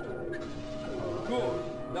 Good.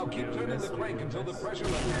 Now keep turning the crank until the pressure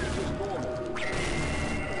level reaches normal.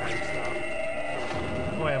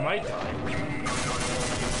 Boy, am I dying.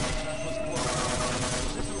 That was close. The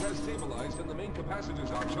system has stabilized and the main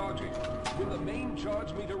capacitors are charging. When the main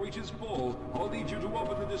charge meter reaches full, I'll need you to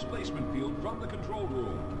open the displacement field from the control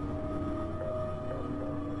room.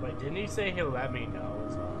 Wait, didn't he say he'll let me know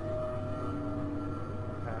as well?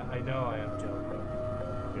 I know I am joking.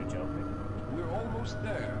 You're joking. We're almost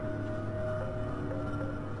there.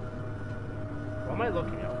 What am I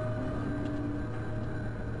looking at?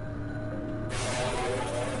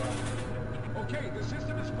 Okay, the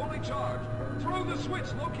system is fully charged. Throw the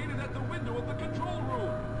switch located at the window of the control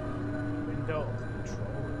room. Window of the control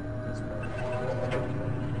room. This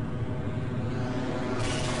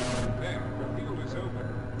There, the field is open.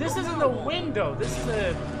 This Go isn't now, a Walter. window. This is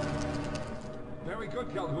a. Very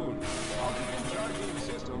good, Calhoun. I'll begin charging the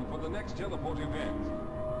system for the next teleport event.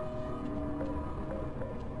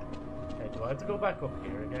 Okay, do I have to go back up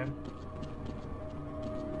here again?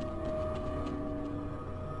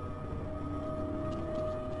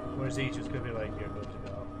 Or is he just gonna be like, you're good to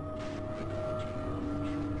go?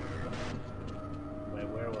 Wait,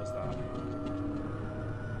 where was that?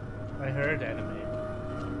 I heard enemy.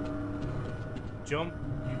 Jump,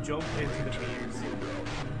 you jump into the beams.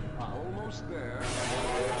 Almost there.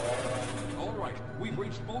 All right, we've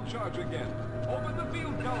reached full charge again. Open the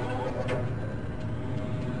field, Calhoun.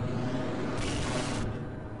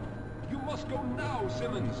 You must go now,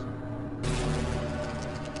 Simmons.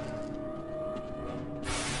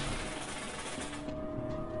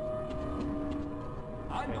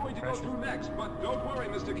 I'm going to go through next, but don't worry,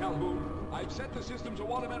 Mr. Calhoun. I've set the system to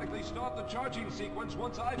automatically start the charging sequence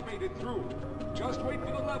once I've made it through. Just wait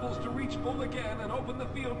for the levels to reach full again and open the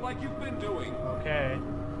field like you've been doing. Okay,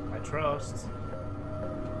 I trust.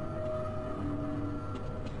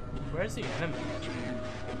 Where's the enemy?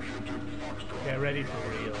 Get ready for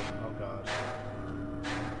real. Oh god.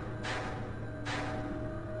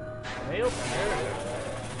 Are they up here?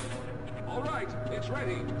 All right, it's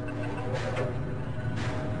ready.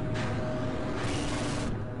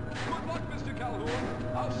 Good luck, Mr.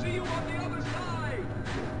 Calhoun. I'll see you on the other side.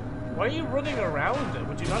 Why are you running around it?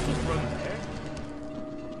 Would you not just run there?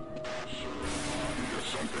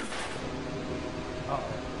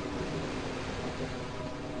 Uh-oh.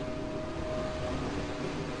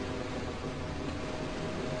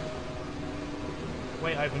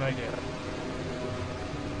 Wait, I have an idea.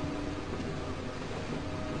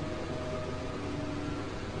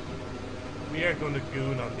 We are going to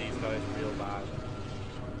goon on these guys real bad.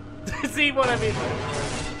 See what I mean?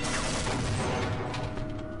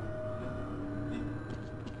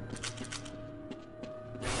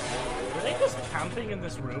 Were they just camping in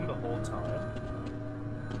this room the whole time?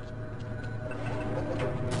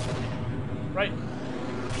 Right.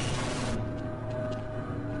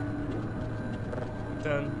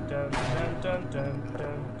 Dun dun dun dun dun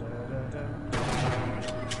dun dun dun.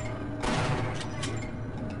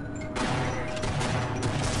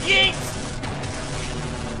 Yeet!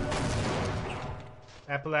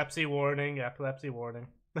 Epilepsy warning, epilepsy warning.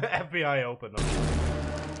 FBI open up.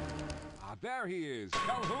 Ah, there he is.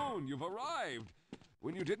 Calhoun, you've arrived.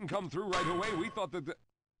 When you didn't come through right away, we thought that the...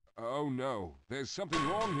 Oh no, there's something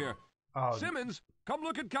wrong here. Oh. Simmons, come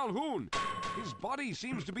look at Calhoun. His body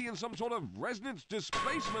seems to be in some sort of resonance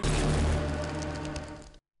displacement.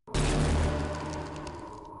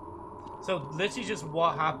 So, literally just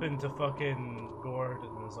what happened to fucking Gordon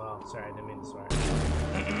as well. Sorry, I didn't mean to swear.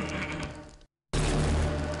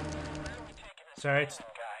 Sorry, it's... Topside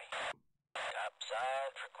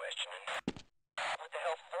for questioning. What the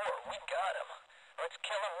hell for? We got him. Let's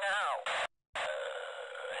kill him now.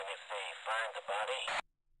 And if they find the body...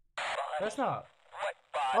 That's not... What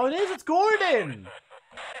body? Oh, it is! It's Gordon!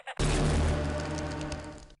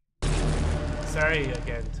 Sorry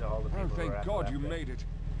again to all the people Oh, who thank were God you epileptic. made it.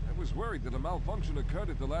 I was worried that a malfunction occurred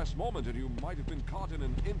at the last moment and you might have been caught in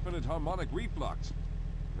an infinite harmonic reflux.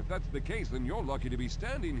 If that's the case, then you're lucky to be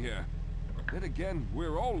standing here. Then again,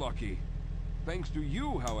 we're all lucky. Thanks to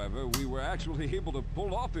you, however, we were actually able to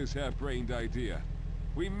pull off this harebrained idea.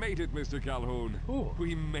 We made it, Mr. Calhoun. Ooh.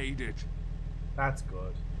 We made it. That's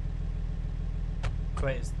good.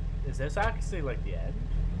 Wait, is this actually like the end?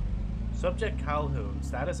 Subject Calhoun,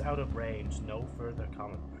 status out of range, no further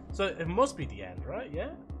comment. So it must be the end, right? Yeah?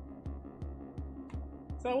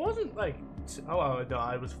 So it wasn't like... Oh, no,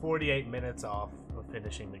 I was 48 minutes off of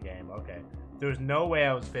finishing the game. Okay. There was no way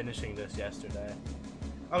I was finishing this yesterday.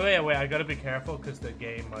 Oh, yeah, wait, I gotta be careful because the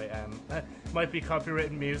game might be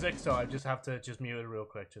copyrighted music, so I just have to just mute it real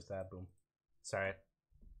quick. Just that, boom. Sorry.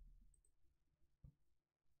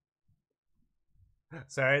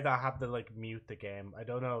 Sorry that I have to, like, mute the game. I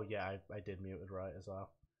don't know. Yeah, I did mute it right as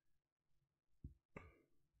well.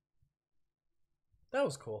 That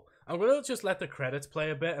was cool. I'm gonna just let the credits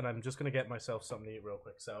play a bit, and I'm just gonna get myself something to eat real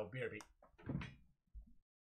quick. So, BRB.